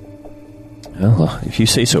 Well, if you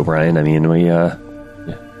say so, Brian, I mean,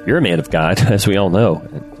 you're a man of God, as we all know.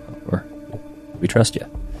 We trust you.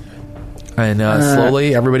 And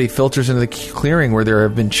slowly, everybody filters into the clearing where there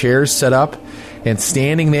have been chairs set up, and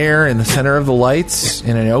standing there in the center of the lights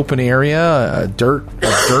in an open area, dirt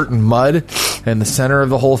and mud, in the center of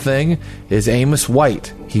the whole thing is Amos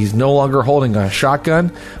White. He's no longer holding a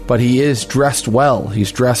shotgun, but he is dressed well.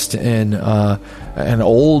 He's dressed in an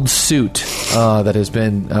old suit that has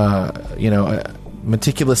been,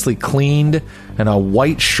 meticulously cleaned, and a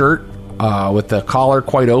white shirt with the collar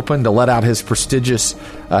quite open to let out his prestigious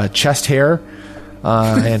chest hair.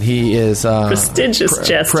 And he is prestigious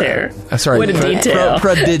chest hair. Sorry, what a detail!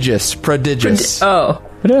 Prodigious. But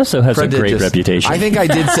it also has a great reputation. I think I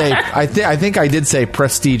did say. I think I did say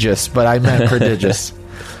prestigious, but I meant prodigious.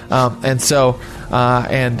 And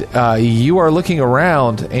you are looking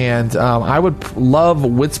around, and I would love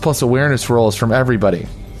wits plus awareness rolls from everybody.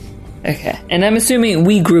 Okay, and I'm assuming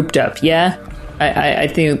we grouped up. Yeah, I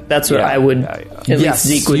think that's what I would. At least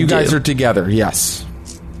Zeke would you guys do. are together. Yes.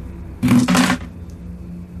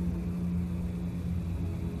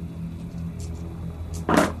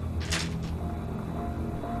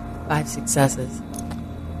 5 successes.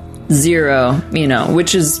 0,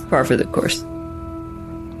 which is par for the course.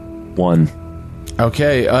 1.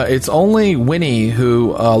 Okay, it's only Winnie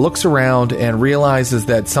who looks around and realizes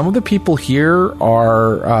that some of the people here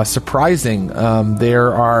are surprising.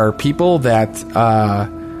 There are people that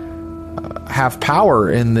have power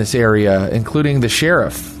in this area, including the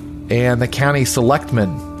sheriff and the county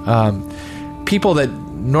selectmen. People that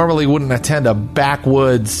normally wouldn't attend a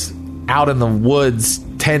backwoods, out in the woods,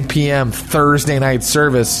 10 p.m. Thursday night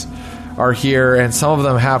service are here, and some of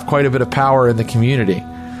them have quite a bit of power in the community.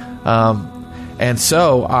 And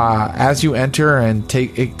so, as you enter and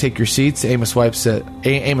take your seats, Amos White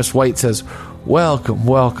says, "Welcome,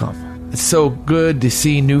 welcome. It's so good to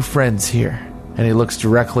see new friends here." And he looks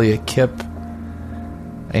directly at Kip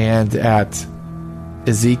and at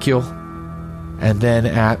Ezekiel, and then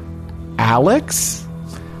at Alex.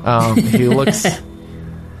 He looks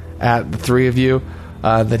at the three of you.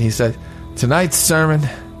 Then he said, "Tonight's sermon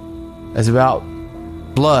is about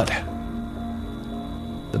blood.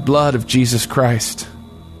 The blood of Jesus Christ.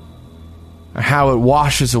 And how it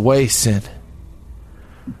washes away sin.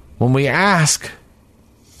 When we ask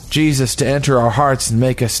Jesus to enter our hearts and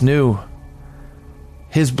make us new,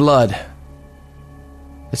 His blood,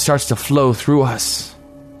 it starts to flow through us.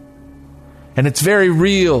 And it's very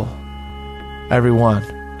real, everyone."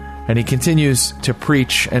 And he continues to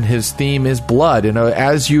preach, and his theme is blood. And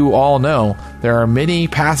as you all know, there are many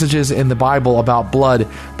passages in the Bible about blood,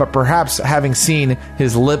 but perhaps having seen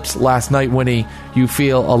his lips last night, Winnie, you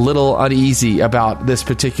feel a little uneasy about this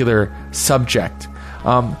particular subject.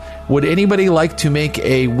 Would anybody like to make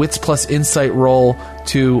a Wits plus Insight roll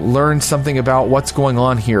to learn something about what's going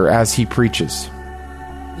on here as he preaches?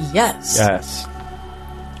 Yes. Yes.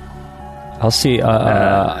 I'll see.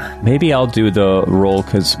 Maybe I'll do the roll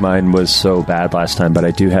because mine was so bad last time, but I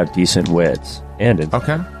do have decent wits. And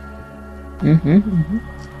Okay.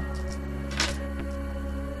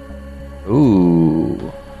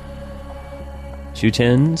 Ooh. 2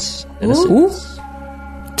 10s and a 6.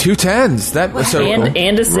 2 10s.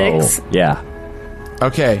 And a 6. Roll. Yeah.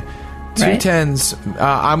 Okay. 2 Right. 10s.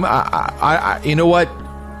 I you know what?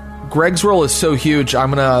 Greg's roll is so huge,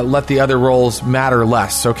 I'm going to let the other rolls matter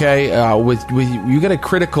less, okay? With you get a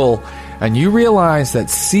critical, and you realize that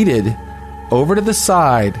seated over to the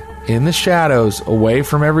side, in the shadows, away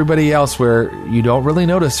from everybody else, where you don't really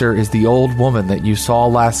notice her, is the old woman that you saw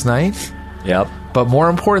last night. Yep. But more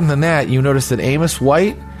important than that, you notice that Amos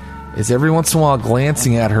White is every once in a while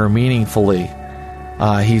glancing at her meaningfully.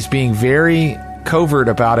 He's being very covert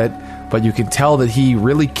about it, but you can tell that he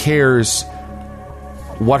really cares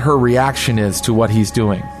what her reaction is to what he's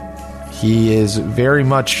doing. He is very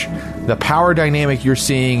much... The power dynamic you're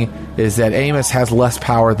seeing is that Amos has less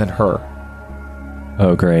power than her.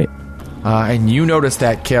 Oh, great. And you noticed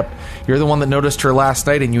that, Kip. You're the one that noticed her last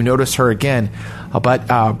night, and you noticed her again. But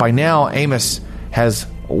by now, Amos has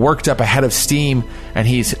worked up a head of steam, and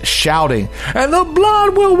he's shouting, "And the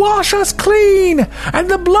blood will wash us clean, and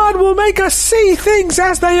the blood will make us see things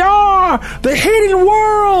as they are, the hidden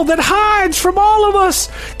world that hides from all of us.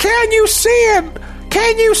 Can you see it?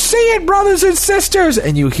 Can you see it, brothers and sisters?"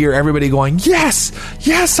 And you hear everybody going, "Yes,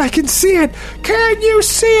 yes, I can see it. Can you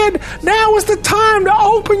see it? Now is the time to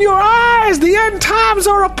open your eyes. The end times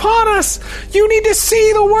are upon us. You need to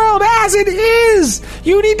see the world as it is.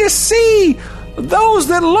 You need to see those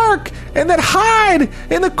that lurk and that hide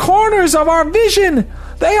in the corners of our vision.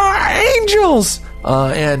 They are angels."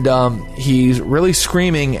 And he's really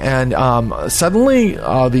screaming, and suddenly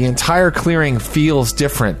the entire clearing feels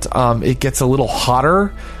different. It gets a little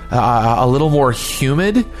hotter, a little more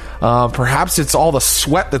humid. Perhaps it's all the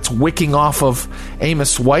sweat that's wicking off of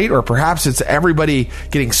Amos White, or perhaps it's everybody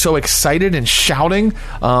getting so excited and shouting.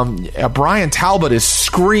 Brian Talbot is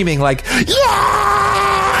screaming like,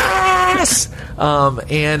 "Yes!"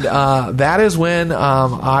 And that is when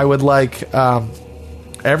I would like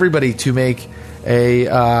everybody to make a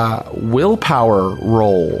willpower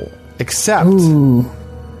roll, except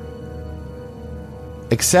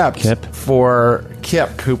Kip. for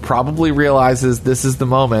Kip, who probably realizes this is the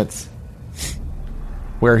moment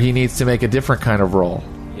where he needs to make a different kind of roll.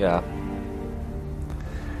 Yeah.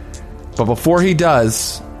 But before he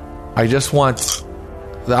does, I want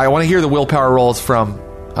to hear the willpower rolls from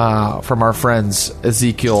our friends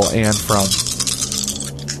Ezekiel and from...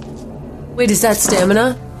 Wait, is that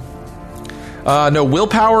stamina? No,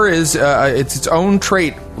 willpower is it's its own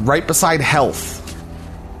trait right beside health.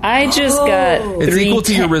 I just got It's 3 equal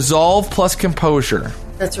to your resolve plus composure.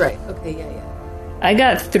 That's right. Okay, yeah. I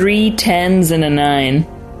got 3 10s and a 9.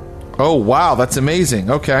 Oh, wow, that's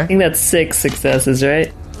amazing. Okay. I think that's 6 successes,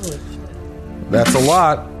 right? That's a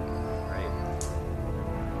lot.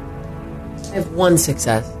 I have 1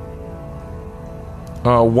 success.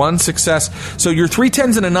 1 success. So your 3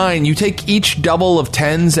 10s and a 9, you take each double of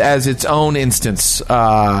 10s as its own instance.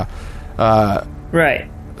 Right.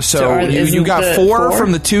 So you got 4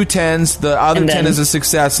 from the 2 10s. The other And 10 then- is a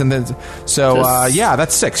success, and then yeah,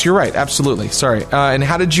 that's 6. You're right. Absolutely. Sorry. And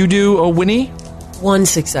how did you do, Winnie? 1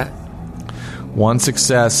 success. 1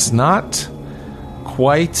 success, not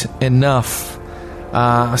quite enough.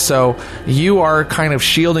 So you are kind of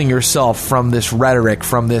shielding yourself from this rhetoric,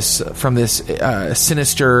 from this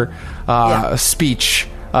sinister speech.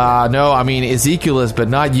 No, I mean Ezekiel is, but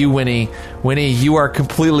not you, Winnie. Winnie, you are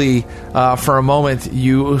completely, for a moment,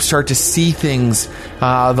 you start to see things.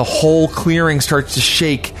 The whole clearing starts to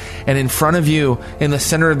shake, and in front of you, in the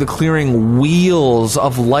center of the clearing, wheels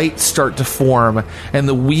of light start to form, and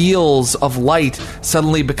the wheels of light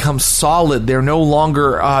suddenly become solid. They're no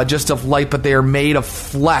longer just of light, but they are made of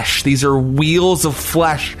flesh. These are wheels of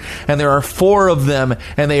flesh, and there are 4 of them,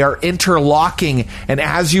 and they are interlocking, and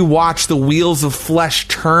as you watch the wheels of flesh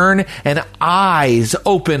turn, and eyes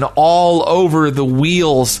open all over the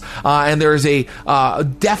wheels, and there's a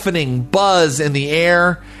deafening buzz in the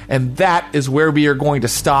air, and that is where we are going to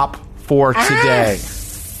stop for today.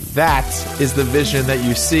 That is the vision that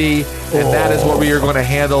you see, and that is what we are going to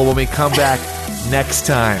handle when we come back next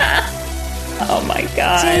time. Oh my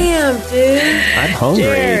god. Damn, dude. I'm hungry.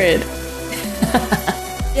 Jared.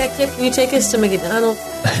 Yeah, Kip, can you take us to McDonald's?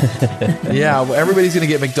 Yeah, well, everybody's going to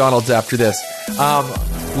get McDonald's after this.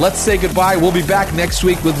 Let's say goodbye. We'll be back next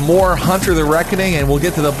week with more Hunter the Reckoning, and we'll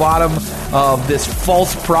get to the bottom of this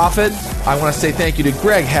false prophet. I want to say thank you to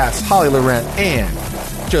Greg Hess, Holly Laurent, and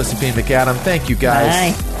Josephine McAdam. Thank you,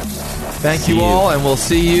 guys. Bye. Thank you all, and we'll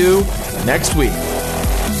see you next week.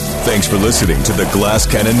 Thanks for listening to the Glass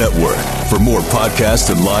Cannon Network. For more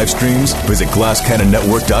podcasts and live streams, visit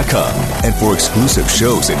glasscannonnetwork.com. And for exclusive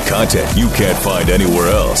shows and content you can't find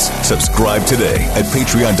anywhere else, subscribe today at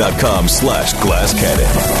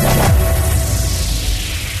patreon.com/glasscannon.